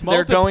Bankrupt. They're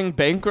multi- going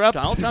bankrupt.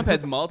 Donald Trump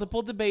has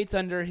multiple debates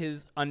under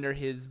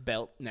his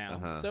belt now.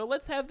 Uh-huh. So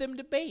let's have them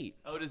debate.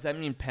 Oh, does that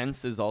mean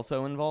Pence is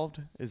also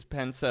involved? Is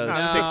Pence a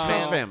No, six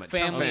Trump man? family.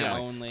 family Trump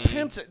only.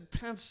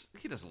 Pence,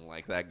 he doesn't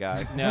like that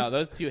guy. No,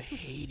 those two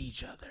hate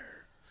each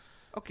other.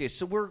 Okay,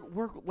 so we're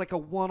like a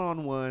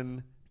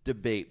one-on-one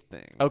debate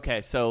thing.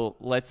 Okay, so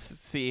let's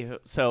see.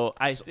 So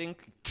I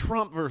think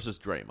Trump versus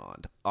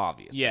Draymond,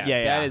 obviously. Yeah, Yeah,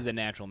 that yeah. is a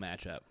natural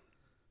matchup.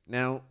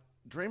 Now,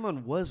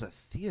 Draymond was a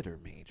theater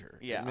major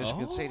Yeah. at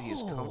Michigan State. He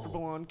is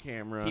comfortable on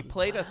camera. he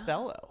played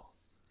Othello.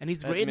 And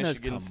he's At great in those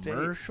Michigan State.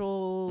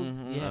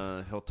 commercials.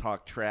 Yeah. He'll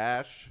talk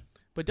trash.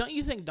 But don't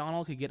you think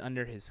Donald could get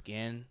under his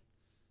skin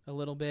a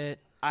little bit?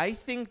 I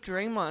think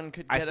Draymond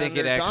could I get think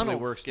under it actually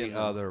Donald's works skin. the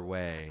other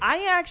way.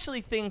 I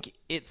actually think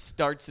it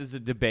starts as a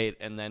debate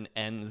and then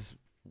ends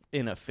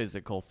in a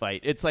physical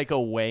fight. It's like a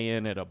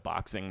weigh-in at a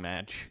boxing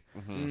match.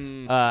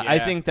 I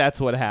yeah. think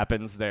that's what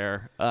happens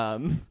there.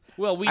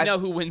 Well, we know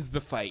who wins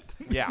the fight.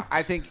 Yeah.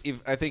 I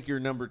think your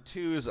number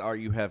twos are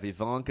you have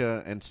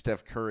Ivanka and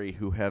Steph Curry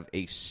who have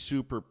a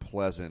super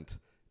pleasant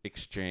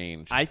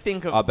exchange. I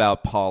think of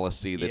about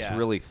policy that's Yeah.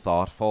 really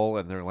thoughtful,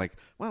 and they're like,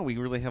 "Wow, we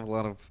really have a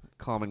lot of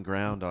common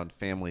ground on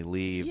family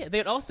leave." Yeah,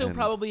 they'd also And-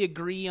 probably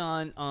agree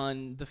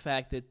on the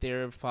fact that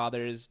their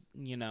fathers,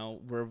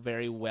 were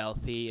very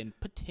wealthy and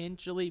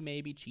potentially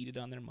maybe cheated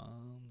on their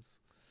moms.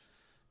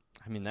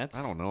 I mean, that's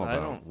I don't know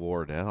about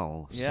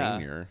Wardell Yeah.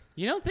 Senior.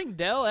 You don't think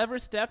Dell ever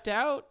stepped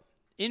out?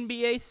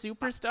 NBA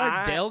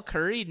superstar Dell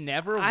Curry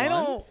never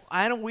once?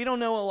 We don't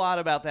know a lot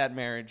about that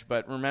marriage,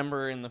 but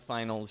remember in the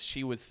finals,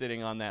 she was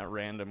sitting on that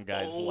random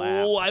guy's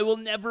lap. Oh, I will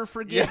never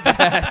forget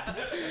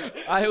that.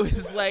 I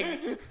was like,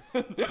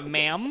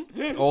 ma'am.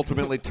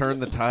 Ultimately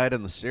turned the tide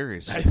in the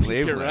series. I in think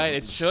you're Cleveland. right.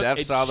 It shook- Steph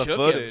it saw the shook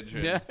him. footage.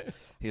 and Yeah.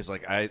 He's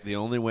like, the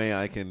only way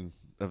I can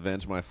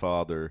avenge my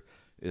father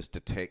is to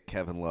take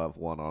Kevin Love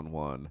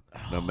one-on-one,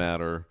 no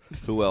matter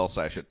who else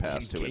I should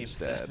pass to Game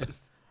instead. 7.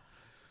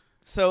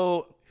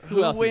 So Who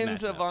who else is wins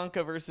matching up?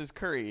 Ivanka versus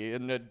Curry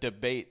in a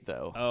debate,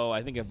 though? Oh,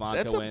 I think Ivanka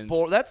that's wins.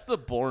 that's the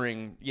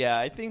boring. Yeah,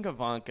 I think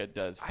Ivanka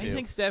does too. I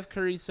think Steph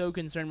Curry's so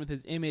concerned with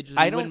his image that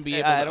I he don't. wouldn't be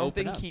able I to don't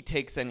open think up. he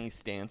takes any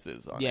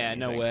stances on. Yeah,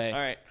 no anything. way. All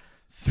right.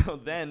 So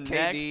then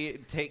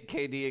KD, take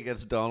KD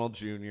against Donald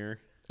Jr.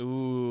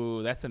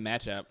 Ooh, that's a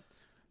matchup.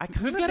 I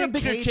Who's got a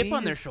bigger chip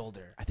on their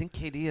shoulder? I think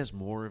KD has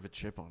more of a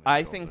chip on his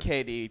I shoulder. think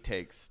KD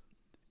takes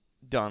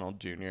Donald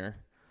Jr.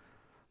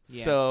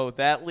 Yeah. So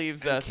that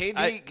leaves And us.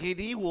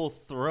 KD will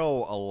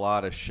throw a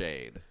lot of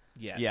shade.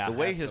 Yes, Yeah. The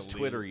way his absolutely.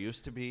 Twitter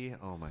used to be,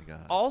 oh my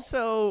god.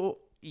 Also,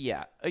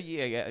 yeah.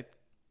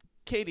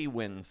 KD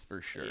wins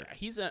for sure. Yeah,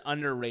 he's an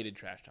underrated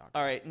trash talker.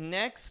 All right.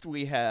 Next,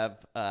 we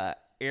have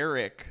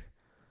Eric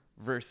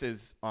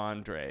versus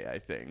Andre. I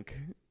think.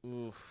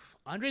 Oof.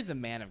 Andre's a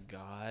man of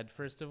God,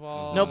 first of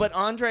all. No, but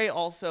Andre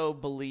also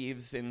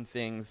believes in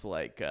things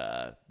like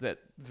that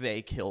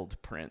they killed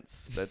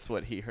Prince. That's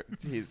what he heard.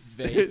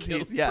 They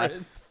killed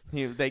Prince.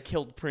 They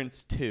killed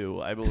Prince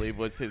too, I believe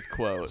was his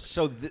quote.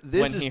 So When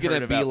this is he going heard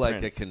to be about like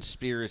Prince. a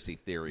conspiracy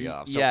theory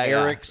off. So Yeah,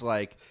 yeah. Eric's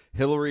like,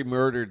 Hillary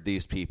murdered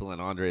these people,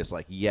 and Andre's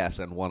like, yes,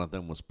 and one of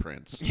them was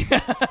Prince.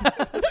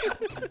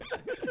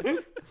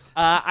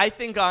 I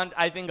think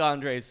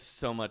Andre's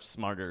so much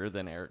smarter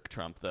than Eric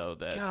Trump, though.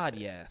 That God,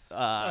 yes.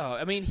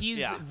 I mean, he's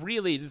yeah.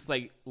 really just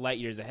like light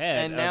years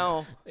ahead. And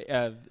now-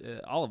 of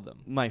all of them.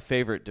 my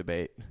favorite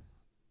debate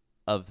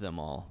of them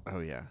all: Oh,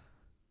 yeah.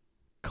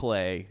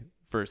 Clay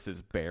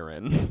versus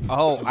Barron.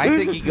 Oh, I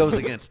think he goes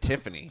against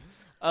Tiffany.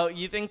 Oh,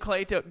 you think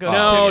Clay goes?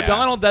 No, yeah.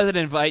 Donald doesn't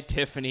invite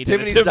Tiffany. To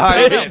Tiffany's the not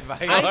debate.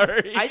 invited.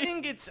 Sorry.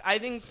 I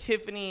think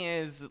Tiffany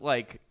is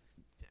like.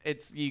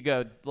 You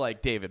go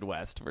like David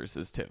West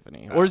versus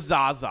Tiffany or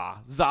Zaza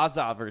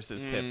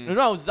versus Tiffany.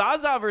 No,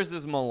 Zaza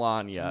versus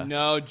Melania.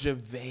 No,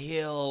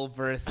 JaVale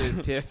versus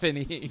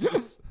Tiffany.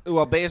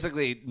 Well,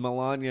 basically,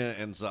 Melania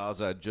and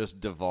Zaza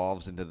just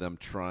devolves into them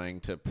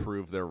trying to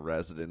prove their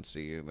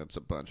residency, and it's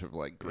a bunch of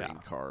like green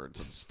cards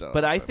and stuff.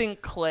 But I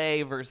think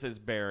Clay versus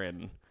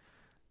Barron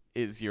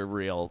is your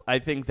real. I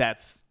think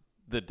that's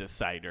the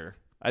decider.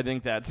 I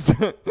think that's.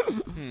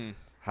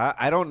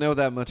 I don't know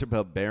that much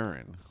about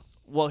Barron.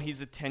 Well,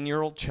 he's a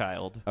 10-year-old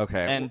child.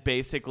 Okay. And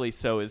basically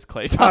so is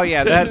Klay Thompson. Oh,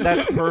 yeah,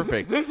 that's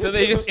perfect. So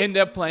they just end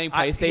up playing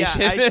PlayStation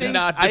and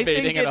not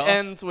debating at all. I think it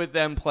ends with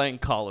them playing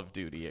Call of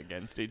Duty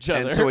against each other.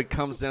 And so it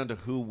comes down to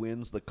who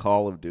wins the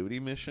Call of Duty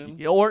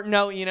mission? Or,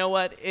 no, you know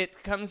what?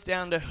 It comes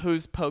down to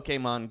whose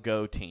Pokemon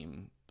Go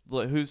team.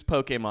 Whose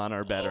Pokemon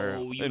are better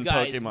you in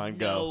guys Pokemon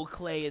Go. know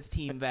Clay is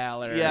Team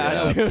Valor.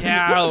 Yeah, no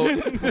doubt.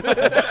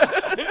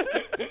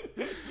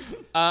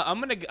 I'm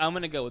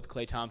gonna go with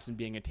Klay Thompson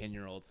being a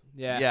 10-year-old.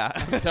 Yeah.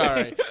 I'm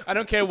sorry. I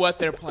don't care what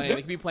they're playing.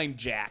 They could be playing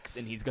Jax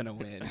and he's gonna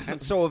win.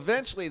 And so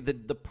eventually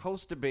the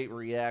post-debate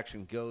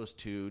reaction goes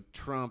to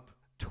Trump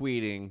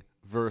tweeting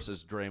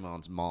versus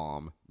Draymond's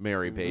mom,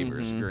 Mary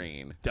Babers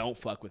Green. Don't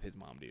fuck with his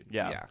mom, dude.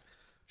 Yeah.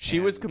 She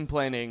was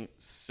complaining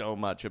so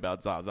much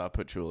about Zaza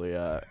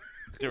Pachulia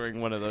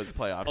during one of those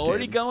playoff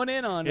Already games. going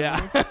in on him. Yeah.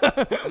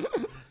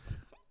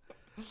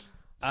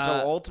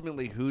 So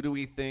ultimately, who do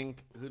we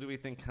think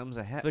comes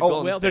ahead?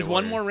 There's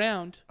one more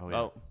round. Oh,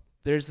 yeah.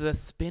 There's the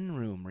spin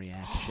room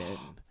reaction.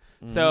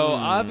 So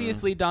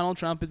obviously Donald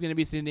Trump is going to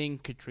be sending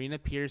Katrina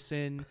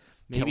Pearson,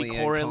 maybe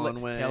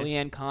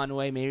Kellyanne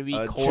Conway, maybe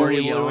Corey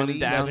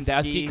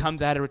Lewandowski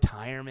comes out of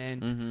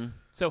retirement. Mm-hmm.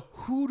 So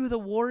who do the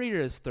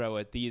Warriors throw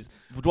at these?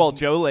 Well,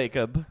 Joe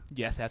Lacob.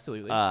 Yes,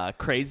 absolutely.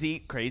 Crazy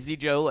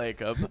Joe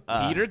Lacob.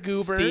 Peter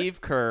Guber.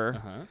 Steve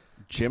Kerr.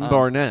 Jim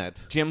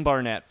Barnett. Jim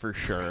Barnett for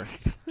sure.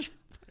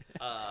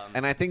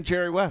 And I think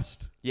Jerry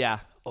West. Yeah.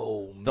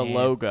 Oh, man. The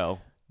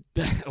logo.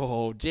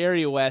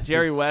 Jerry West.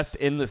 Jerry West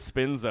in the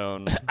spin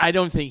zone. I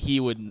don't think he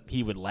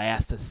would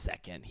last a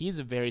second. He's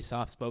a very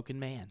soft-spoken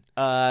man.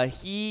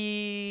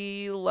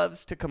 He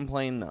loves to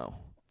complain, though.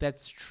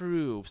 That's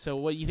true. So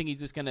what, you think he's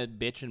just going to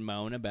bitch and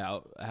moan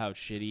about how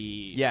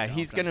shitty... Yeah,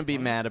 he's going to be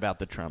mad about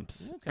the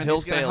Trumps. Okay. And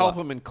he's going to help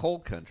him in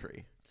cold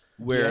country,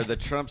 where the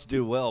Trumps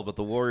do well, but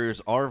the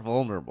Warriors are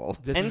vulnerable.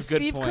 And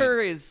Steve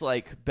Kerr is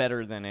like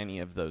better than any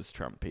of those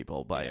Trump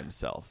people by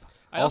himself.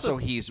 Also,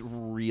 he's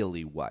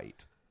really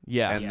white.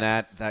 Yeah. And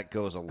that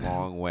goes a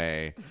long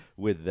way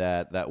with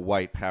that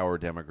white power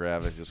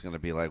demographic is going to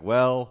be like,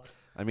 well,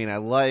 I mean, I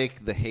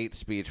like the hate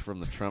speech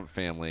from the Trump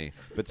family,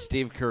 but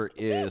Steve Kerr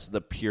is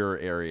the pure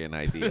Aryan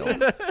ideal,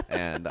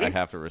 and I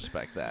have to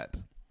respect that.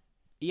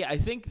 Yeah, I'm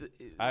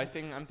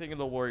thinking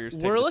the Warriors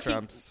take the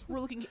Trumps.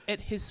 We're looking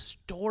at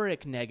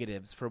historic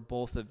negatives for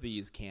both of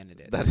these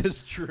candidates. That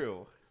is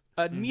true.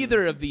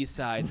 Neither of these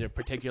sides are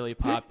particularly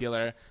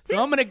popular, so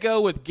I'm going to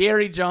go with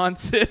Gary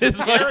Johnson.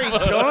 Gary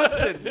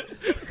Johnson,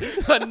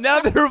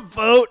 another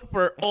vote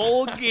for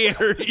old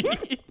Gary.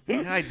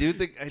 Yeah, I do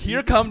think.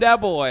 Here come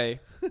that boy.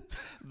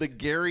 The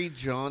Gary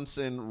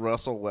Johnson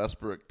Russell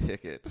Westbrook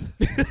ticket.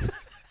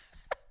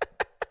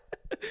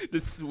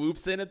 Just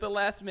swoops in at the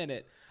last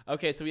minute.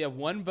 Okay, so we have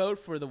one vote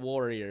for the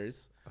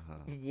Warriors,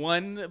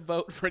 one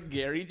vote for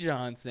Gary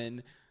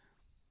Johnson.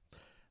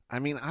 I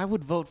mean, I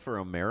would vote for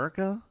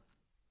America.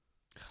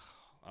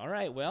 All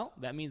right, well,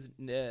 that means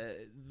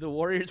the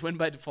Warriors win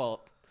by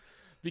default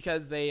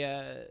because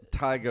they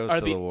tie goes are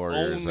to the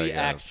Warriors. Only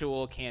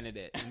actual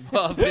candidate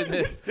involved in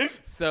this.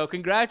 So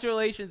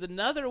congratulations,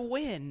 another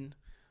win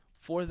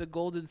for the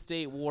Golden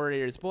State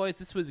Warriors. Boys,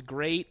 this was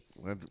great.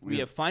 We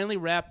have finally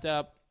wrapped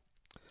up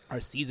our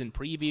season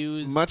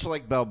previews. Much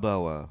like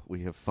Balboa,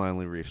 we have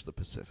finally reached the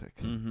Pacific.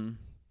 Mm-hmm.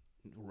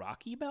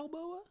 Rocky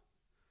Balboa?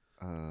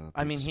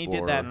 I mean, he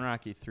did that in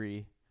Rocky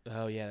 3.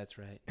 Oh, yeah, that's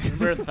right.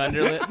 Remember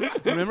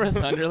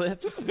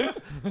Thunderlips?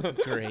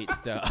 Great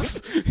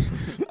stuff.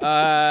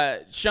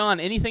 Sean,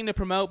 anything to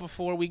promote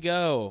before we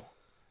go?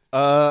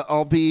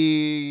 I'll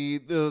be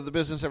the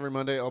business every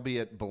Monday. I'll be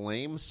at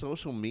Blame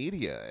Social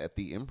Media at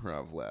the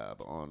Improv Lab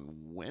on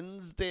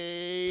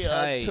Wednesday,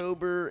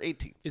 October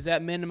 18th. Is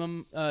that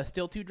minimum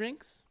still 2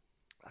 drinks?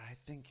 I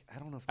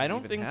don't know if I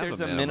don't think there's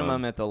a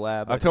minimum at the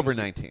lab. October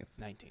 19th.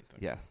 19th. Okay.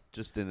 Yeah,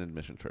 just in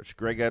admission church.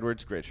 Greg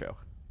Edwards, great show.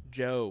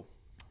 Joe.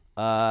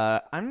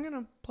 I'm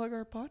gonna plug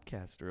our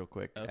podcast real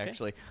quick. Okay.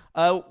 Actually,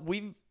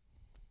 we've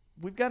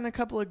gotten a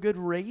couple of good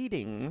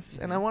ratings,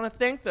 and I want to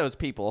thank those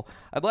people.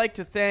 I'd like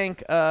to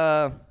thank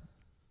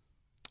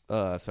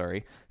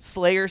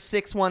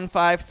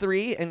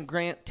Slayer6153 and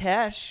Grant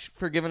Tesh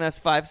for giving us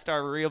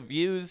 5-star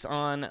reviews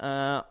on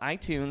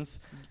iTunes,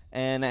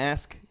 and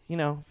ask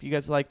if you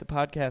guys like the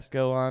podcast,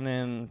 go on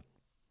and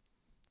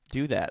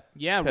do that.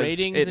 Yeah,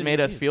 ratings. It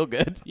made us feel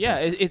good. Yeah,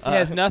 it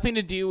has nothing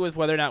to do with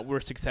whether or not we're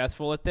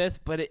successful at this,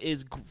 but it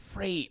is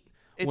great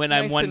when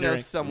nice I'm wondering. To know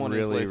someone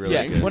is listening.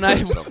 Really good. When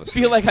I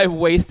feel like I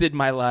wasted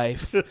my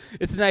life,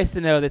 it's nice to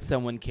know that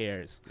someone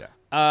cares. Yeah.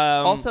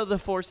 Also, the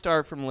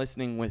 4-star from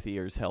Listening with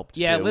Ears helped.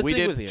 Yeah, too. Listening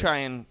we with did Ears. try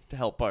and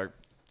help our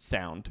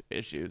sound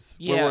issues.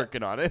 Yeah. We're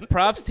working on it.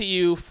 Props to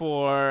you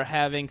for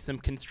having some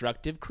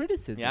constructive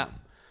criticism. Yeah.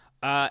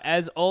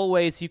 As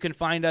always, you can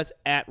find us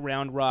at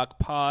Round Rock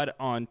Pod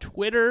on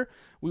Twitter.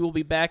 We will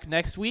be back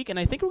next week, and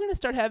I think we're going to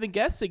start having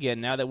guests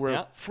again now that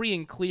we're free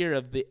and clear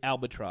of the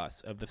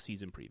albatross of the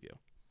season preview.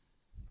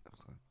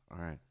 All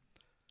right.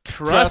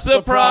 Trust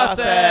the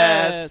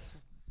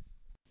process.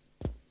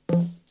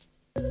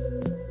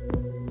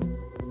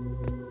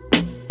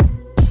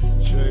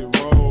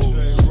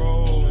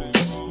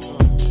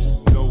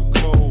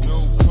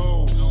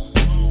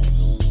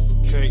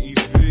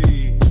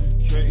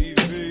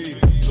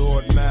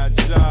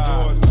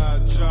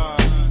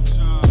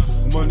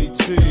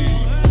 jealousy.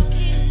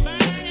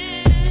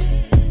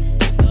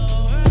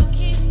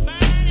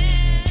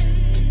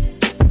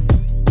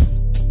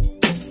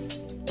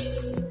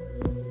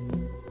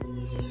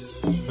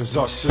 As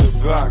I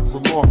sit back,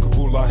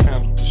 remarkable, I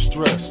handle the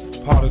stress.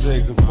 Potted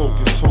eggs and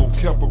focus, hope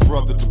kept a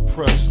brother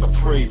depressed. I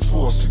prayed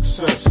for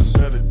success and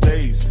better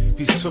days.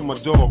 Peace to my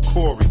dog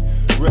Corey,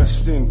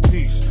 rest in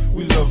peace.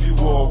 We love you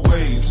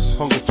always.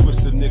 Hunger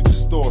twisted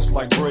niggas' thoughts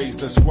like braids.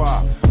 That's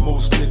why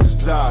most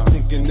niggas die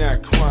thinking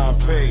that crime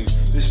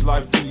pays. This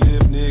life we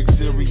live, niggas,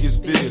 serious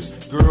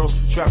biz.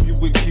 Girls trap you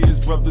with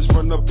kids, brothers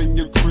run up in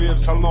your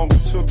cribs. How long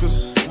it took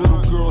us?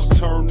 Little girls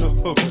turn to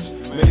hookers.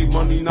 Made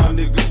money, now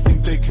niggas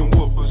think they can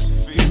whoop us.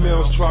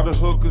 Females try to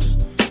hook us,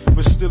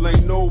 but still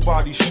ain't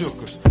nobody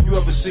shook us. You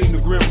ever seen the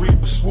Grim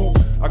Reaper swoop?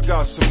 I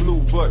got some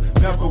loot, but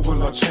never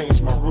will I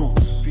change my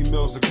roots.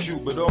 Females are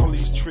cute, but all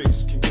these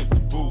tricks can get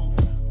the boot.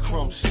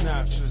 Crumb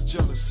snatchers,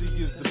 jealousy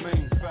is the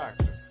main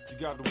factor. You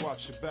gotta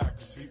watch your back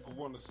if people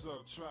wanna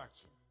subtract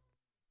you.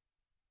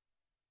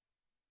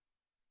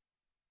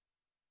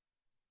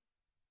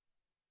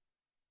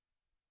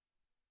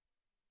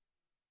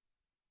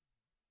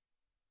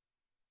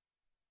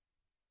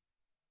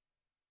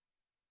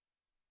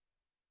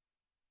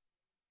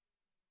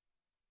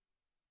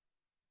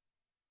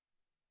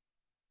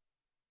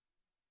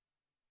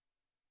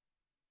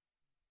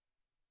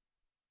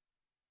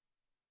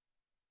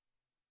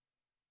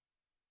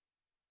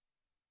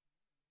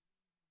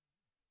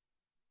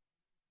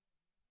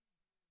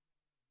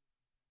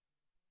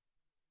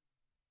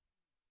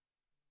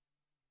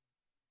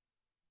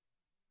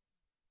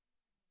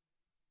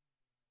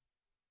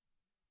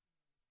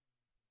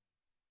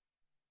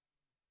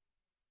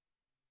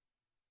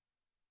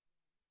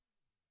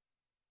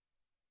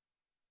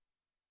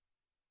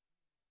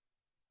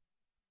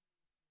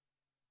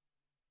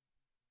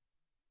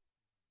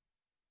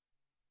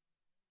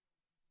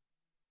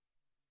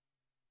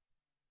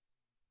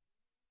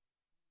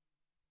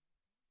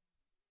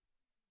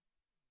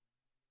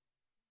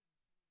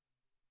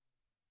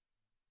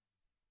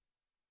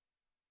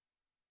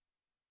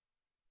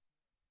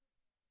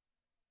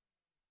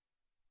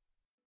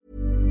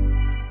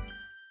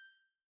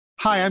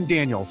 Hi, I'm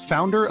Daniel,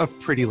 founder of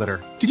Pretty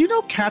Litter. Did you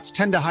know cats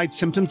tend to hide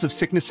symptoms of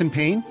sickness and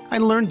pain? I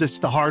learned this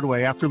the hard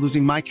way after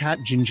losing my cat,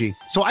 Gingy.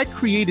 So I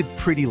created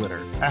Pretty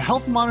Litter, a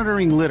health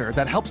monitoring litter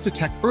that helps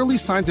detect early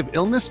signs of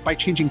illness by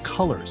changing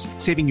colors,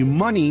 saving you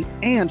money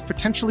and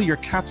potentially your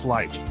cat's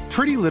life.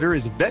 Pretty Litter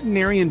is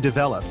veterinarian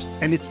developed,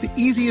 and it's the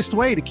easiest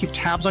way to keep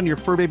tabs on your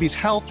fur baby's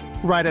health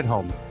right at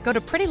home. Go to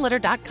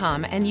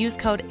prettylitter.com and use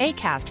code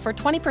ACAST for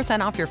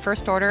 20% off your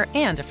first order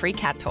and a free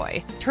cat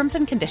toy. Terms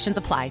and conditions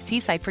apply. See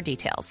site for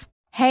details.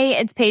 Hey,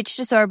 it's Paige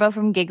DeSorbo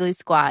from Giggly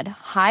Squad.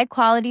 High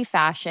quality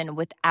fashion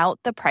without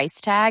the price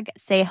tag.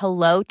 Say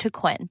hello to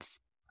Quince.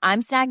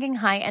 I'm snagging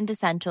high-end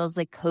essentials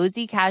like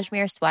cozy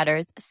cashmere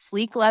sweaters,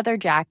 sleek leather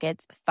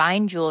jackets,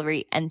 fine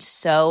jewelry, and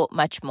so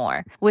much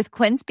more. With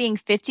Quince being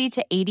 50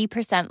 to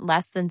 80%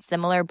 less than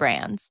similar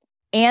brands.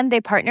 And they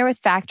partner with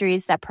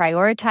factories that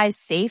prioritize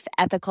safe,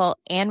 ethical,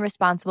 and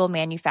responsible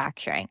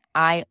manufacturing.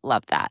 I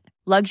love that.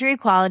 Luxury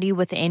quality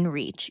within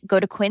reach. Go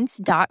to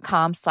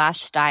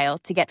quince.com/style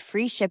to get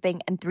free shipping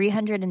and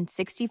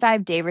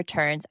 365-day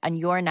returns on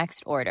your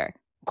next order.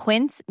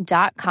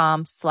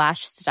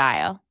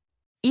 Quince.com/style.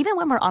 Even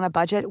when we're on a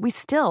budget, we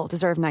still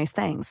deserve nice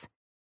things.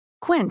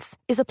 Quince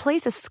is a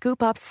place to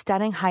scoop up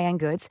stunning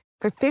high-end goods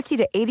for 50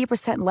 to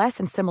 80% less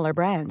than similar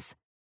brands.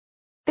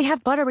 They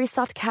have buttery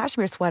soft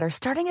cashmere sweaters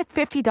starting at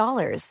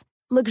 $50,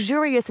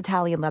 luxurious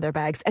Italian leather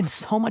bags, and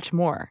so much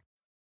more.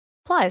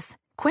 Plus,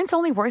 Quince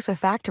only works with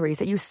factories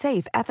that use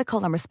safe,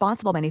 ethical, and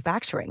responsible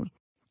manufacturing.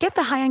 Get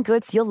the high-end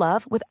goods you'll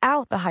love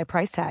without the high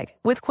price tag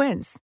with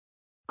Quince.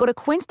 Go to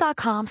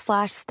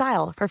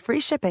quince.com/style for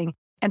free shipping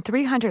and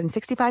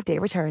 365-day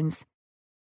returns.